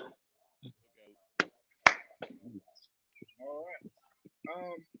 All right.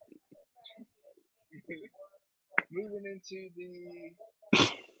 Moving into the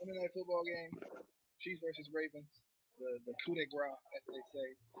Monday Night Football game, Chiefs versus Ravens. The coup de grace, as they say.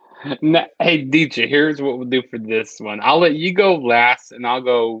 Hey, DJ, here's what we'll do for this one. I'll let you go last, and I'll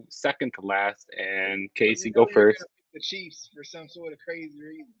go second to last, and Casey go first. The Chiefs for some sort of crazy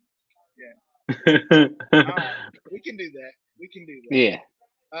reason. Yeah. All right. We can do that. Yeah.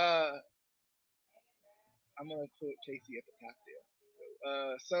 I'm gonna put Casey at the top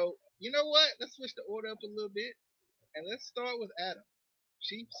there. So you know what? Let's switch the order up a little bit, and let's start with Adam.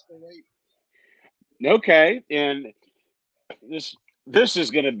 Chiefs or Ravens? Okay, and this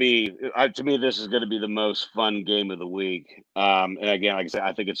is going to be, to me, this is going to be the most fun game of the week. And again, like I said,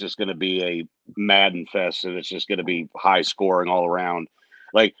 I think it's just going to be a Madden fest, and it's just going to be high scoring all around.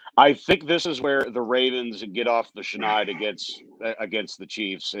 Like, I think this is where the Ravens get off the schneid against the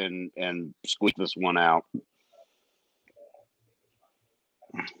Chiefs and squeak this one out. All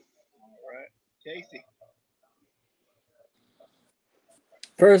right, Casey.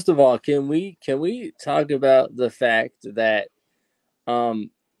 First of all, can we talk about the fact that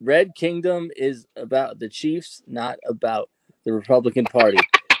Red Kingdom is about the Chiefs, not about the Republican Party?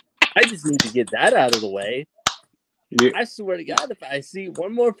 I just need to get that out of the way. Yeah. I swear to God, if I see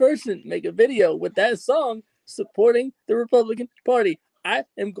one more person make a video with that song supporting the Republican Party, I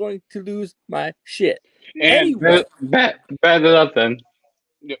am going to lose my shit. And anyway, bet it up then.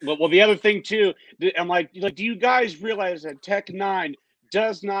 Well, the other thing too, I'm like, do you guys realize that Tech 9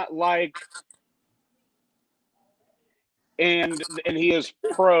 does not like, and he is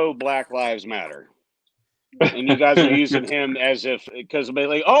pro Black Lives Matter, and you guys are using him as if because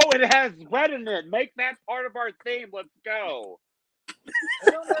like, oh, it has red in it, make that part of our theme. Let's go.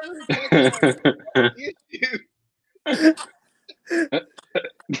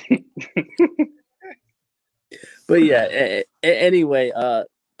 But yeah, anyway,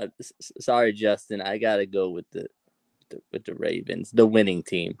 sorry, Justin, I gotta go with the Ravens, the winning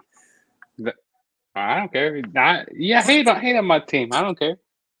team. I don't care. Hate on my team. I don't care.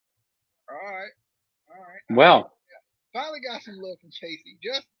 All right. Well, finally got some love from Casey.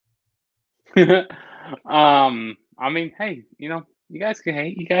 Just. I mean, hey, you guys can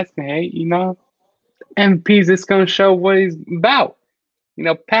hate. MP's just gonna show what he's about.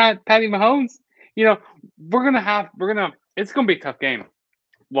 Patty Mahomes. It's gonna be a tough game.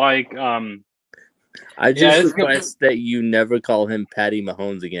 Like, I just request that you never call him Patty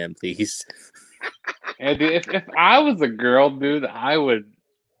Mahomes again, please. And if I was a girl, dude, I would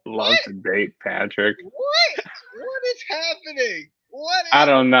love to date Patrick. What is happening? I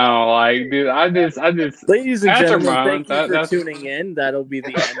don't know, like, dude. I just. Ladies and gentlemen, thank you for tuning in. That'll be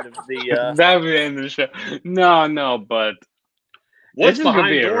the end of the. That'll be the end of the show. No, but what's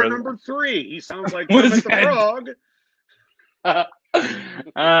behind door number 3? He sounds like Kermit the Frog.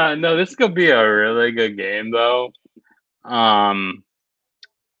 No, this could be a really good game, though. I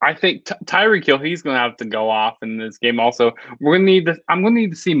think Tyreek Hill, he's going to have to go off in this game. Also, I'm going to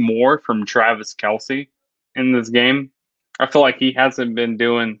need to see more from Travis Kelce in this game. I feel like he hasn't been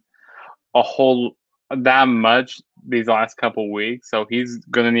doing that much these last couple weeks, so he's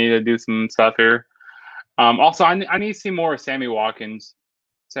going to need to do some stuff here. Also, I need to see more of Sammy Watkins.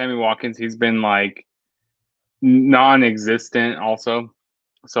 He's been like non-existent also,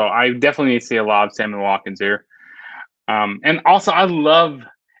 so I definitely need to see a lot of Sammy Watkins here. And also, I love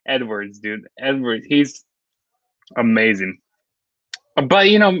Edwards, dude. Edwards, he's amazing. But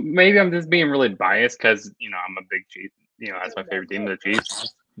maybe I'm just being really biased because I'm a big Chiefs. That's my favorite team, the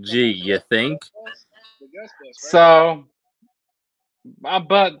Chiefs. Gee, you think? So,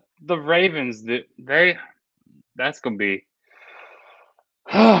 but the Ravens, that's gonna be.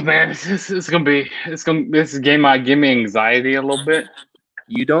 Oh man, this game might give me anxiety a little bit.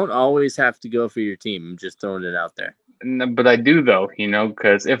 You don't always have to go for your team. I'm just throwing it out there. But I do though,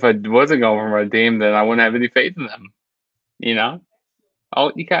 because if I wasn't going for my team, then I wouldn't have any faith in them. You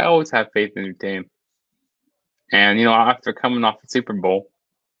can always have faith in your team. And after coming off the Super Bowl,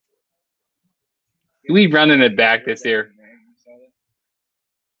 we running it back this year.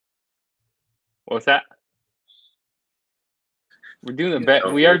 What's that? We're doing a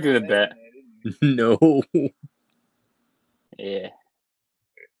bet. We are doing a bet. No. Yeah.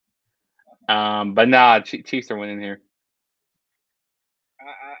 But nah, Chiefs are winning here.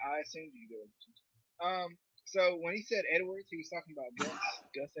 I assumed you do. So when he said Edwards, he was talking about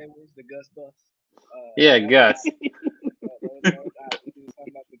Gus Edwards, the Gus bus. Yeah, Gus. He was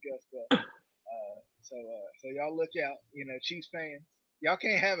talking about the Gus bus. So y'all look out. Chiefs fans, y'all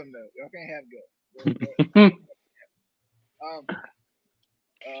can't have him though. Y'all can't have Gus.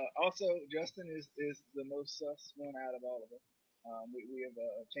 Also, Justin is the most sus one out of all of us. We have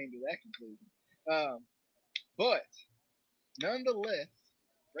came to that conclusion. But nonetheless,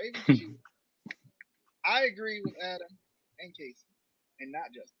 Ravens Chiefs. I agree with Adam and Casey, and not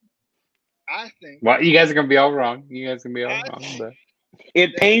Justin. I think. Well, you guys are gonna be all wrong. But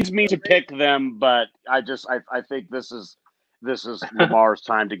it pains me to pick them, but I think this is Lamar's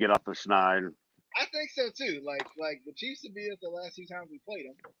time to get off the schneid. I think so too. Like the Chiefs have beat us the last 2 times we played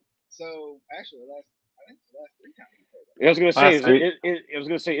them. So actually, I think the last 3 times we played them. I was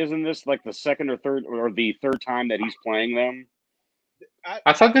gonna say, isn't this like the second or third or the third time that he's playing them?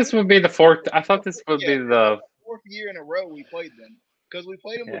 I thought this would be the fourth. I thought this would be the 4th year in a row we played them because we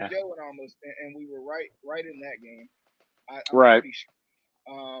played them with Joe and we were right in that game. I'm pretty sure.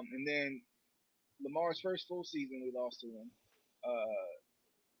 And then Lamar's first full season, we lost to him.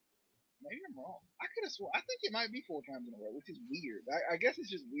 Maybe I'm wrong. I could have sworn. I think it might be 4 times in a row, which is weird. I guess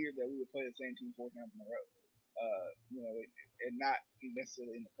it's just weird that we would play the same team 4 times in a row. And not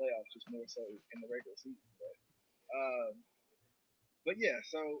necessarily in the playoffs, just more so in the regular season. But yeah,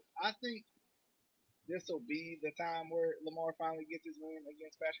 so I think this will be the time where Lamar finally gets his win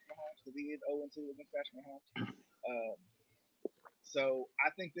against Patrick Mahomes because he is 0-2 against Patrick Mahomes. So I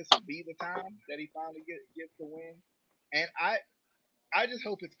think this will be the time that he finally gets the win, and I just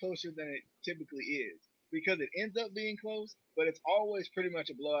hope it's closer than it typically is because it ends up being close, but it's always pretty much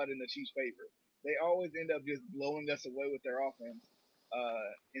a blowout in the Chiefs' favor. They always end up just blowing us away with their offense.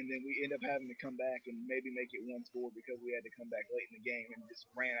 And then we end up having to come back and maybe make it 1 score because we had to come back late in the game and just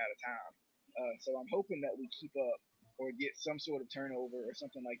ran out of time. So I'm hoping that we keep up or get some sort of turnover or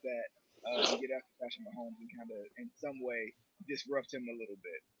something like that and get after Patrick Mahomes and kind of in some way disrupt him a little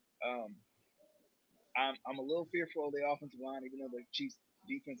bit. I'm a little fearful of the offensive line, even though the Chiefs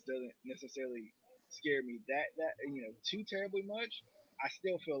defense doesn't necessarily scare me that too terribly much. I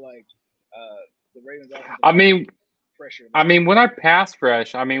still feel like the Ravens offensive line pressure. When our pass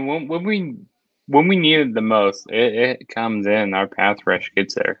rush, when we need it the most, it comes in. Our pass rush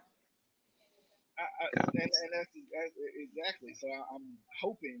gets there. And that's exactly. So I'm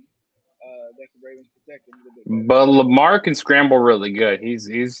hoping that the Ravens protect him a little bit better. But Lamar can scramble really good.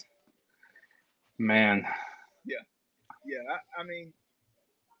 He's man. Yeah.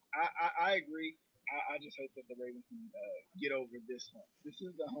 I agree. I just hope that the Ravens can get over this hump. This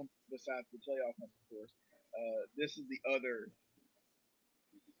is the hump besides the playoff hump, of course. This is the other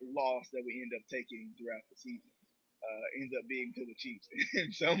loss that we end up taking throughout the season. Ends up being to the Chiefs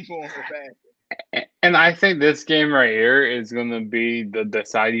in some form or fashion. And I think this game right here is going to be the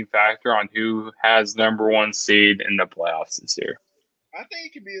deciding factor on who has number 1 seed in the playoffs this year. I think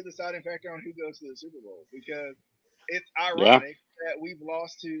it could be a deciding factor on who goes to the Super Bowl because it's ironic that we've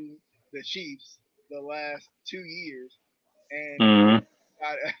lost to the Chiefs the last 2 years and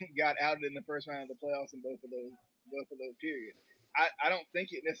got outed in the first round of the playoffs in both of those periods. I don't think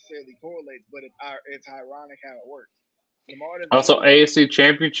it necessarily correlates, but it's ironic how it works. Also, AFC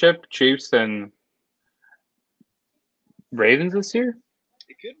Championship, Chiefs and Ravens this year?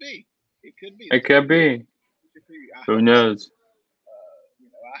 It could be. It could be. Who knows?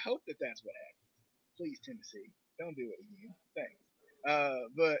 I hope that's what happens. Please, Tennessee, don't do it again. Thanks.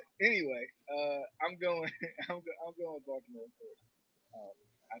 But anyway, I'm going with Baltimore first.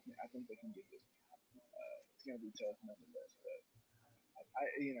 I think they can get this. It's gonna be tough nonetheless, but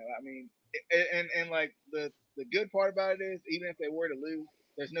like the good part about it is even if they were to lose,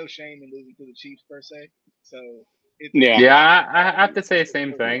 there's no shame in losing to the Chiefs per se. So I have to say the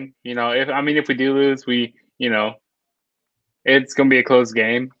same thing. If we do lose, it's gonna be a close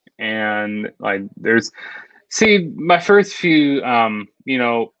game, and like my first few, I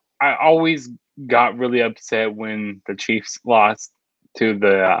always got really upset when the Chiefs lost to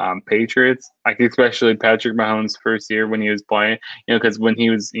the Patriots, like especially Patrick Mahomes' first year when he was playing, because when he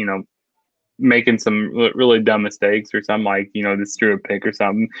was, making some really dumb mistakes or something, like, just threw a pick or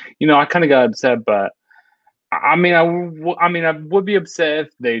something, I kind of got upset. But I mean, I would be upset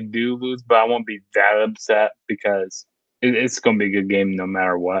if they do lose, but I won't be that upset because it's going to be a good game no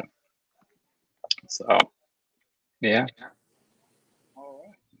matter what. So, yeah. All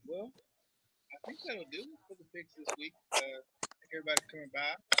right. Well, I think that'll do it for the picks this week. I think everybody's coming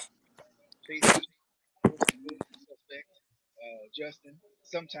by. Chase, suspect. Justin,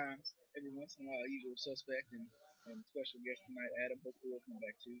 sometimes, every once in a while, usual suspect, and special guest tonight, Adam. Hopefully, will come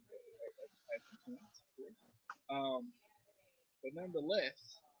back too at some points, of course. But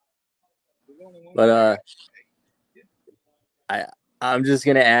nonetheless, there's only one more But guy. I'm just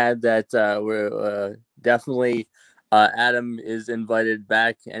gonna add that we're definitely Adam is invited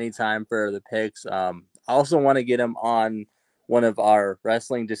back anytime for the picks. I also want to get him on one of our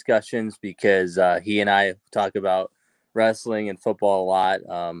wrestling discussions because he and I talk about wrestling and football a lot,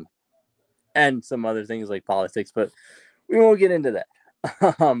 and some other things like politics, but we won't get into that.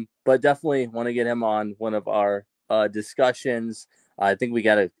 But definitely want to get him on one of our discussions. I think we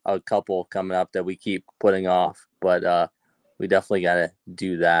got a couple coming up that we keep putting off, but we definitely got to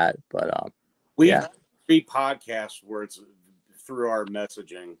do that. But We've 3 podcasts where it's through our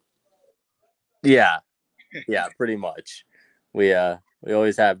messaging. Yeah, pretty much. We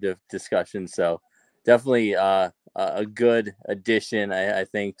always have discussions, so definitely a good addition, I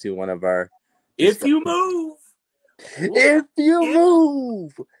think, to one of our. If you move, if you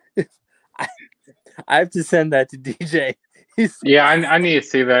move, I have to send that to DJ. Yeah, I need to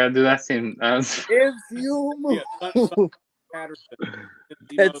see that. Dude, that seems. If you move, Patterson,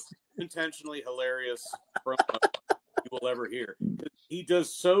 the most intentionally hilarious promo you will ever hear. He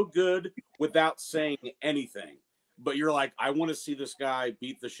does so good without saying anything, but you're like, I want to see this guy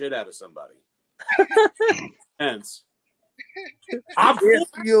beat the shit out of somebody. Hence, if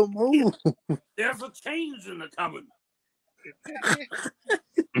you move, there's a change in the coming.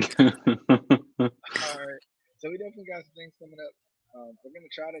 All right. So we definitely got some things coming up. We're going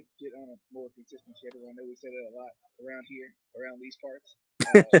to try to get on a more consistent schedule. I know we say that a lot around here, around these parts.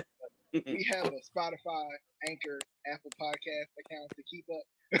 We have a Spotify, Anchor, Apple Podcast account to keep up.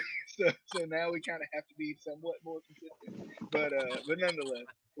 so now we kind of have to be somewhat more consistent. But nonetheless,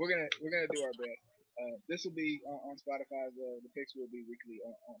 we're gonna do our best. This will be on Spotify as well. The picks will be weekly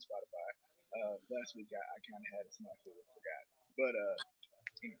on Spotify. Last week I kind of had a snafu and forgot. But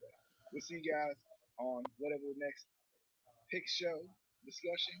anyway, we'll see you guys on whatever the next pick show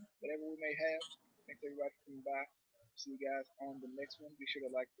discussion, whatever we may have. Thanks everybody for coming by. See you guys on the next one. Be sure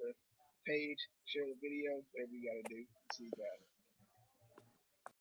to like the page, share the video, whatever you gotta do. See you guys.